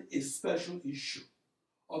devoted a special issue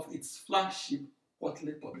of its flagship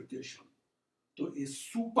quarterly publication to a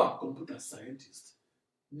supercomputer scientist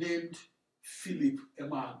named Philip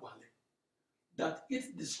Emeagwali that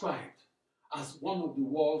it described as one of the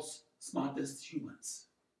world's smartest humans.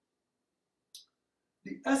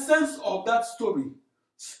 The essence of that story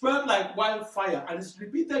spread like wildfire and is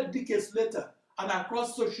repeated decades later and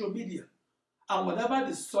across social media and whenever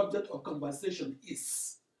the subject of conversation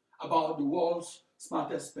is about the world's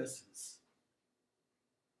smartest persons.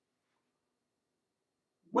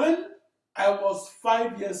 When I was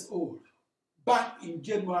 5 years old, back in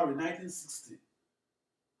January 1960,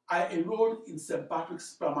 I enrolled in St.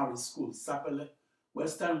 Patrick's Primary School, Sapele,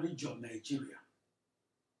 Western Region, Nigeria.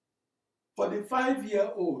 For the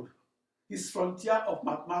 5-year-old, his frontier of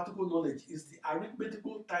mathematical knowledge is the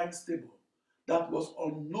arithmetical times table that was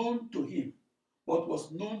unknown to him, but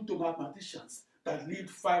was known to mathematicians that lived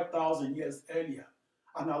 5,000 years earlier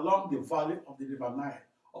and along the valley of the River Nile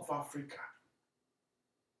of Africa.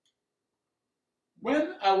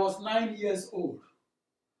 When I was 9 years old,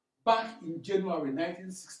 back in January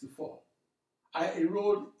 1964, I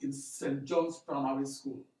enrolled in St. John's Primary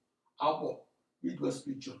School, Abo, Midwest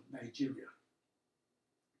Region, Nigeria.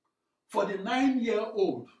 For the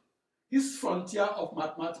 9-year-old, his frontier of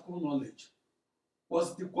mathematical knowledge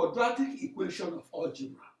was the quadratic equation of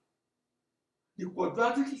algebra. The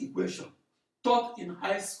quadratic equation taught in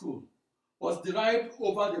high school was derived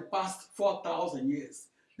over the past 4,000 years,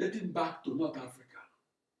 dating back to North Africa.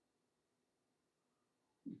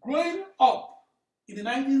 Growing up in the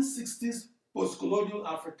 1960s post-colonial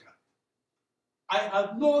Africa, I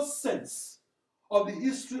had no sense of the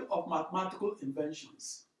history of mathematical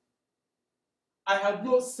inventions. I had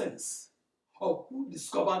no sense of who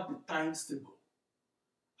discovered the times table.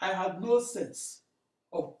 I had no sense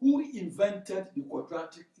of who invented the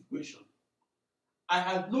quadratic equation. I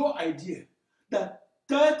had no idea that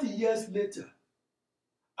 30 years later,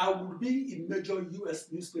 I would be in major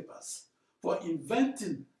US newspapers for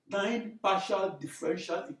inventing 9 partial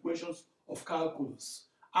differential equations of calculus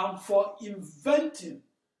and for inventing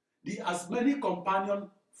the as many companion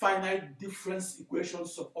finite difference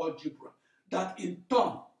equations of algebra that in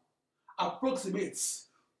turn approximates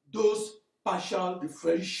those partial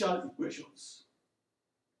differential equations.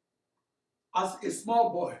 As a small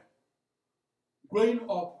boy, growing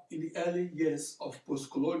up in the early years of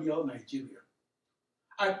post-colonial Nigeria,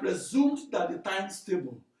 I presumed that the times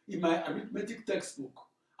table in my arithmetic textbook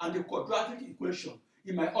and the quadratic equation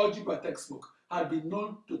in my algebra textbook had been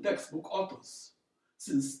known to textbook authors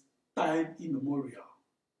since time immemorial.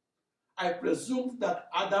 I presumed that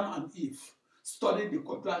Adam and Eve studied the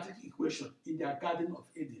quadratic equation in their Garden of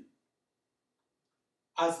Eden.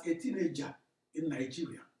 As a teenager in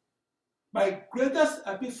Nigeria, my greatest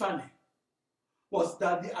epiphany was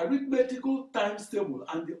that the arithmetical times table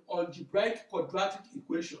and the algebraic quadratic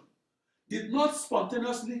equation did not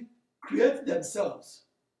spontaneously create themselves.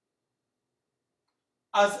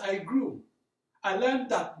 As I grew, I learned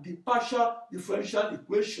that the partial differential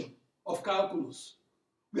equation of calculus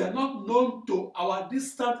were not known to our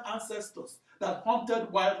distant ancestors that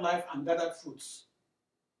hunted wildlife and gathered fruits.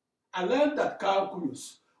 I learned that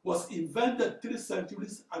calculus was invented 3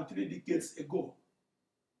 centuries and 3 decades ago,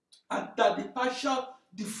 and that the partial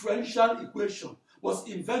differential equation was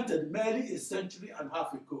invented merely a century and a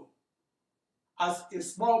half ago. As a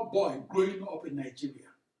small boy growing up in Nigeria,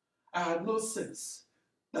 I had no sense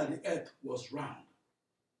that the earth was round.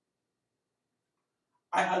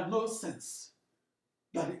 I had no sense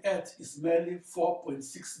that the earth is merely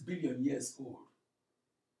 4.6 billion years old.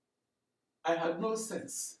 I had no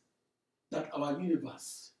sense that our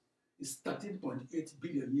universe is 13.8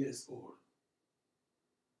 billion years old.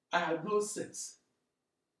 I had no sense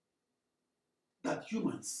that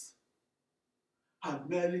humans had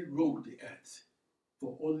merely roamed the earth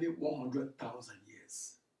for only 100,000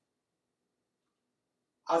 years.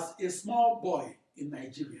 As a small boy in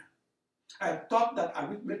Nigeria, I thought that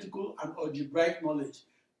arithmetical and algebraic knowledge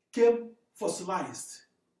came fossilized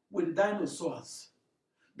with dinosaurs,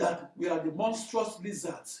 that we are the monstrous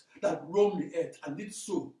lizards that roamed the earth and did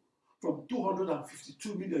so from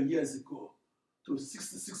 252 million years ago to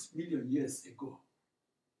 66 million years ago.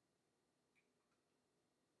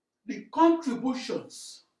 The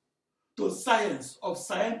contributions to science of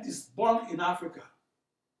scientists born in Africa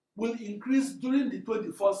will increase during the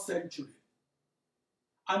 21st century.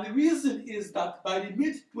 And the reason is that by the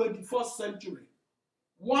mid-21st century,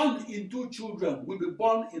 1 in 2 children will be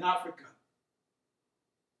born in Africa.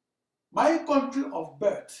 My country of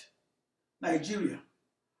birth, Nigeria,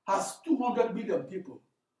 has 200 million people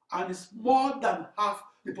and is more than half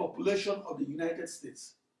the population of the United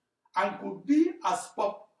States and could be as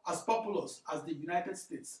populous as the United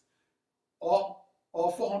States, or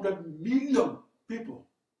 400 million people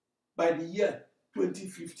by the year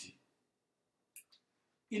 2050.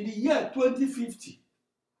 In the year 2050,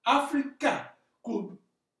 Africa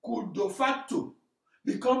could de facto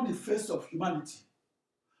become the face of humanity.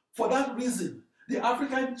 For that reason, the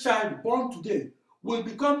African child born today will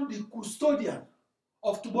become the custodian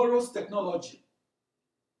of tomorrow's technology.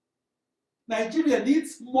 Nigeria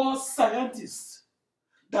needs more scientists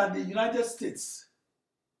than the United States.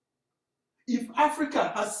 If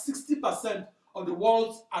Africa has 60% of the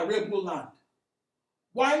world's arable land,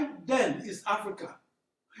 why then is Africa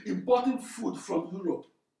importing food from Europe?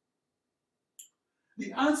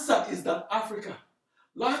 The answer is that Africa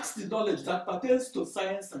lacks the knowledge that pertains to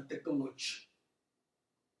science and technology.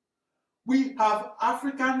 We have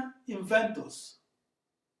African inventors,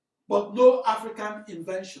 but no African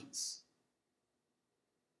inventions.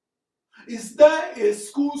 Is there a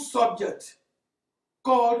school subject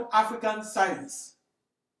called African science?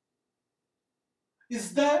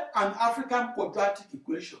 Is there an African quadratic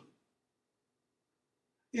equation?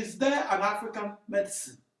 Is there an African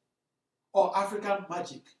medicine or African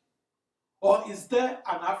magic? Or is there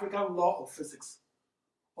an African law of physics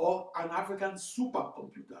or an African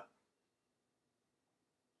supercomputer?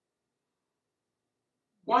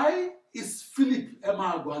 Why is Philip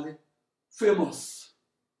Emeagwali famous?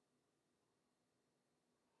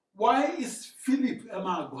 Why is Philip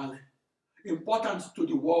Emeagwali important to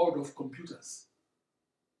the world of computers?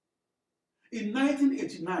 In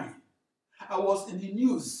 1989, I was in the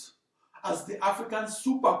news as the African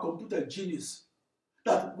supercomputer genius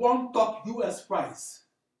that won top US prize.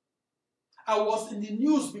 I was in the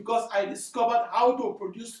news because I discovered how to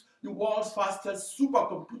produce the world's fastest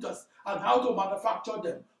supercomputers and how to manufacture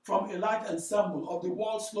them from a large ensemble of the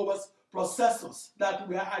world's slowest processors that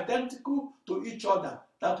were identical to each other,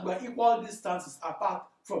 that were equal distances apart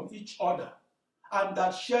from each other, and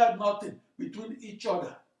that shared nothing between each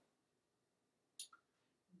other.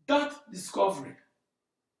 That discovery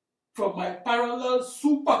from my parallel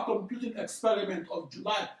supercomputing experiment of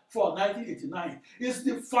July 4, 1989 is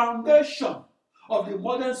the foundation of the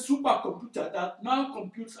modern supercomputer that now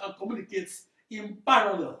computes and communicates in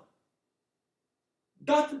parallel.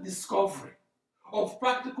 That discovery of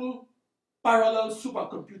practical parallel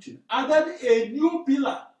supercomputing added a new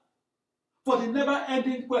pillar for the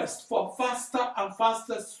never-ending quest for faster and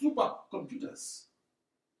faster supercomputers.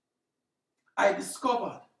 I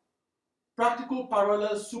discovered practical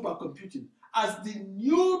parallel supercomputing as the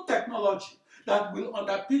new technology that will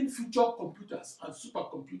underpin future computers and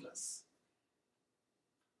supercomputers.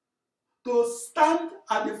 To stand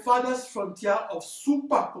at the farthest frontier of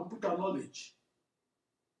supercomputer knowledge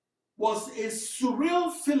was a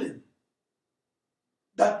surreal feeling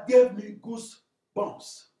that gave me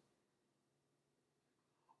goosebumps.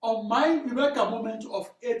 On my eureka moment of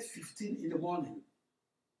 8:15 in the morning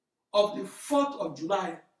of the 4th of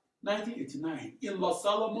July 1989 in Los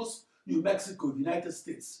Alamos, New Mexico, United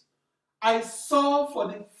States, I saw for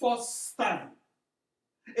the first time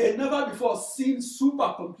a never-before-seen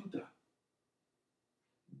supercomputer.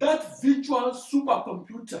 That virtual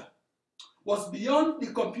supercomputer was beyond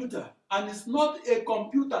the computer and is not a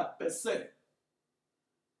computer per se.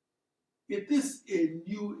 It is a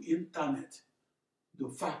new internet de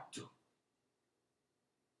facto.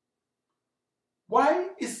 Why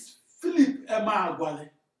is Philip Emeagwali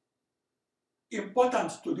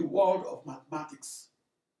important to the world of mathematics?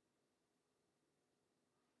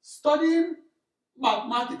 Studying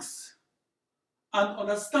mathematics and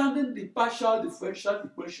understanding the partial differential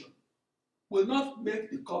equation will not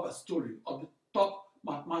make the cover story of the top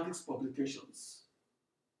mathematics publications.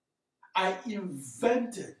 I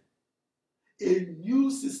invented a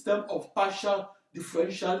new system of partial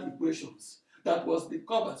differential equations that was the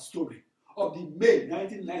cover story of the May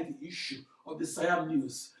 1990 issue of the Siam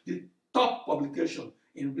News, the top publication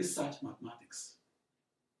in research mathematics.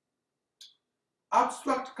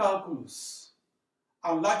 Abstract calculus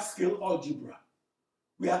and large-scale algebra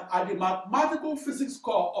were at the mathematical physics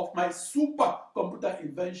core of my supercomputer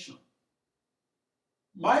invention.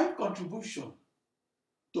 My contribution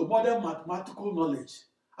to modern mathematical knowledge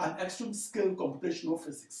and extreme-scale computational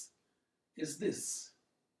physics is this: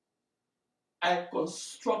 I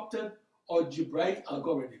constructed algebraic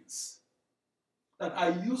algorithms that I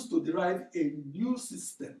used to derive a new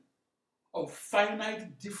system of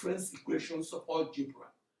finite difference equations of algebra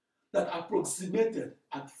that approximated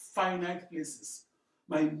at finite places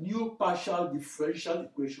my new partial differential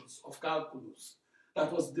equations of calculus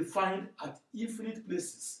that was defined at infinite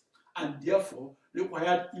places and therefore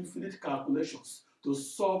required infinite calculations to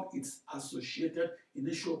solve its associated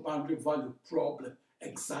initial boundary value problem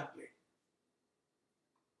exactly.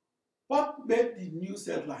 What made the news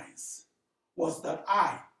headlines was that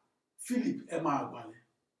I, Philip Emeagwali,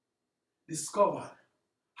 discovered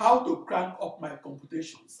how to crank up my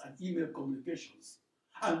computations and email communications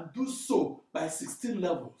and do so by 16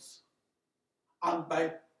 levels and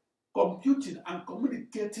by computing and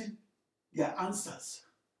communicating their answers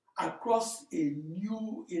across a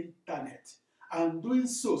new internet and doing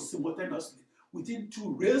so simultaneously within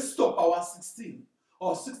 2 raised to power 16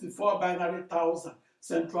 or 64 binary thousand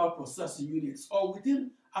central processing units, or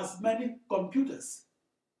within as many computers.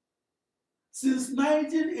 Since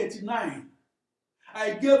 1989,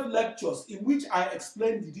 I gave lectures in which I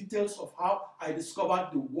explained the details of how I discovered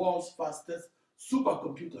the world's fastest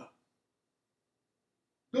supercomputer.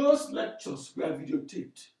 Those lectures were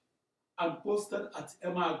videotaped and posted at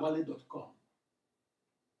emeagwali.com.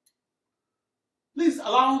 Please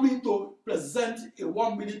allow me to present a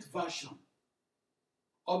 1-minute version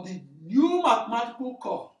of the new mathematical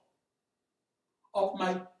core of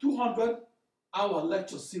my 200-hour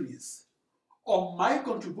lecture series on my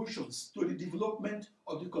contributions to the development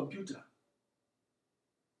of the computer.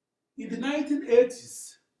 In the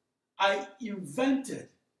 1980s, I invented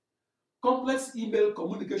complex email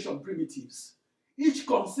communication primitives, each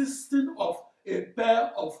consisting of a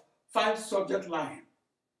pair of 5 subject line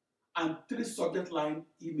and 3 subject line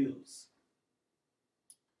emails.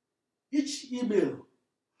 Each email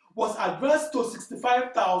was addressed to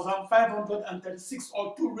 65,536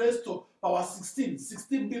 or 2 raised to power 16,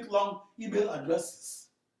 16-bit long email addresses.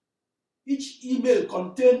 Each email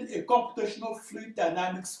contained a computational fluid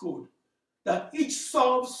dynamics code that each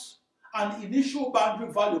solves an initial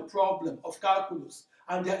boundary value problem of calculus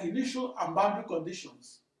and their initial and boundary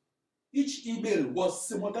conditions. Each email was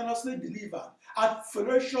simultaneously delivered at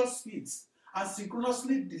ferocious speeds and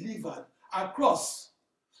synchronously delivered across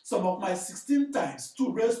some of my 16 times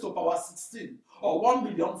 2 raised to power 16 or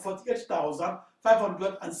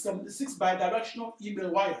 1,048,576 bidirectional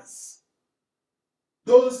email wires.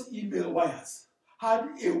 Those email wires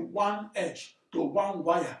had a 1 edge to 1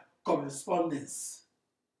 wire correspondence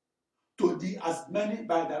to the as many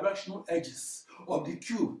bidirectional edges of the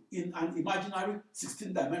cube in an imaginary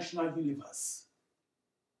 16-dimensional universe.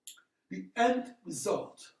 The end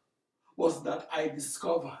result was that I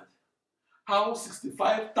discovered how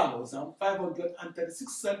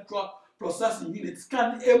 65,536 central processing units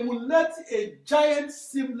can emulate a giant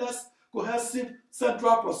seamless cohesive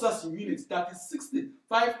central processing unit that is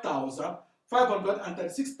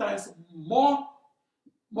 65,536 times more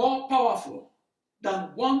powerful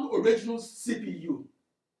than one original CPU.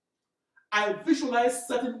 I visualized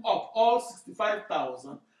setting up all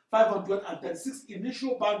 65,536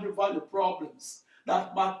 initial boundary value problems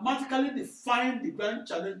that mathematically define the grand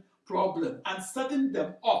challenge problem and setting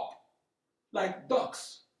them up like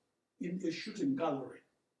ducks in a shooting gallery.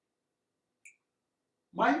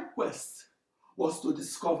 My quest was to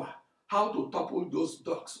discover how to topple those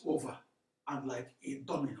ducks over and like a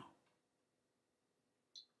domino.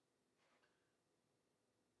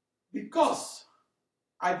 Because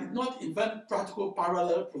I did not invent practical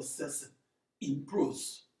parallel processing in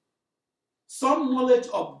prose, some knowledge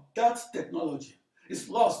of that technology is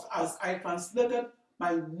lost as I translated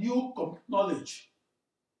my new knowledge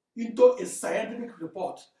into a scientific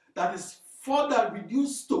report that is further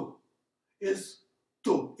reduced to a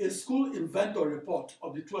school inventor report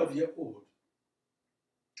of the 12-year-old.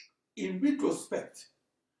 In retrospect,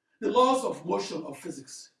 the laws of motion of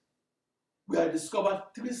physics were discovered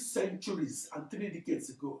 3 centuries and 3 decades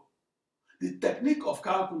ago. The technique of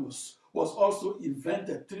calculus was also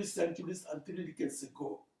invented 3 centuries and 3 decades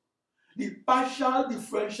ago. The partial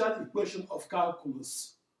differential equation of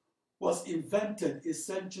calculus was invented a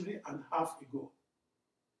century and a half ago.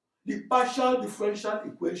 The partial differential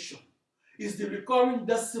equation is the recurring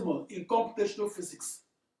decimal in computational physics,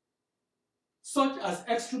 such as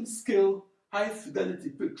extreme scale, high fidelity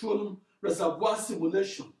petroleum reservoir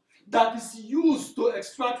simulation that is used to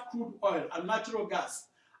extract crude oil and natural gas,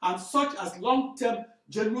 and such as long-term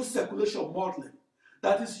general circulation modeling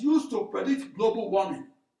that is used to predict global warming.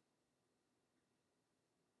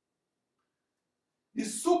 The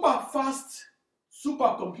super-fast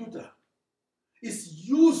supercomputer is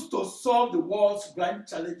used to solve the world's grand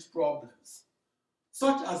challenge problems,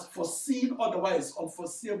 such as foreseeing otherwise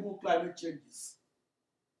unforeseeable climate changes.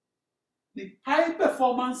 The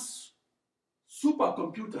high-performance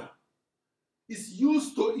supercomputer is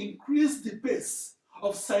used to increase the pace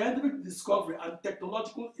of scientific discovery and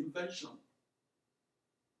technological invention.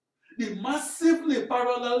 The massively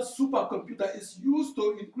parallel supercomputer is used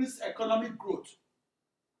to increase economic growth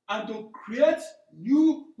and to create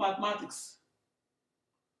new mathematics.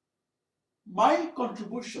 My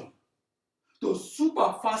contribution to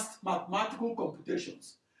super-fast mathematical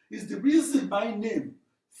computations is the reason my name,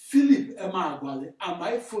 Philip Emeagwali, and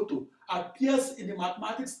my photo appears in the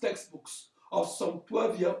mathematics textbooks of some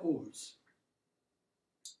 12-year-olds.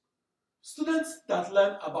 Students that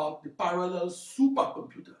learn about the parallel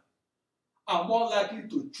supercomputer are more likely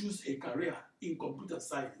to choose a career in computer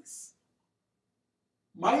science.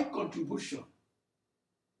 My contribution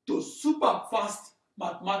to super fast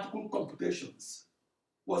mathematical computations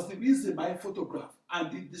was the reason my photograph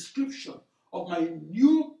and the description of my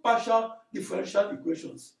new partial differential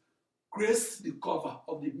equations graced the cover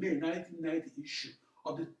of the May 1990 issue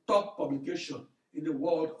of the top publication in the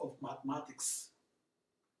world of mathematics,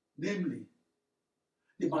 namely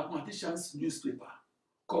the mathematician's newspaper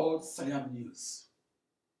called Siam News.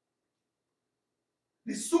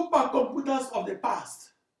 The supercomputers of the past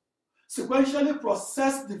sequentially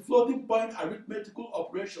process the floating point arithmetical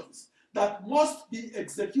operations that must be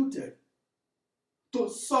executed to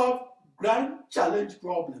solve grand challenge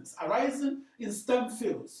problems arising in STEM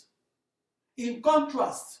fields. In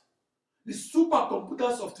contrast, the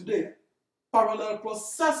supercomputers of today parallel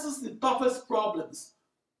processes the toughest problems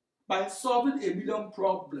by solving a million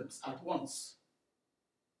problems at once.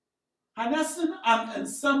 Harnessing an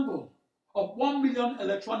ensemble of 1 million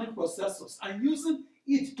electronic processors and using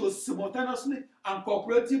it to simultaneously and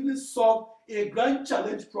cooperatively solve a grand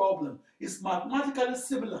challenge problem is mathematically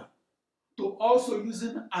similar to also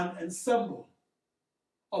using an ensemble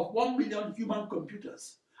of 1 million human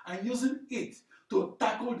computers and using it to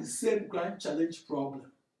tackle the same grand challenge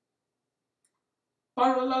problem.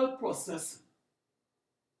 Parallel processing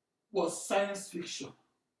was science fiction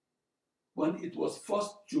when it was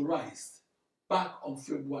first theorized back on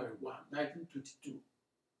February 1, 1922.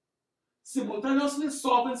 Simultaneously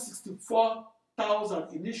solving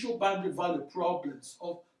 64,000 initial boundary value problems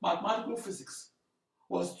of mathematical physics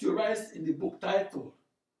was theorized in the book titled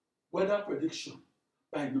Weather Prediction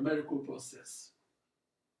by Numerical Process.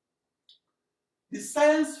 The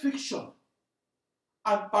science fiction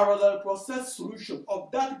and parallel process solution of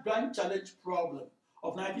that grand challenge problem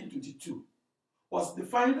of 1922 was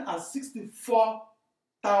defined as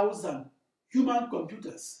 64,000 human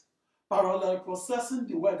computers parallel processing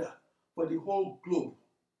the weather for the whole globe.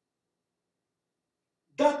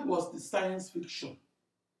 That was the science fiction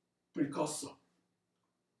precursor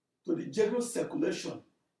to the general circulation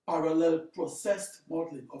parallel processed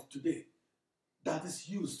modeling of today that is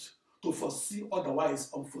used to foresee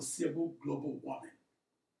otherwise unforeseeable global warming.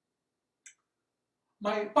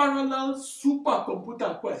 My parallel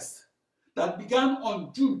supercomputer quest that began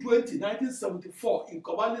on June 20, 1974 in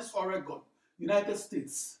Corvallis, Oregon, United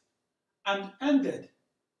States, and ended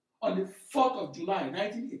on the 4th of July,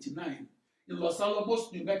 1989 in Los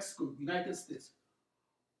Alamos, New Mexico, United States,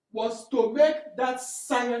 was to make that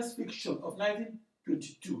science fiction of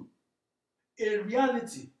 1922 a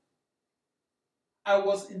reality. I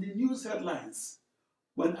was in the news headlines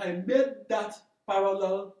when I made that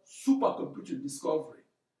parallel supercomputing discovery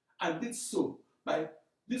and did so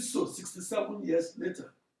 67 years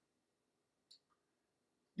later.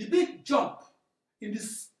 The big jump in the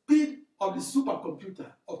speed of the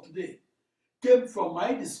supercomputer of today came from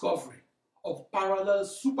my discovery of parallel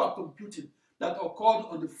supercomputing that occurred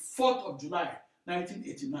on the 4th of July,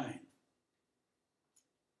 1989.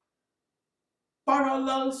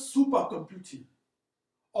 Parallel supercomputing,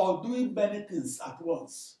 or doing many things at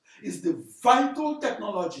once, is the vital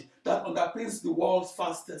technology that underpins the world's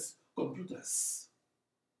fastest computers.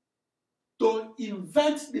 To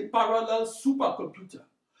invent the parallel supercomputer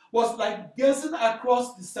was like gazing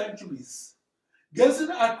across the centuries,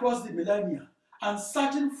 gazing across the millennia, and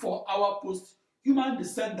searching for our post-human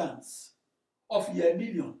descendants of a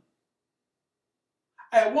million.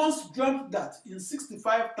 I once dreamt that in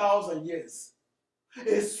 65,000 years,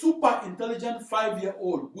 a super intelligent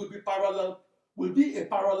 5-year-old will be a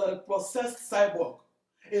parallel processed cyborg,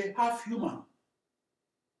 a half human,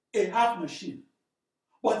 a half machine.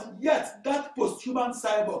 But yet that post-human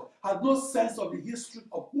cyborg had no sense of the history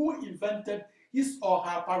of who invented his or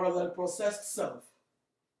her parallel processed self.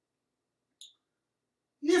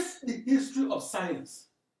 If the history of science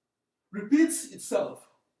repeats itself,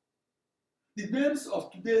 the names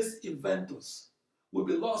of today's inventors will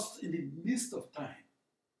be lost in the mist of time.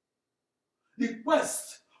 The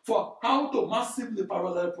quest for how to massively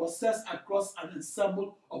parallel process across an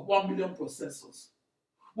ensemble of 1 million processors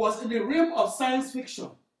was in the realm of science fiction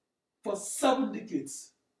for 7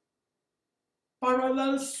 decades.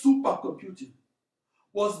 Parallel supercomputing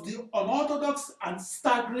was the unorthodox and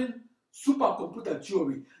staggering supercomputer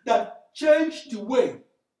theory that changed the way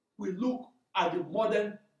we look at the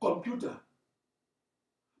modern computer.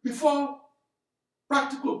 Before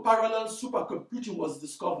practical parallel supercomputing was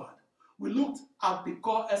discovered, we looked at the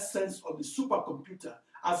core essence of the supercomputer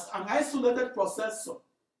as an isolated processor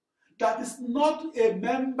that is not a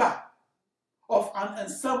member of an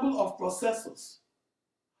ensemble of processors,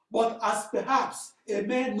 but as perhaps a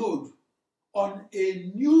mere node on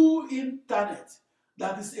a new internet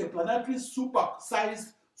that is a planetary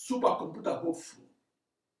super-sized supercomputer hopeful.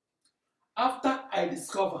 After I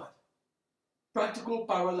discovered practical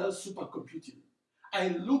parallel supercomputing, I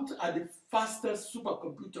looked at the fastest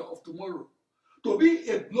supercomputer of tomorrow to be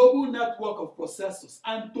a global network of processors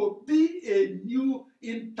and to be a new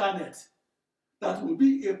internet that will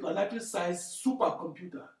be a planetary-sized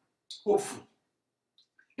supercomputer, hopeful,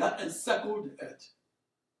 that encircled the Earth.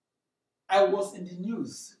 I was in the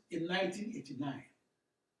news in 1989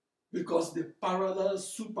 because the parallel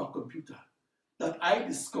supercomputer that I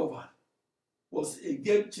discovered was a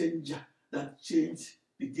game changer that changed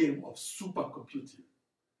the game of supercomputing.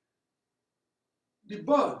 The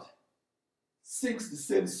bird sings the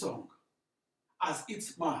same song as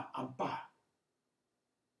its ma and pa.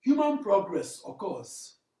 Human progress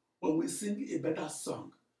occurs when we sing a better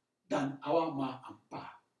song than our ma and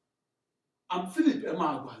pa. I'm Philip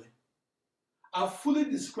Emeagwali. I've fully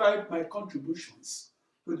described my contributions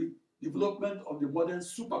to the development of the modern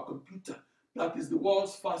supercomputer that is the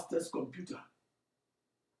world's fastest computer.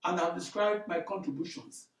 And I've described my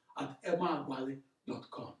contributions at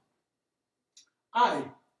embark.com. I,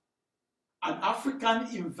 an African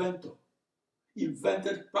inventor,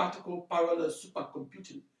 invented practical parallel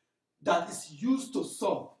supercomputing that is used to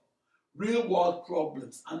solve real-world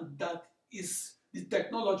problems, and that is the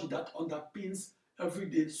technology that underpins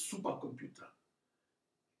everyday supercomputer.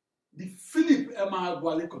 The Philip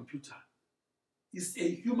Emeagwali computer is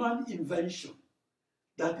a human invention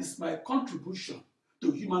that is my contribution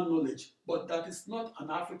to human knowledge, but that is not an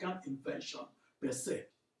African invention per se.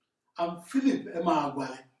 I'm Philip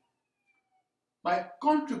Emeagwali. My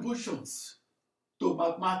contributions to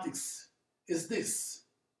mathematics is this.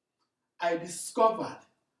 I discovered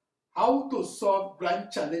how to solve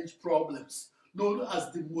grand challenge problems known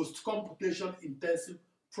as the most computation-intensive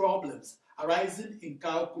problems arising in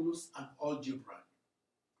calculus and algebra.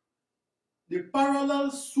 The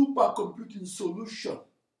parallel supercomputing solution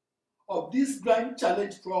of these grand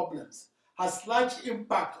challenge problems has large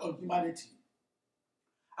impact on humanity.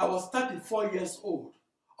 I was 34 years old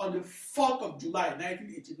on the 4th of July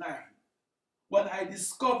 1989 when I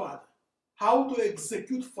discovered how to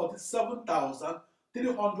execute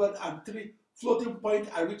 47,303 floating point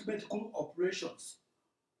arithmetical operations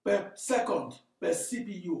per second per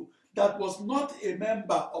CPU that was not a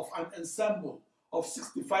member of an ensemble of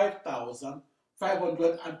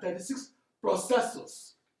 65,536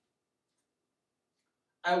 processors.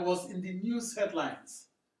 I was in the news headlines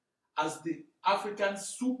as the African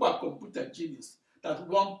supercomputer genius that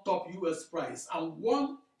won top US prize, and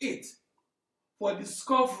won it for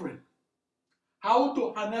discovering how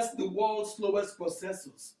to harness the world's slowest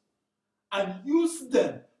processors and use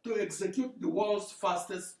them to execute the world's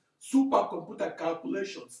fastest supercomputer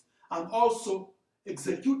calculations, and also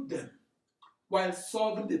execute them while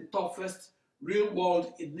solving the toughest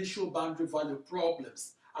real-world initial boundary value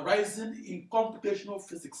problems arising in computational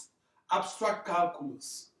physics, abstract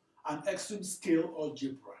calculus, and extreme scale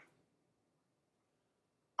algebra.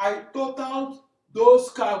 I totaled those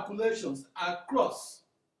calculations across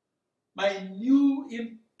my new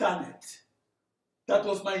internet. That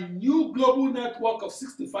was my new global network of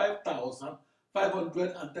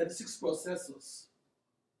 65,536 processors.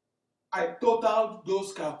 I totaled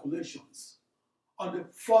those calculations on the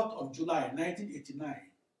 4th of July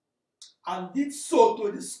 1989 and did so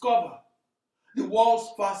to discover the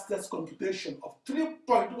world's fastest computation of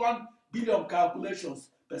 3.1 billion calculations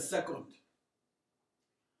per second.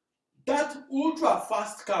 That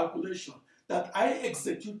ultra-fast calculation that I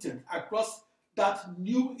executed across that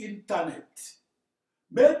new internet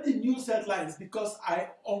made the news headlines because I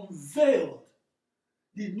unveiled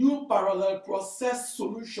the new parallel process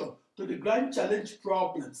solution to the grand challenge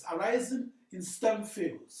problems arising in STEM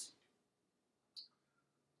fields.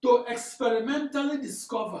 To experimentally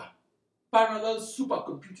discover parallel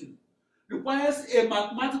supercomputing requires a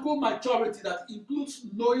mathematical maturity that includes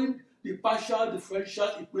knowing the partial differential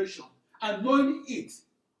equation and knowing it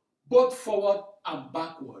both forward and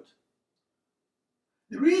backward.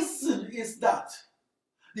 The reason is that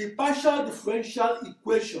the partial differential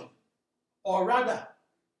equation, or rather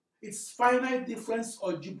its finite difference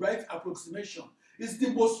algebraic approximation, is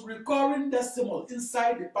the most recurring decimal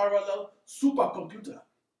inside the parallel supercomputer.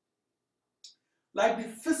 Like the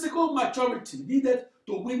physical maturity needed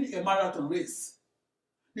to win a marathon race,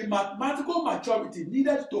 the mathematical maturity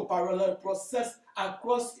needed to parallel process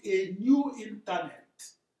across a new internet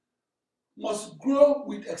must grow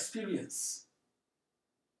with experience.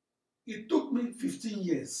 It took me 15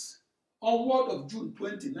 years onward of June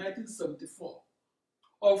 20, 1974,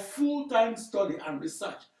 of full-time study and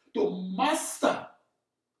research to master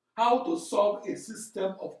how to solve a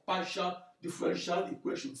system of partial differential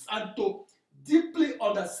equations and to deeply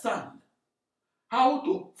understand how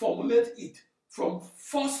to formulate it from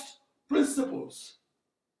first principles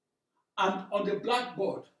and on the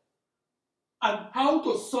blackboard, and how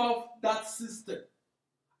to solve that system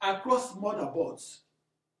across motherboards,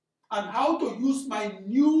 and how to use my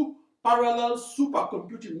new parallel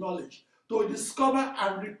supercomputing knowledge to discover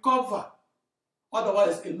and recover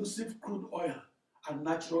otherwise elusive crude oil and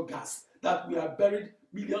natural gas that were buried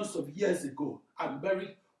millions of years ago and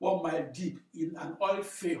buried 1 mile deep in an oil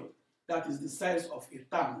field that is the size of a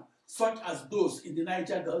town, such as those in the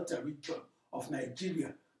Niger Delta region of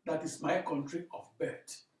Nigeria, that is my country of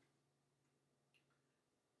birth.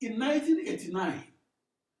 In 1989,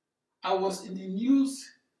 I was in the news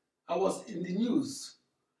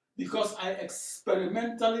because I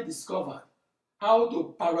experimentally discovered how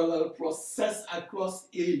to parallel process across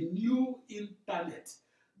a new internet.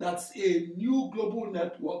 That's a new global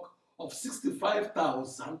network of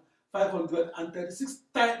 65,536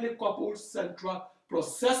 tightly coupled central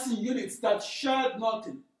processing units that shared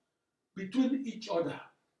nothing between each other.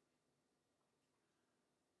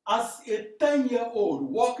 As a 10-year-old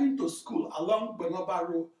walking to school along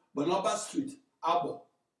Bonoba Street, Abo,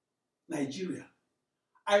 Nigeria,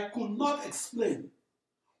 I could not explain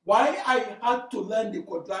why I had to learn the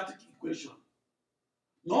quadratic equation,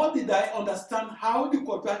 nor did I understand how the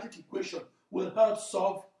quadratic equation will help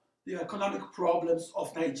solve the economic problems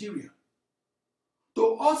of Nigeria.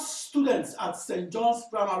 To us students at St. John's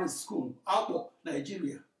Primary School, Abo,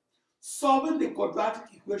 Nigeria, solving the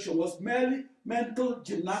quadratic equation was merely mental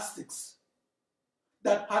gymnastics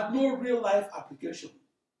that had no real-life application.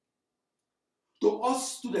 To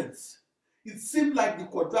us students, it seemed like the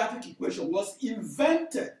quadratic equation was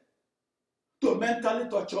invented to mentally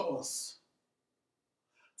torture us.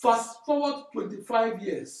 Fast forward 25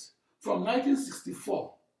 years, from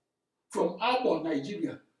 1964, from Abo,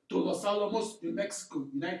 Nigeria, to Los Alamos, New Mexico,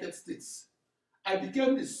 United States, I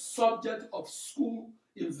became the subject of school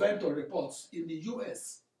inventor reports in the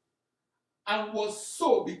US, and was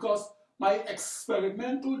so because my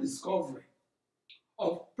experimental discovery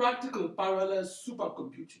of practical parallel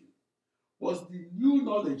supercomputing was the new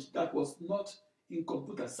knowledge that was not in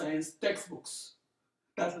computer science textbooks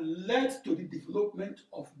that led to the development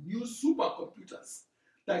of new supercomputers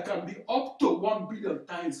that can be up to 1 billion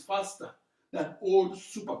times faster than old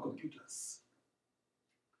supercomputers.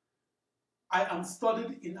 I am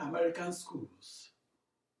studied in American schools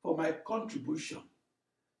for my contribution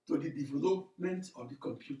to the development of the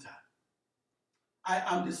computer. I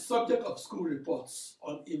am the subject of school reports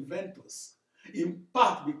on Inventors, in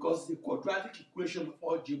part because the quadratic equation of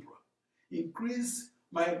algebra increased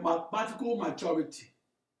my mathematical maturity.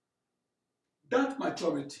 That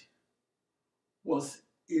maturity was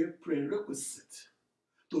a prerequisite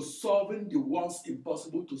to solving the once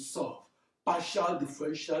impossible to solve partial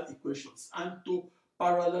differential equations and to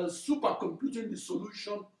parallel supercomputing the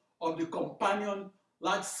solution of the companion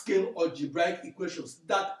large-scale algebraic equations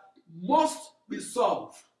that must be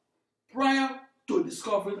solved prior to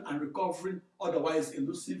discovering and recovering otherwise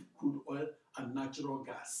elusive crude oil and natural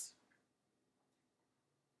gas.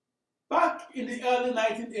 Back in the early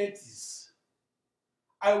 1980s,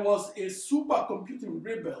 I was a supercomputing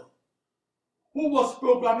rebel who was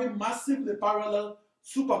programming massively parallel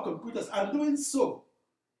supercomputers and doing so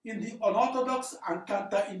in the unorthodox and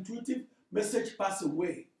counterintuitive message passing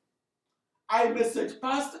way. I message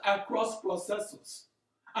passed across processors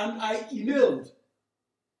and I emailed,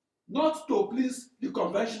 not to please the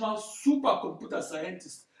conventional supercomputer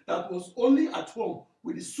scientist that was only at home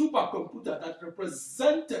with the supercomputer that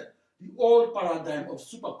represented the old paradigm of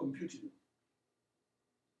supercomputing.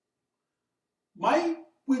 My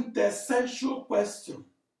quintessential question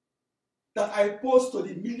that I pose to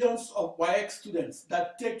the millions of WAEC students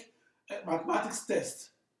that take mathematics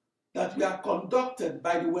tests that were conducted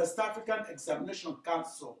by the West African Examination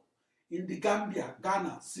Council in the Gambia,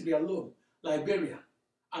 Ghana, Sierra Leone, Liberia,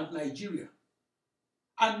 and Nigeria,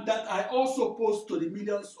 and that I also pose to the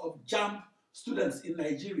millions of JAMB students in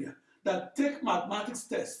Nigeria that take mathematics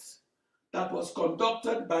tests that was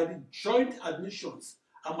conducted by the Joint Admissions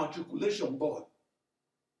and Matriculation Board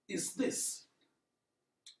is this: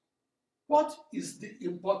 what is the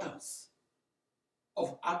importance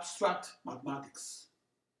of abstract mathematics?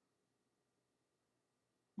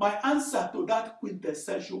 My answer to that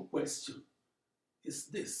quintessential question is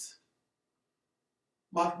this: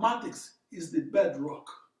 mathematics is the bedrock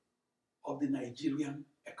of the Nigerian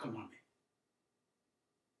economy.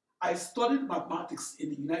 I studied mathematics in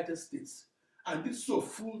the United States and did so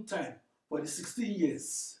full-time for the 16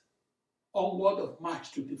 years onward of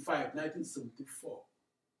March 25, 1974.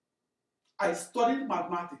 I studied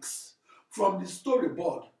mathematics from the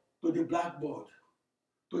storyboard to the blackboard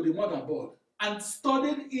to the motherboard and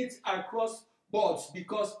studied it across boards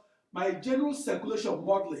because my general circulation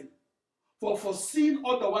modeling for foreseeing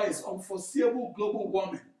otherwise unforeseeable global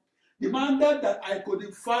warming demanded that I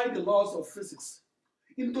codify the laws of physics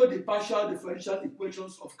into the partial differential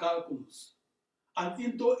equations of calculus and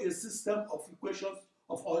into a system of equations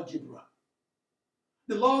of algebra.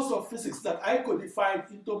 The laws of physics that I codified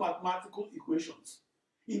into mathematical equations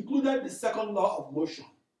included the second law of motion,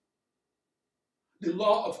 the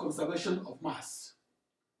law of conservation of mass,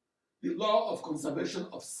 the law of conservation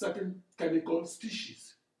of certain chemical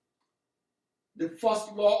species, the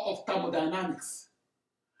first law of thermodynamics,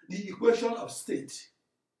 the equation of state,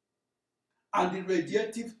 and the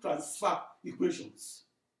radiative transfer equations.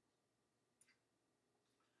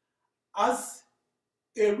 As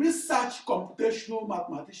a research computational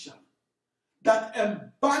mathematician that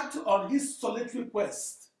embarked on his solitary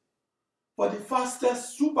quest for the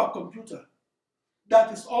fastest supercomputer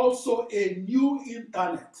that is also a new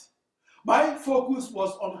internet, my focus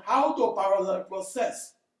was on how to parallel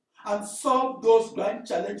process and solve those grand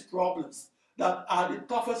challenge problems that are the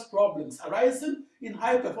toughest problems arising in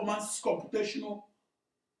high-performance computational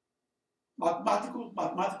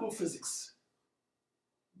mathematical physics.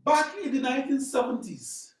 Back in the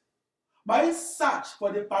 1970s, my search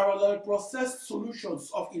for the parallel process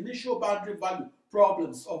solutions of initial boundary value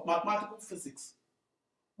problems of mathematical physics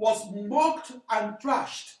was mocked and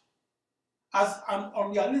trashed as an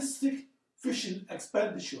unrealistic fishing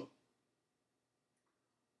expedition.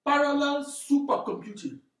 Parallel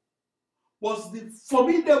supercomputing was the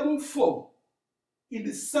formidable foe in the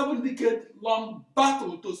 7-decade-long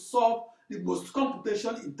battle to solve the most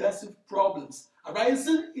computation-intensive problems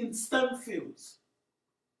arising in STEM fields.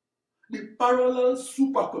 The parallel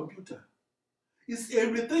supercomputer is a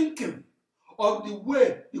rethinking of the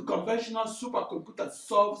way the conventional supercomputer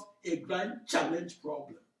solves a grand challenge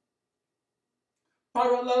problem.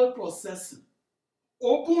 Parallel processing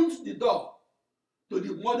opened the door to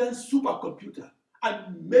the modern supercomputer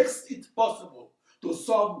and makes it possible to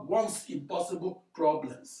solve once impossible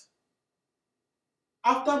problems.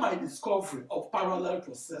 After my discovery of parallel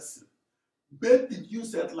processing made the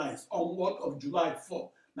news headlines onward of July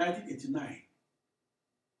 4, 1989,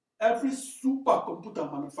 every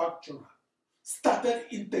supercomputer manufacturer started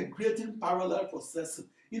integrating parallel processing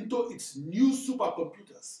into its new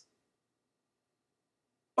supercomputers.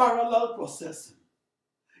 Parallel processing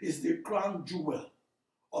is the crown jewel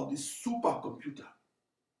of the supercomputer.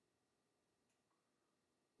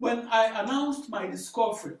 When I announced my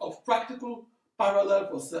discovery of practical parallel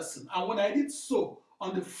processing, and when I did so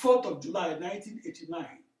on the 4th of July 1989,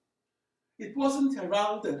 it wasn't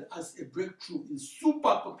heralded as a breakthrough in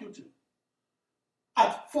supercomputing.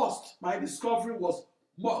 At first, my discovery was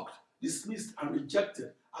mocked, dismissed, and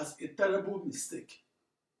rejected as a terrible mistake.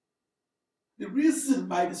 The reason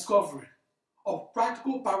my discovery of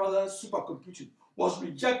practical parallel supercomputing was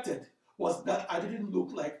rejected was that I didn't look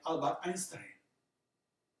like Albert Einstein.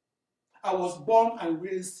 I was born and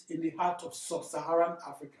raised in the heart of sub-Saharan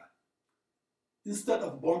Africa, instead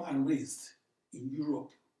of born and raised in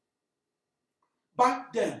Europe.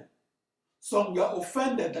 Back then, some were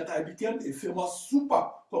offended that I became a famous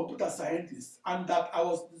supercomputer scientist and that I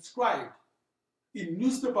was described in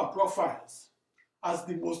newspaper profiles as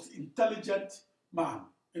the most intelligent man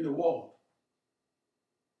in the world.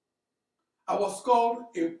 I was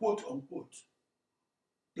called a quote-unquote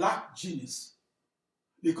black genius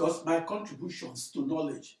because my contributions to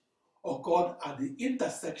knowledge occurred at the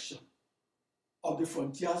intersection of the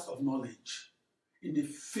frontiers of knowledge in the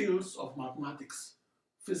fields of mathematics,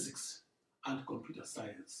 physics, and computer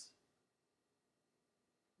science.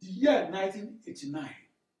 The year 1989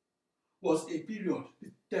 was a period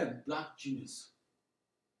the term black genius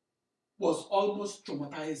was almost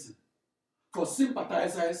traumatizing for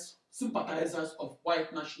sympathizers of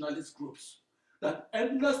white nationalist groups that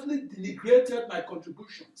endlessly denigrated my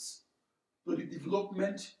contributions to the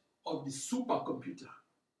development of the supercomputer.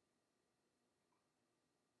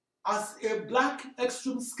 As a black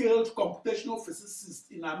extreme-scaled computational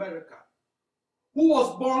physicist in America, who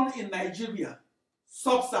was born in Nigeria,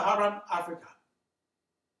 sub-Saharan Africa,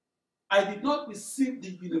 I did not receive the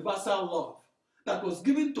universal love that was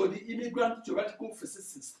given to the immigrant theoretical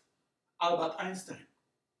physicist Albert Einstein.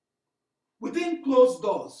 Within closed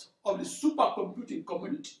doors of the supercomputing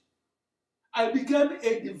community, I became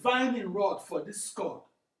a divining rod for discord.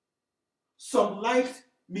 Some liked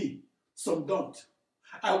Me, some don't.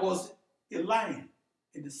 I was a line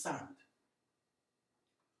in the sand.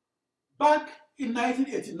 Back in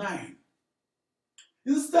 1989,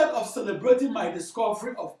 instead of celebrating my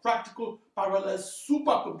discovery of practical parallel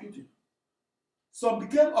supercomputing, some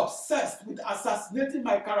became obsessed with assassinating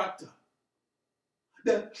my character.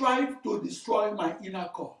 They tried to destroy my inner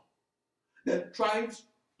core. They tried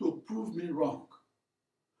to prove me wrong.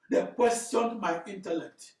 They questioned my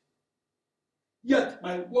intellect. Yet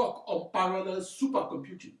my work on parallel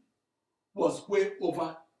supercomputing was way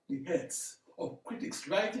over the heads of critics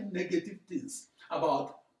writing negative things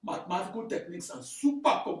about mathematical techniques and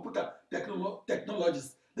supercomputer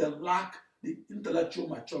technologies that lack the intellectual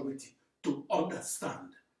maturity to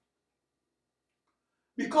understand.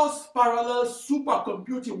 Because parallel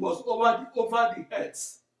supercomputing was over the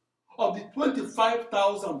heads of the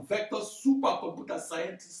 25,000 vector supercomputer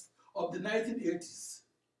scientists of the 1980s,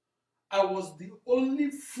 I was the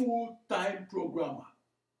only full-time programmer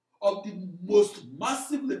of the most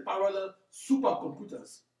massively parallel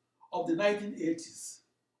supercomputers of the 1980s.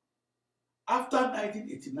 After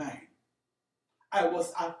 1989, I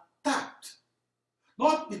was attacked,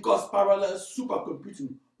 not because parallel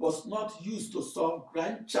supercomputing was not used to solve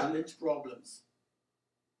grand challenge problems,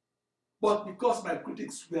 but because my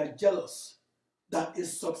critics were jealous that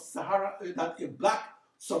a black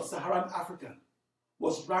sub-Saharan African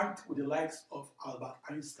was ranked with the likes of Albert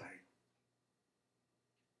Einstein.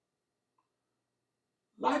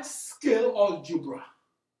 Large-scale algebra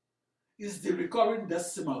is the recurring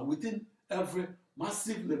decimal within every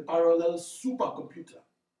massively parallel supercomputer.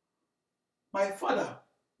 My father,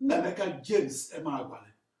 James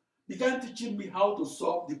Emeagwali, began teaching me how to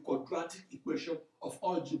solve the quadratic equation of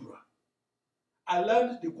algebra. I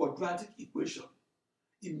learned the quadratic equation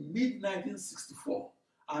in mid-1964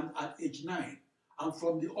 and at age 9, and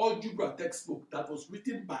from the algebra textbook that was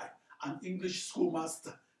written by an English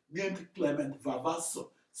schoolmaster named Clement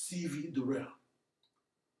Vavasso C.V. Durrell.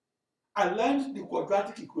 I learned the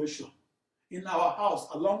quadratic equation in our house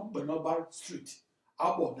along Benobar Street,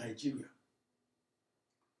 Abo, Nigeria.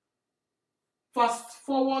 Fast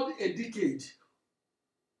forward a decade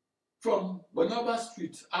from Benobar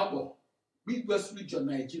Street, Abo, Midwest Region,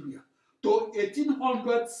 Nigeria, to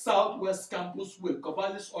 1800 Southwest Campus Way,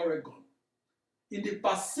 Corvallis, Oregon, in the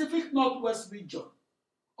Pacific Northwest region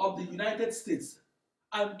of the United States,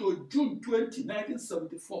 and to June 20,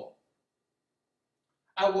 1974,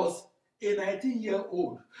 I was a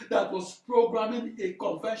 19-year-old that was programming a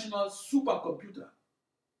conventional supercomputer.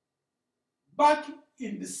 Back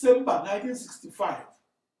in December 1965,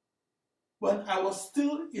 when I was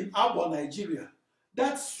still in Abo, Nigeria,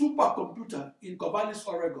 that supercomputer in Corvallis,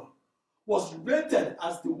 Oregon, was rated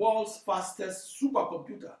as the world's fastest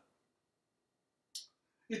supercomputer.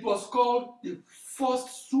 It was called the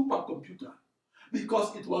first supercomputer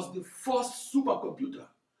because it was the first supercomputer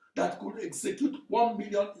that could execute 1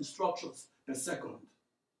 million instructions per second.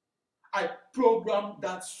 I programmed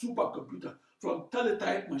that supercomputer from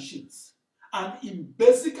teletype machines and in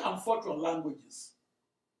BASIC and Fortran languages.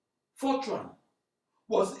 Fortran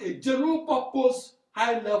was a general-purpose,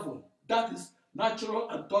 high-level, that is, natural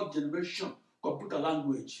and third-generation computer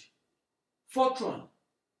language. Fortran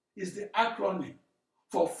is the acronym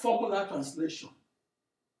for formula translation.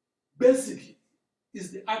 BASIC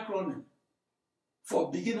is the acronym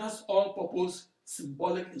for beginners all-purpose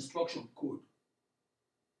symbolic instruction code.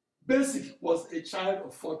 BASIC was a child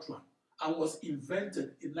of Fortran and was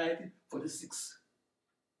invented in 1946.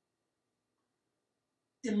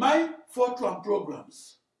 In my Fortran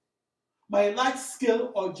programs, my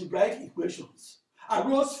large-scale algebraic equations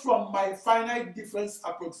arose from my finite difference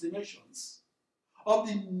approximations of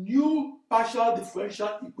the new partial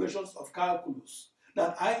differential equations of calculus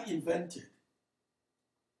that I invented.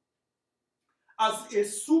 As a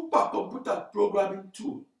supercomputer programming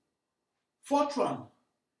tool, Fortran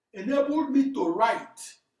enabled me to write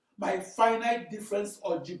my finite difference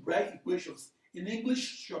algebraic equations in English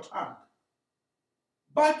shorthand.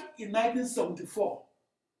 Back in 1974,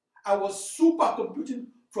 I was supercomputing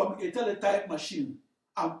from a teletype machine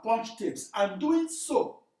and punch tapes, and doing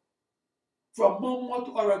so from Monmouth,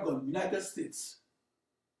 Oregon, United States.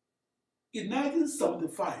 In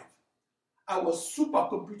 1975, I was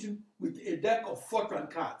supercomputing with a deck of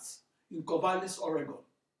Fortran cards in Corvallis, Oregon.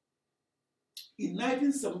 In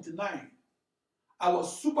 1979, I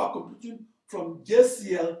was supercomputing from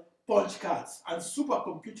JCL punch cards and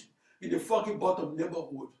supercomputing in the Foggy Bottom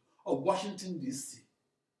neighborhood of Washington, D.C.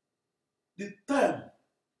 The term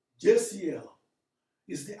JCL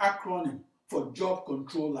is the acronym for Job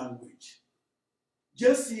Control Language.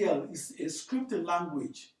 JCL is a scripting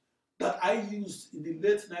language that I used in the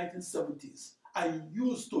late 1970s, I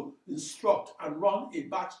used to instruct and run a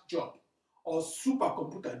batch job or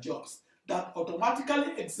supercomputer jobs that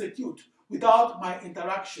automatically execute without my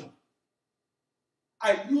interaction.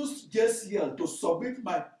 I used JCL to submit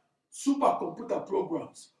my supercomputer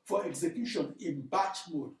programs for execution in batch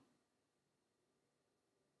mode.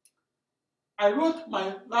 I wrote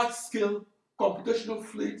my large-scale computational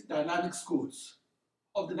fluid dynamics codes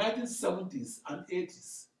of the 1970s and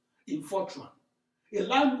 80s in Fortran, a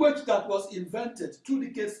language that was invented 2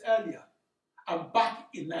 decades earlier and back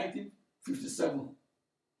in 1957.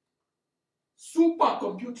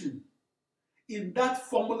 Supercomputing in that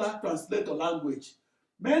formula translator language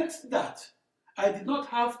meant that I did not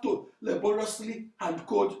have to laboriously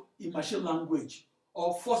handcode in machine language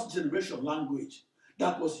or first-generation language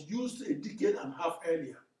that was used a decade and a half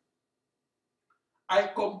earlier.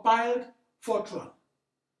 I compiled Fortran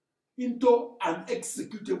into an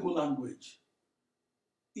executable language.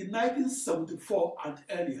 In 1974 and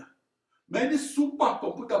earlier, many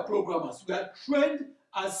supercomputer programmers were trained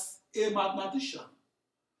as a mathematician.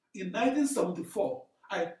 In 1974,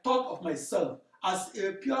 I thought of myself as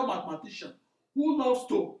a pure mathematician who loves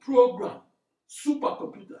to program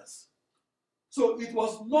supercomputers. So it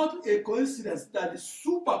was not a coincidence that the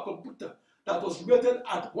supercomputer that was rated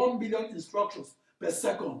at 1 billion instructions per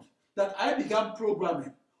second that I began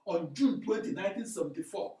programming on June 20,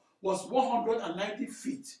 1974 was 190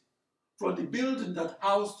 feet from the building that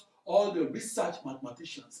housed all the research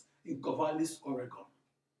mathematicians in Corvallis, Oregon.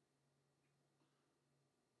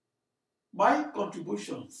 My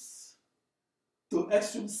contributions to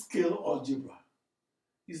extreme scale algebra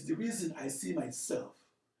is the reason I see myself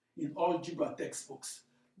in algebra textbooks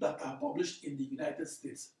that are published in the United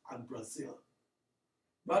States and Brazil,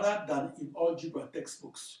 rather than in algebra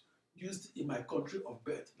textbooks used in my country of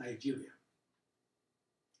birth, Nigeria.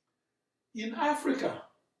 In Africa,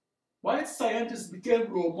 white scientists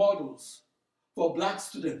became role models for black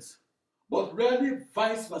students, but rarely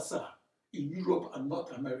vice versa in Europe and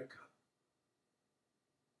North America.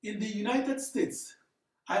 In the United States,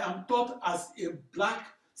 I am taught as a black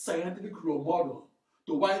scientific role model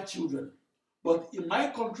to white children, but in my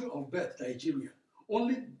country of birth, Nigeria,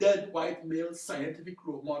 only dead white male scientific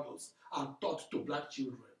role models are taught to black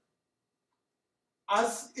children.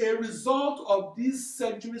 As a result of these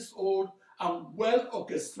centuries-old and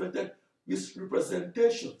well-orchestrated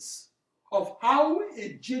misrepresentations of how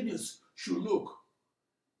a genius should look,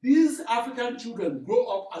 these African children grow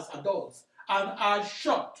up as adults and are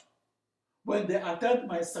shocked when they attend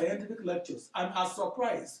my scientific lectures and are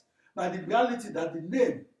surprised by the reality that the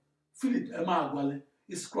name Philip Emeagwali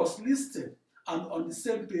is cross-listed and on the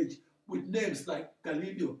same page with names like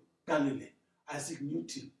Galileo Galilei, Isaac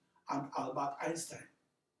Newton, and Albert Einstein.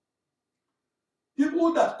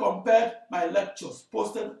 People that compared my lectures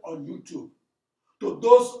posted on YouTube to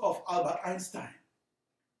those of Albert Einstein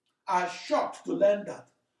are shocked to learn that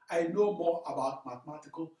I know more about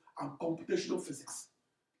mathematical and computational physics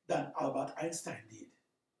than Albert Einstein did.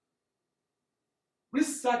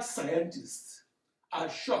 Research scientists are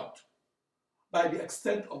shocked by the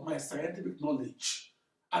extent of my scientific knowledge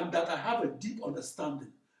and that I have a deep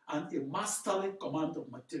understanding and a masterly command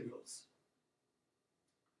of materials.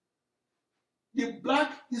 The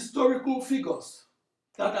black historical figures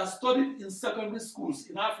that are studied in secondary schools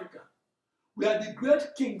in Africa were the great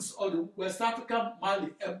kings of the West African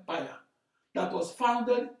Mali Empire that was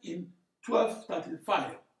founded in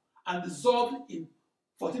 1235 and dissolved in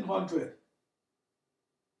 1400,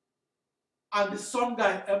 and the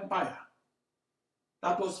Songhai Empire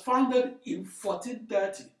that was founded in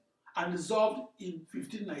 1430 and dissolved in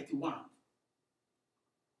 1591.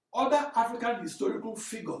 Other African historical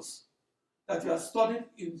figures that were studied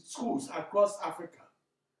in schools across Africa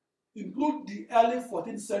include the early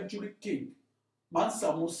 14th century king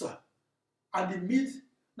Mansa Musa and the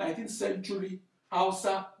mid-19th century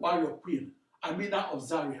Hausa warrior queen Amina of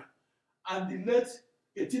Zaria and the late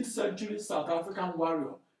 18th century South African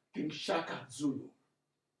warrior King Shaka Zulu.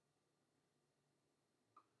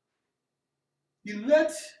 The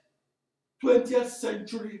late 20th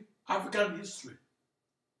century African history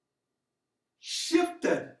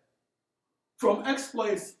shifted from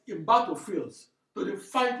exploits in battlefields to the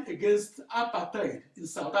fight against apartheid in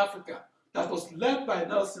South Africa that was led by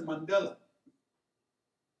Nelson Mandela.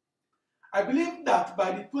 I believe that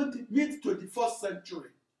by the mid-21st century,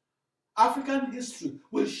 African history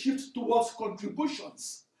will shift towards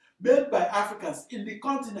contributions made by Africans in the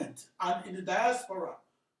continent and in the diaspora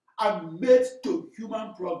and made to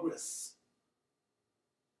human progress.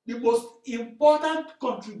 The most important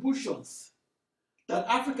contributions that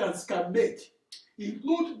Africans can make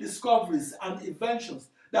include discoveries and inventions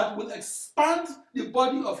that will expand the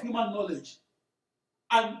body of human knowledge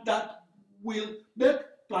and that will make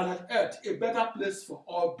planet Earth a better place for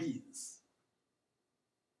all beings.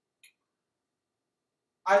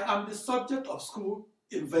 I am the subject of school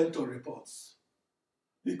inventor reports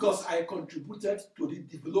because I contributed to the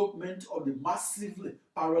development of the massively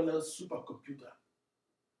parallel supercomputer.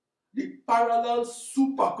 The parallel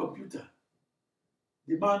supercomputer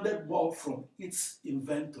demanded more from its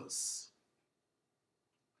inventors.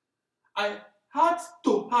 I had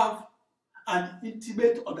to have an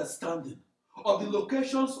intimate understanding of the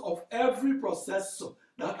locations of every processor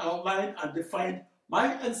that outlined and defined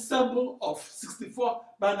my ensemble of 64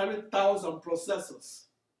 binary thousand processors.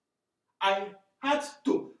 I had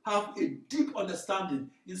to have a deep understanding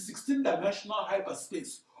in 16-dimensional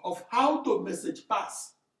hyperspace of how to message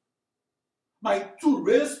pass my 2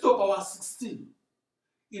 raised to power 16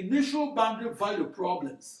 initial boundary value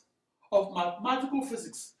problems of mathematical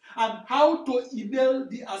physics and how to email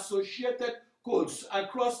the associated codes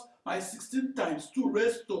across my 16 times 2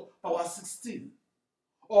 raised to power 16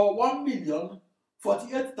 or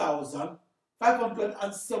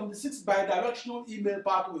 1,048,576 bidirectional email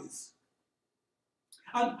pathways,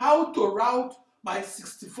 and how to route my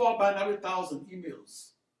 64 binary thousand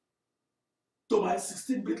emails to my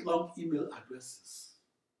 16-bit long email addresses.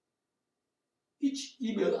 Each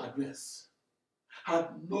email address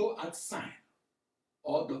had no @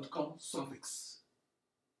 or .com suffix.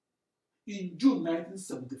 In June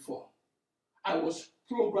 1974, I was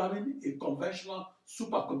programming a conventional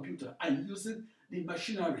supercomputer and using the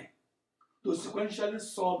machinery to sequentially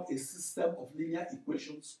solve a system of linear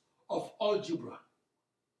equations of algebra.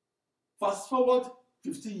 Fast forward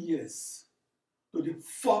 15 years to the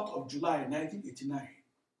 4th of July 1989.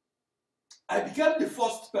 I became the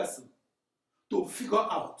first person to figure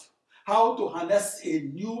out how to harness a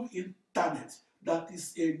new internet that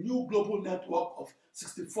is a new global network of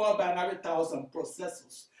 64 binary thousand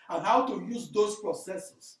processors, and how to use those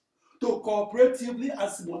processors to cooperatively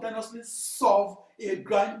and simultaneously solve a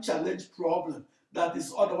grand challenge problem that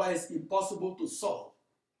is otherwise impossible to solve.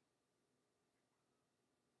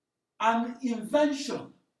 An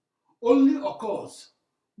invention only occurs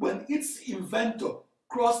when its inventor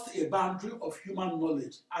crossed a boundary of human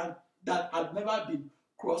knowledge and that had never been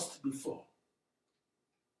crossed before.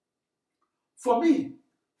 For me,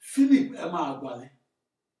 Philip Emeagwali,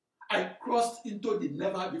 I crossed into the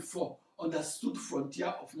never before understood frontier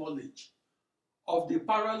of knowledge of the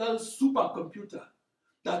parallel supercomputer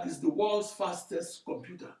that is the world's fastest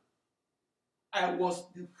computer. I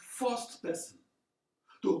was the first person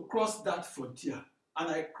to cross that frontier, and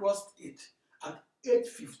I crossed it at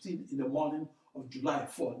 8:15 in the morning of July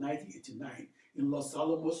 4, 1989 in Los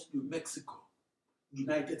Alamos, New Mexico,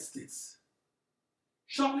 United States.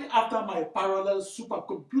 Shortly after my parallel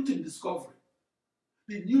supercomputing discovery,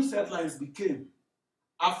 the news headlines became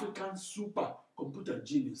African supercomputer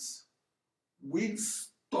genius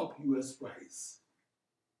wins top US prize.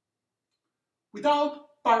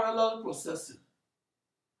 Without parallel processing,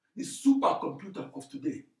 the supercomputer of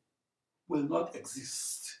today will not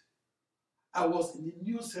exist. I was in the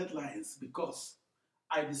news headlines because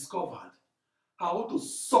I discovered how to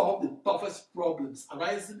solve the toughest problems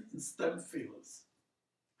arising in STEM fields.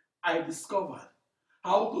 I discovered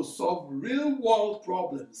how to solve real-world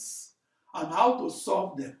problems and how to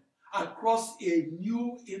solve them across a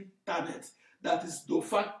new internet that is de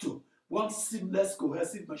facto one seamless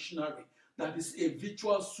cohesive machinery that is a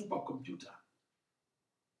virtual supercomputer.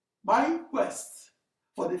 My quest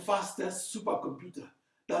for the fastest supercomputer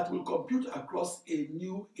that will compute across a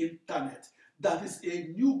new internet that is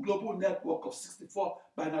a new global network of 64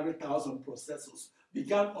 binary thousand processors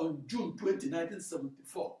began on June 20,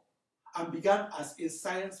 1974, and began as a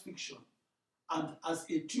science fiction and as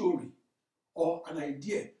a theory or an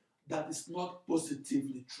idea that is not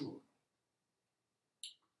positively true.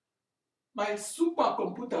 My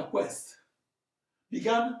supercomputer quest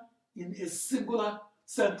began in a singular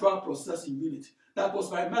central processing unit that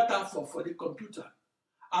was my metaphor for the computer,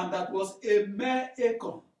 and that was a mere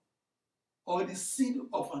acorn or the seed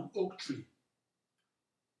of an oak tree.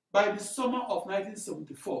 By the summer of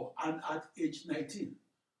 1974 and at age 19,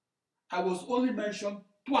 I was only mentioned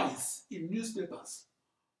twice in newspapers.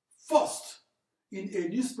 First, in a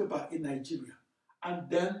newspaper in Nigeria, and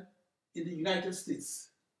then in the United States.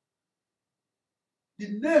 The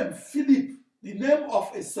name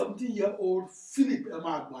of a 17-year-old Philip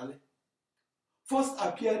Emeagwali first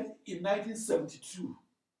appeared in 1972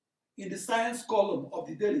 in the science column of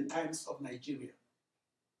the Daily Times of Nigeria.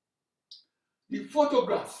 The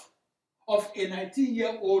photograph of a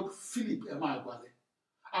 19-year-old Philip Emeagwali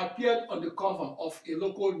appeared on the cover of a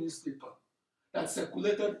local newspaper that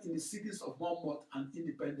circulated in the cities of Monmouth and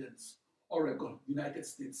Independence, Oregon, United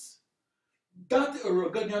States. That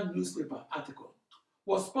Oregonian newspaper article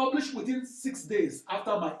was published within 6 days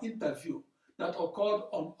after my interview that occurred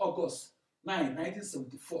on August 9,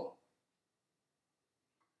 1974.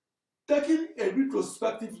 Taking a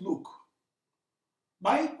retrospective look,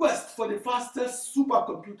 my quest for the fastest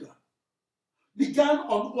supercomputer began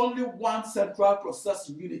on only one central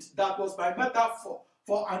processing unit that was my metaphor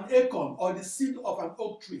for an acorn or the seed of an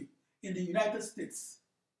oak tree in the United States.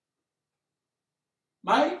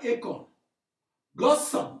 My acorn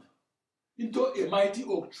blossomed into a mighty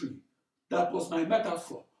oak tree that was my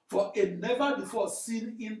metaphor for a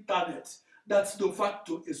never-before-seen internet that's de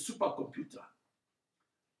facto a supercomputer.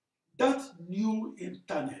 That new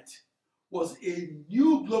internet was a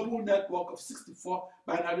new global network of 64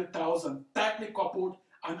 binary thousand tightly coupled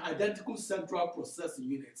and identical central processing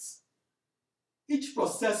units. Each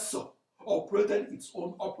processor operated its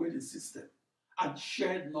own operating system and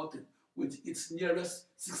shared nothing with its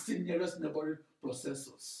 16 nearest neighboring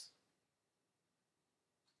processors.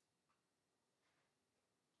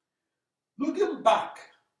 Looking back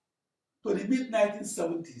to the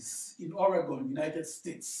mid-1970s in Oregon, United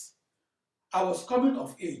States, I was coming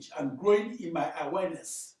of age and growing in my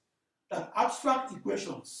awareness that abstract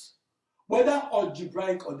equations, whether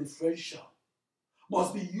algebraic or differential,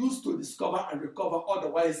 must be used to discover and recover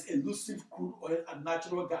otherwise elusive crude oil and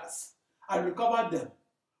natural gas, and recover them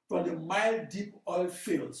from the mile-deep oil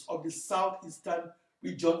fields of the southeastern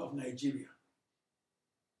region of Nigeria.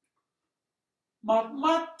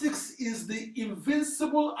 Mathematics is the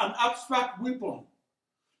invincible and abstract weapon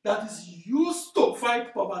that is used to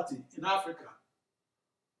fight poverty in Africa.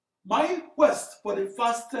 My quest for the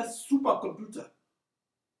fastest supercomputer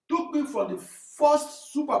took me from the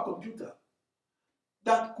first supercomputer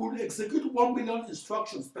that could execute 1 million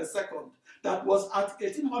instructions per second that was at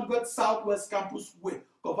 1800 Southwest Campus Way,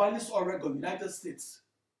 Corvallis, Oregon, United States,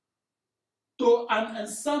 to an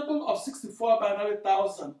ensemble of 64 binary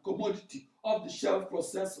thousand commodity off-the-shelf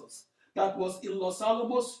processors that was in Los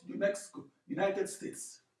Alamos, New Mexico, United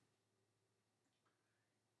States.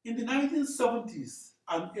 In the 1970s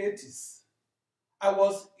and 80s, I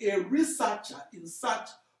was a researcher in search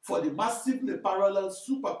for the massively parallel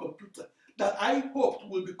supercomputer that I hoped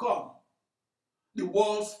will become the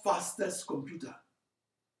world's fastest computer.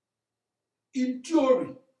 In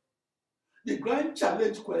theory, the grand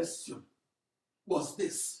challenge question was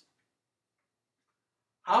this: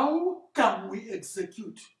 how can we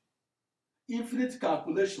execute infinite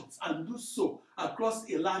calculations and do so across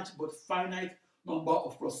a large but finite number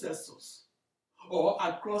of processors, or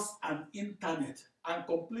across an internet and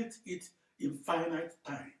complete it in finite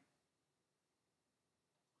time?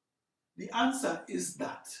 The answer is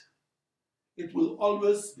that it will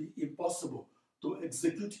always be impossible to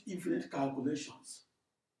execute infinite calculations.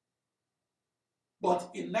 But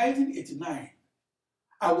in 1989,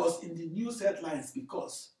 I was in the news headlines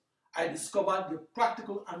because I discovered the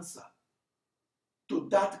practical answer to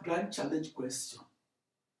that grand challenge question.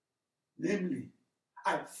 Namely,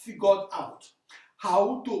 I figured out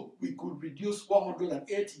how we could reduce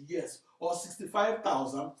 180 years or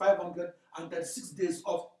 65,536 days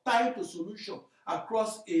of time to solution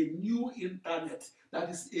across a new internet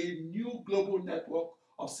that is a new global network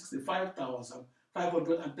of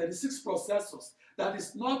 65,536 processors that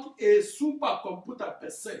is not a supercomputer per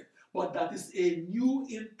se, but that is a new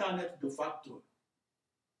internet de facto.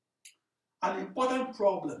 An important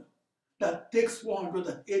problem that takes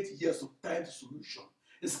 180 years of time to solution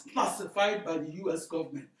is classified by the US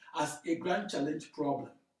government as a grand challenge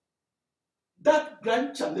problem. That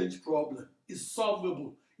grand challenge problem is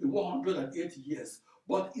solvable in 180 years,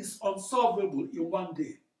 but is unsolvable in one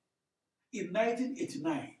day. In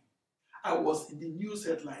 1989, I was in the news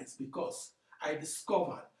headlines because I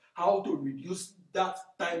discovered how to reduce that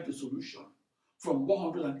time to solution from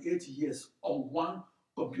 180 years on one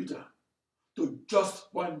computer to just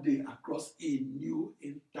one day across a new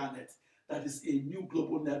internet that is a new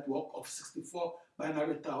global network of 64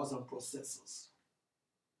 binary thousand processors.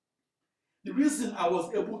 The reason I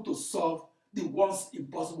was able to solve the once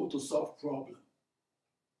impossible to solve problem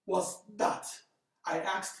was that I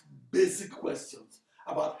asked basic questions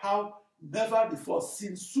about how never before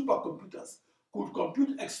seen supercomputers could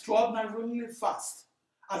compute extraordinarily fast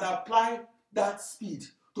and apply that speed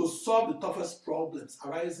to solve the toughest problems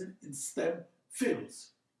arising in STEM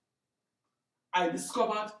fields. I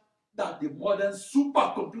discovered that the modern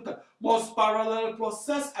supercomputer must parallel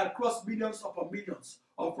process across millions upon millions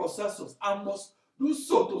of processors and must do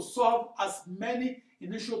so to solve as many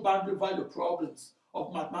initial boundary value problems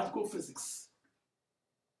of mathematical physics.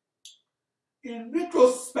 In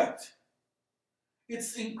retrospect,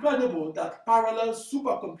 it's incredible that parallel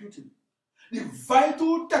supercomputing, the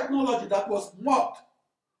vital technology that was mocked,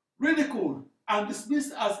 ridiculed, and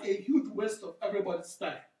dismissed as a huge waste of everybody's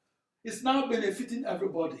time, is now benefiting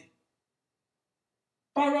everybody.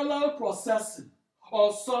 Parallel processing,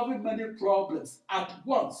 or solving many problems at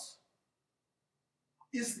once,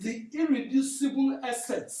 is the irreducible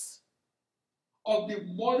essence of the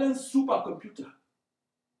modern supercomputer.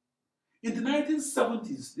 In the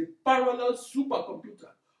 1970s, the parallel supercomputer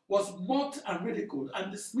was mocked and ridiculed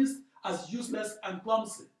and dismissed as useless and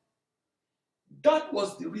clumsy. That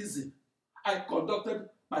was the reason I conducted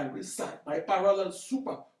my research, my parallel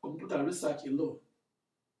supercomputer research alone.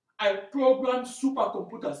 I programmed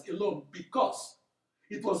supercomputers alone because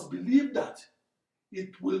it was believed that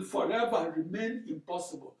it will forever remain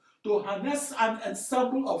impossible to harness an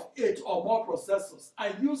ensemble of 8 or more processors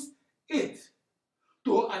and use 8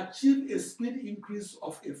 to achieve a speed increase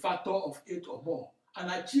of a factor of 8 or more, and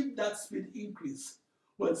achieve that speed increase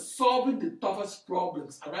when solving the toughest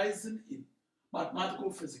problems arising in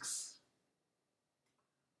mathematical physics.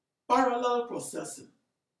 Parallel processing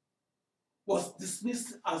was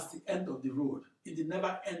dismissed as the end of the road in the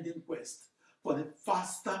never-ending quest for the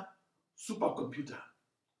faster supercomputer.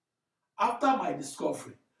 After my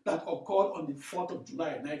discovery that occurred on the 4th of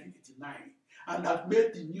July 1989 and that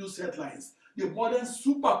made the news headlines, the modern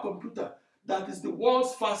supercomputer that is the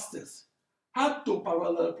world's fastest had to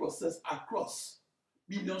parallel process across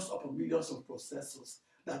millions upon millions of processors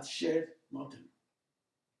that shared nothing.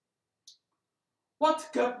 What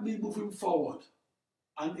kept me moving forward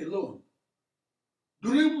and alone?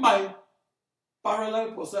 During my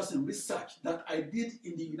parallel processing research that I did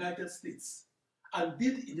in the United States and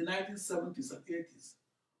did in the 1970s and 80s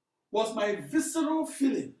was my visceral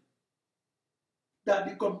feeling that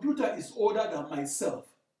the computer is older than myself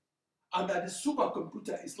and that the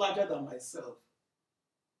supercomputer is larger than myself.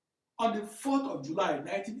 On the 4th of July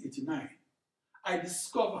 1989, I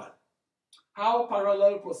discovered how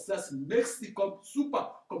parallel processing makes the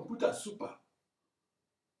supercomputer super.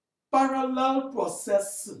 Parallel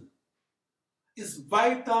processing is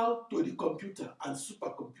vital to the computer and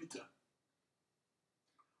supercomputer.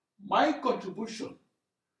 My contribution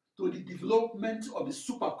to the development of the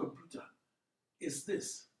supercomputer is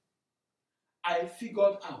this. I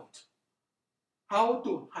figured out how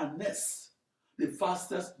to harness the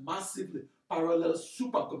fastest massively parallel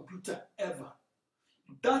supercomputer ever.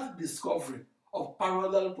 That discovery of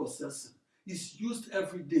parallel processing is used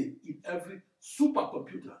every day in every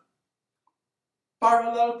supercomputer.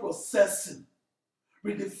 Parallel processing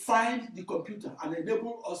redefined the computer and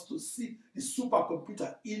enabled us to see the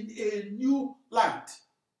supercomputer in a new light.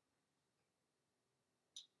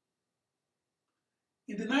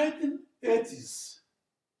 In the 1980s,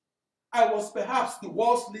 I was perhaps the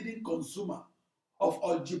world's leading consumer of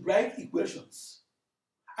algebraic equations.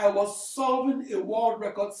 I was solving a world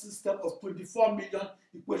record system of 24 million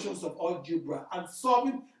equations of algebra and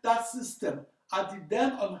solving that system at the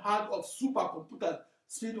then unheard of supercomputer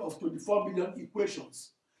speed of 24 million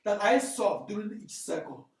equations that I solved during each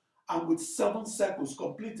cycle and with 7 cycles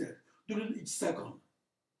completed during each second.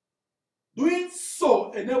 Doing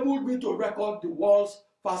so enabled me to record the world's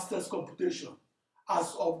fastest computation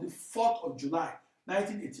as of the 4th of July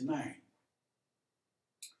 1989.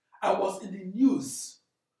 I was in the news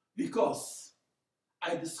because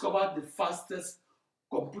I discovered the fastest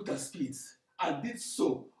computer speeds and did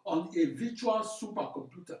so on a virtual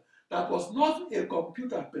supercomputer that was not a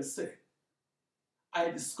computer per se.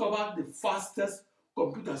 I discovered the fastest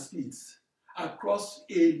computer speeds across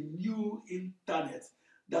a new internet.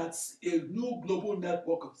 That's a new global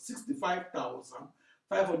network of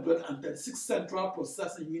 65,536 central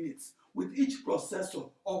processing units, with each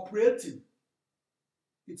processor operating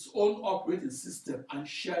its own operating system and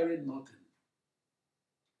sharing nothing.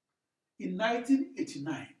 In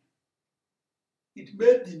 1989, it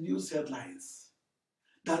made the news headlines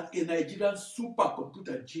that a Nigerian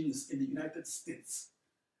supercomputer genius in the United States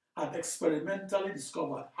had experimentally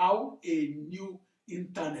discovered how a new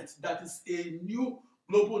internet, that is a new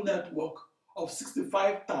global network of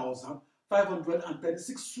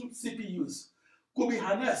 65,536 CPUs, could be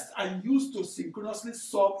harnessed and used to synchronously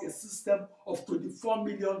solve a system of 24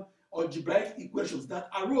 million algebraic equations that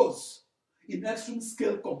arose in extreme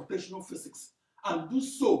scale computational physics, and do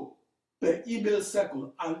so per email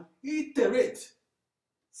cycle and iterate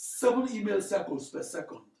 7 email cycles per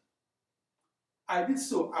second. I did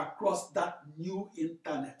so across that new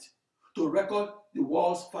internet to record the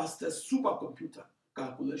world's fastest supercomputer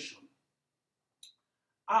calculation.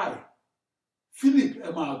 I, Philip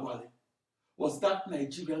Emeagwali, was that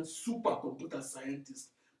Nigerian supercomputer scientist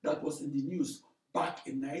that was in the news back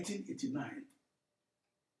in 1989.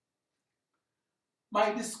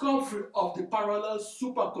 My discovery of the parallel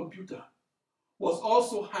supercomputer was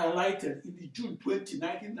also highlighted in the June 20,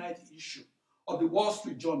 1990 issue of the Wall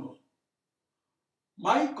Street Journal.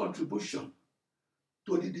 My contribution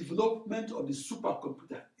to the development of the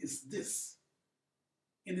supercomputer is this.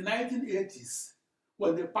 In the 1980s,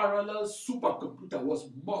 when the parallel supercomputer was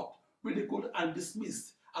mocked, ridiculed, and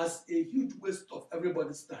dismissed as a huge waste of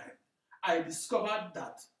everybody's time, I discovered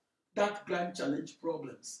that grand challenge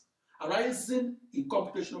problems arising in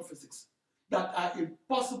computational physics that are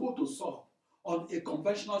impossible to solve on a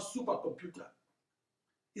conventional supercomputer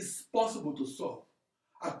is possible to solve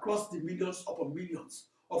across the millions upon millions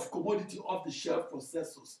of commodity off-the-shelf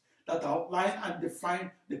processors that outline and define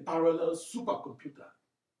the parallel supercomputer.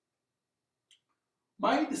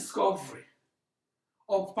 My discovery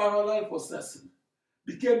of parallel processing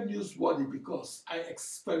became newsworthy because I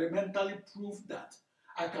experimentally proved that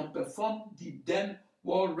I can perform the then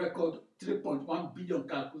world record 3.1 billion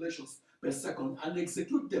calculations per second and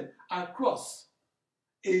execute them across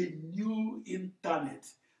a new internet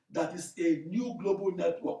that is a new global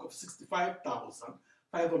network of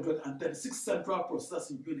 65,536 central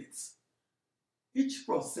processing units. Each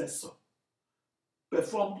processor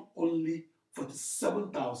performed only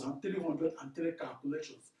 47,303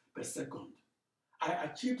 calculations per second. I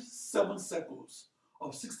achieved 7 cycles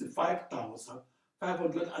of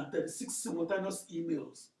 65,536 simultaneous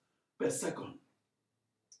emails per second.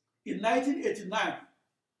 In 1989,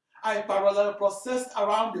 I parallel processed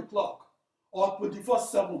around the clock, or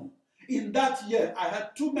 24/7. In that year, I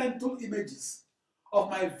had 2 mental images of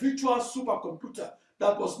my virtual supercomputer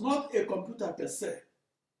that was not a computer per se.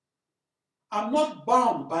 I'm not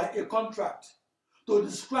bound by a contract to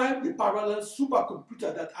describe the parallel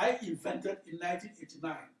supercomputer that I invented in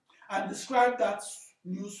 1989 and describe that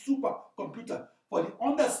new supercomputer for the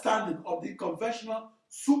understanding of the conventional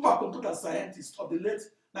supercomputer scientists of the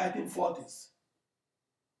late 1940s.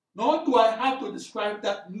 Nor do I have to describe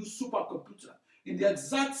that new supercomputer in the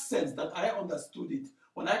exact sense that I understood it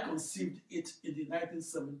when I conceived it in the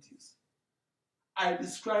 1970s. I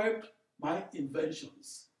described my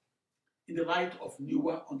inventions in the light of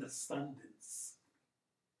newer understandings.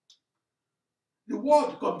 The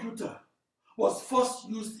word computer was first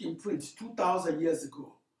used in print 2,000 years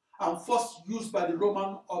ago and first used by the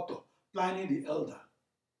Roman author Pliny the Elder.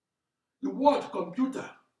 The word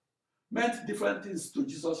computer meant different things to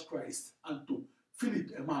Jesus Christ and to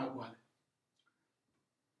Philip Emeagwali.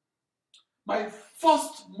 My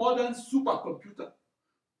first modern supercomputer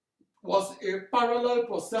was a parallel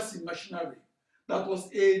processing machinery that was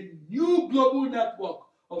a new global network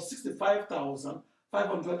of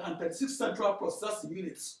 65,536 central processing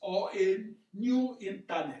units, or a new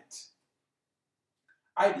internet.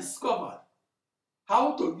 I discovered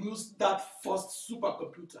how to use that first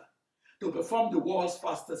supercomputer to perform the world's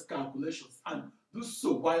fastest calculations and do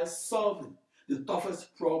so while solving the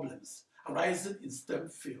toughest problems arising in STEM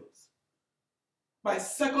fields. My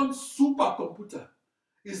second supercomputer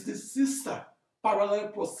is the sister parallel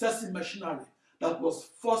processing machinery that was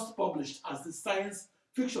first published as the science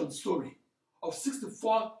fiction story of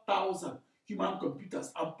 64,000 human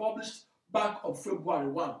computers and published back on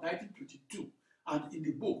February 1, 1922, and in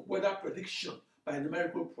the book Weather Prediction by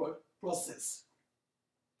Numerical Process.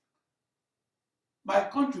 My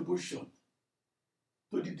contribution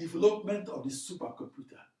to the development of the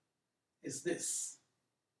supercomputer is this.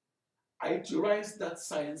 I theorized that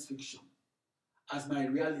science fiction as my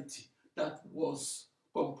reality that was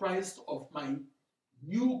comprised of my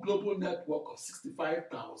new global network of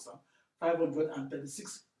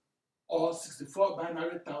 65,536 or 64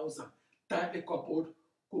 binary thousand tightly coupled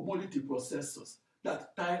commodity processors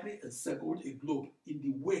that tightly encircled a globe in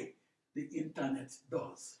the way the internet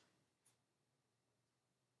does.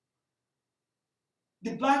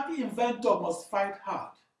 The black inventor must fight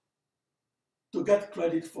hard to get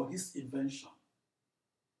credit for his invention.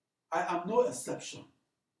 I am no exception.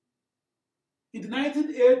 In the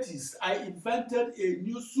 1980s, I invented a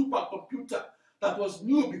new supercomputer that was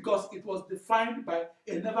new because it was defined by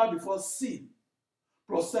a never-before-seen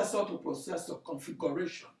processor-to-processor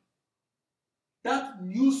configuration. That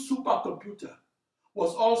new supercomputer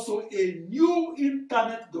was also a new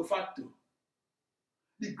internet de facto.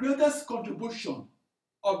 The greatest contribution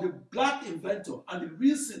of the black inventor, and the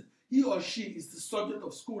reason he or she is the subject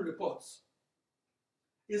of school reports,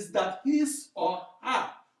 is that his or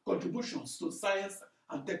her contributions to science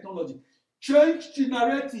and technology changed the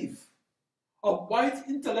narrative of white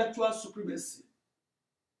intellectual supremacy.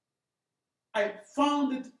 I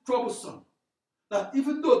found it troublesome that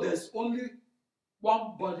even though there's only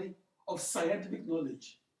one body of scientific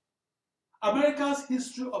knowledge, America's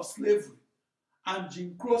history of slavery and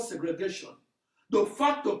Jim Crow segregation de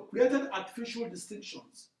facto created artificial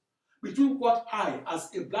distinctions between what I, as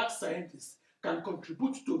a black scientist, can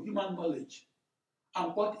contribute to human knowledge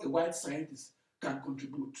and what a white scientist can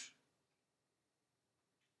contribute.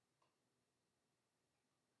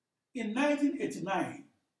 In 1989,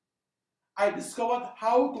 I discovered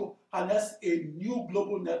how to harness a new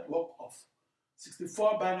global network of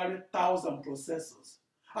 64 binary thousand processors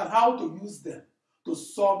and how to use them to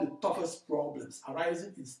solve the toughest problems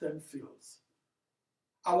arising in STEM fields.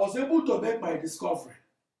 I was able to make my discovery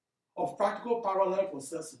of practical parallel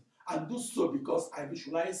processing and do so because I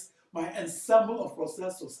visualized my ensemble of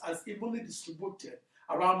processors as evenly distributed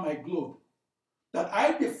around my globe that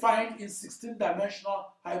I defined in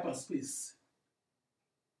 16-dimensional hyperspace.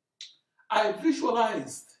 I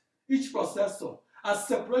visualized each processor as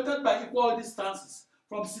separated by equal distances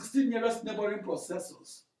from 16 nearest neighboring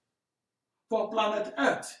processors. For planet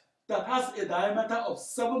Earth, that has a diameter of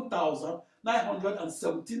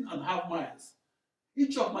 7,917.5 miles,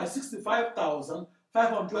 each of my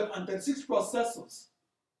 65,536 processors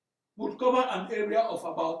would cover an area of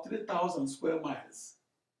about 3,000 square miles.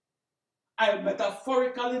 I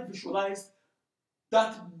metaphorically visualized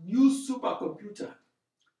that new supercomputer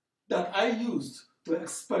that I used to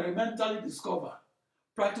experimentally discover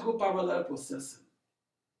practical parallel processing.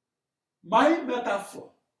 My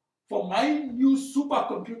metaphor for my new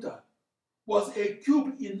supercomputer was a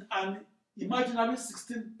cube in an imaginary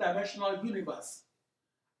 16-dimensional universe.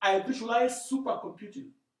 I visualized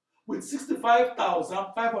supercomputing with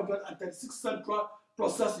 65,536 central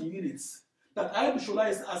processing units that I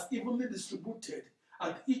visualized as evenly distributed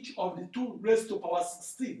at each of the 2 raised to power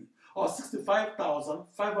 16 or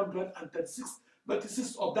 65,536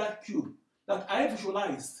 vertices of that cube that I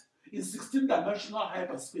visualized in 16-dimensional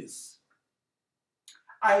hyperspace.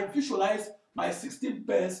 I visualized my 16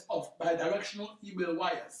 pairs of bidirectional email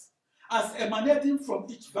wires as emanating from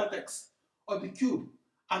each vertex of the cube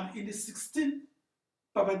and in the 16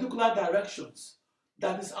 perpendicular directions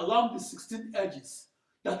that is along the 16 edges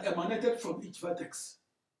that emanated from each vertex.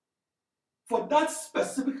 For that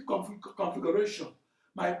specific configuration,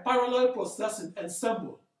 my parallel processing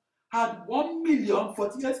ensemble had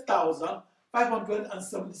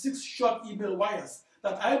 1,048,576 short email wires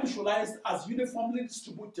that I visualized as uniformly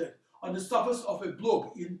distributed on the surface of a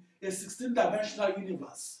globe in a 16-dimensional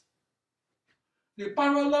universe. The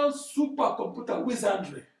parallel supercomputer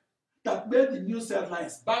wizardry that made the news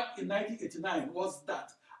headlines back in 1989 was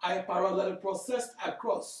that I parallel processed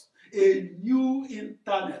across a new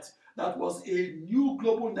internet that was a new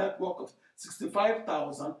global network of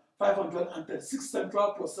 65,536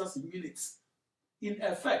 central processing units. In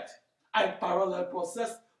effect, I parallel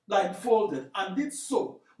processed blindfolded and did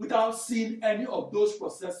so without seeing any of those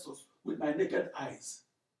processors with my naked eyes.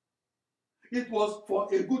 It was for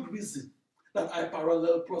a good reason that I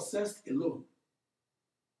parallel processed alone.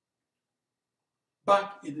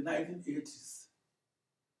 Back in the 1980s,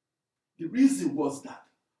 the reason was that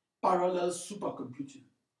parallel supercomputing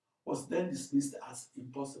was then dismissed as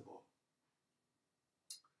impossible.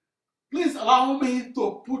 Please allow me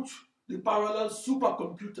to put the parallel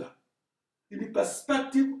supercomputer in the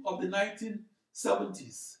perspective of the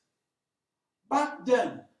 1970s. Back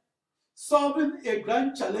then, solving a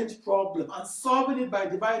grand challenge problem and solving it by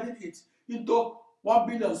dividing it into 1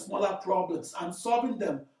 billion smaller problems and solving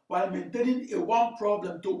them while maintaining a one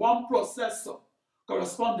problem to one processor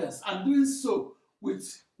correspondence and doing so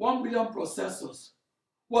with 1 billion processors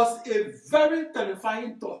was a very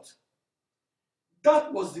terrifying thought.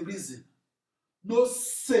 That was the reason no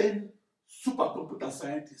sane supercomputer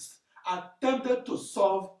scientist attempted to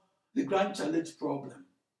solve the grand challenge problem.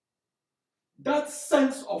 That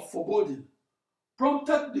sense of foreboding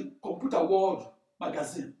prompted the Computer World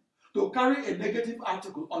magazine to carry a negative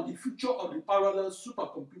article on the future of the parallel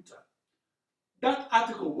supercomputer. That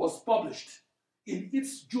article was published in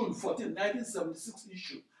its June 14, 1976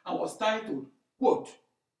 issue and was titled, quote,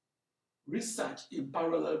 "Research in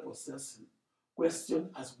Parallel Processing, questioned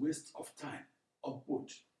as waste of time,"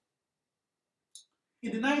 unquote.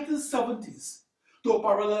 In the 1970s, to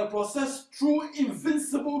parallel process true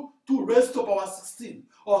invincible 2 raised to power 16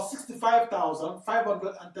 or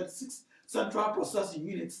 65,536 central processing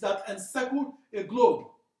units that encircled a globe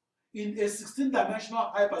in a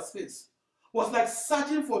 16-dimensional hyperspace was like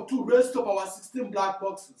searching for 2 raised to power 16 black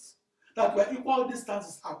boxes that were equal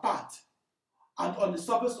distances apart and on the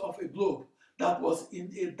surface of a globe that was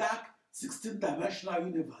in a dark 16-dimensional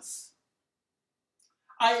universe.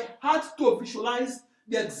 I had to visualize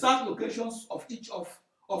the exact locations of each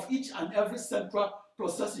and every central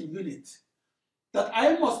processing unit that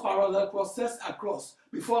I must parallel process across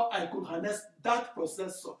before I could harness that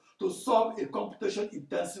processor to solve a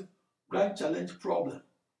computation-intensive grand challenge problem.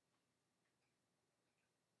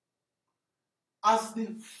 As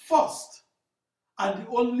the first and the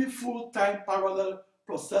only full-time parallel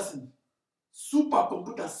processing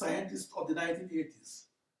supercomputer scientist of the 1980s,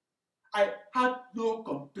 I had no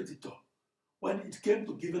competitor when it came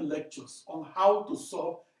to giving lectures on how to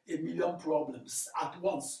solve a million problems at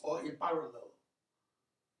once or in parallel.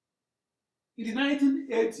 In the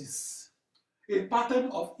 1980s, a pattern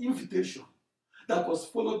of invitation that was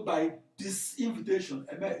followed by disinvitation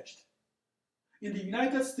emerged. In the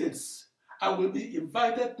United States, I will be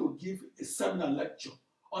invited to give a seminar lecture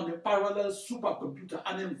on a parallel supercomputer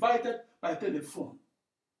and invited by telephone.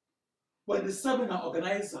 When the seminar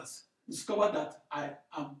organizers discover that I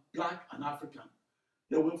am Black and African,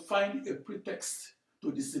 they will find a pretext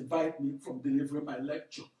to disinvite me from delivering my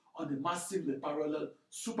lecture on the massively parallel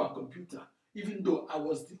supercomputer, even though I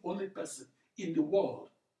was the only person in the world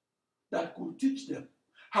that could teach them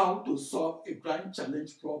how to solve a grand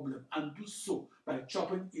challenge problem and do so by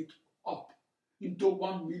chopping it up into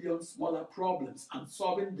 1 million smaller problems and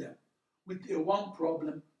solving them with a one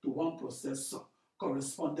problem to one processor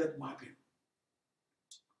correspondent mapping.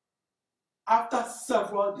 After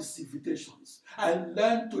several disinvitations, I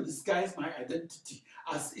learned to disguise my identity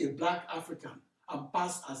as a Black African and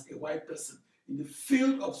pass as a white person in the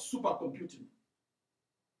field of supercomputing.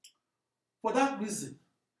 For that reason,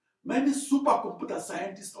 many supercomputer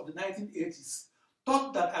scientists of the 1980s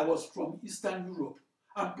thought that I was from Eastern Europe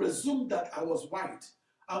and presumed that I was white,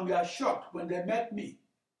 and were shocked when they met me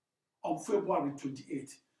on February 28,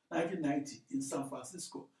 1990 in San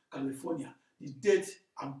Francisco, California, the date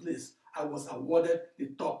and place I was awarded the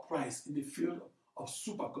top prize in the field of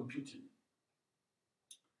supercomputing.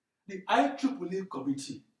 The IEEE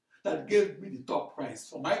committee that gave me the top prize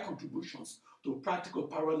for my contributions to practical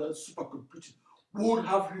parallel supercomputing would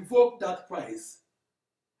have revoked that prize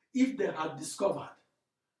if they had discovered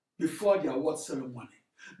before the award ceremony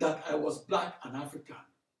that I was Black and African.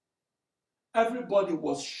 Everybody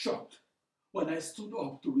was shocked when I stood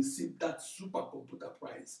up to receive that supercomputer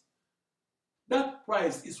prize. That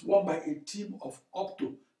prize is won by a team of up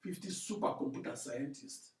to 50 supercomputer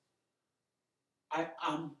scientists. I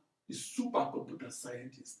am the supercomputer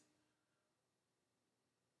scientist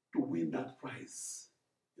to win that prize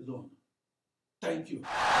alone. Thank you.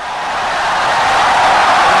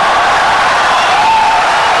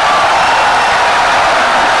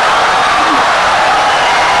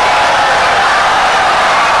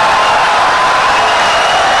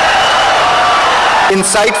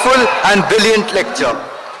 Insightful and brilliant lecture.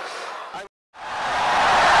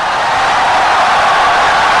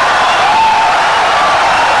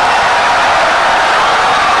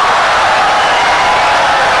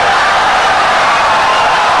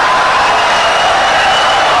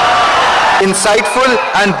 Insightful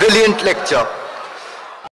and brilliant lecture.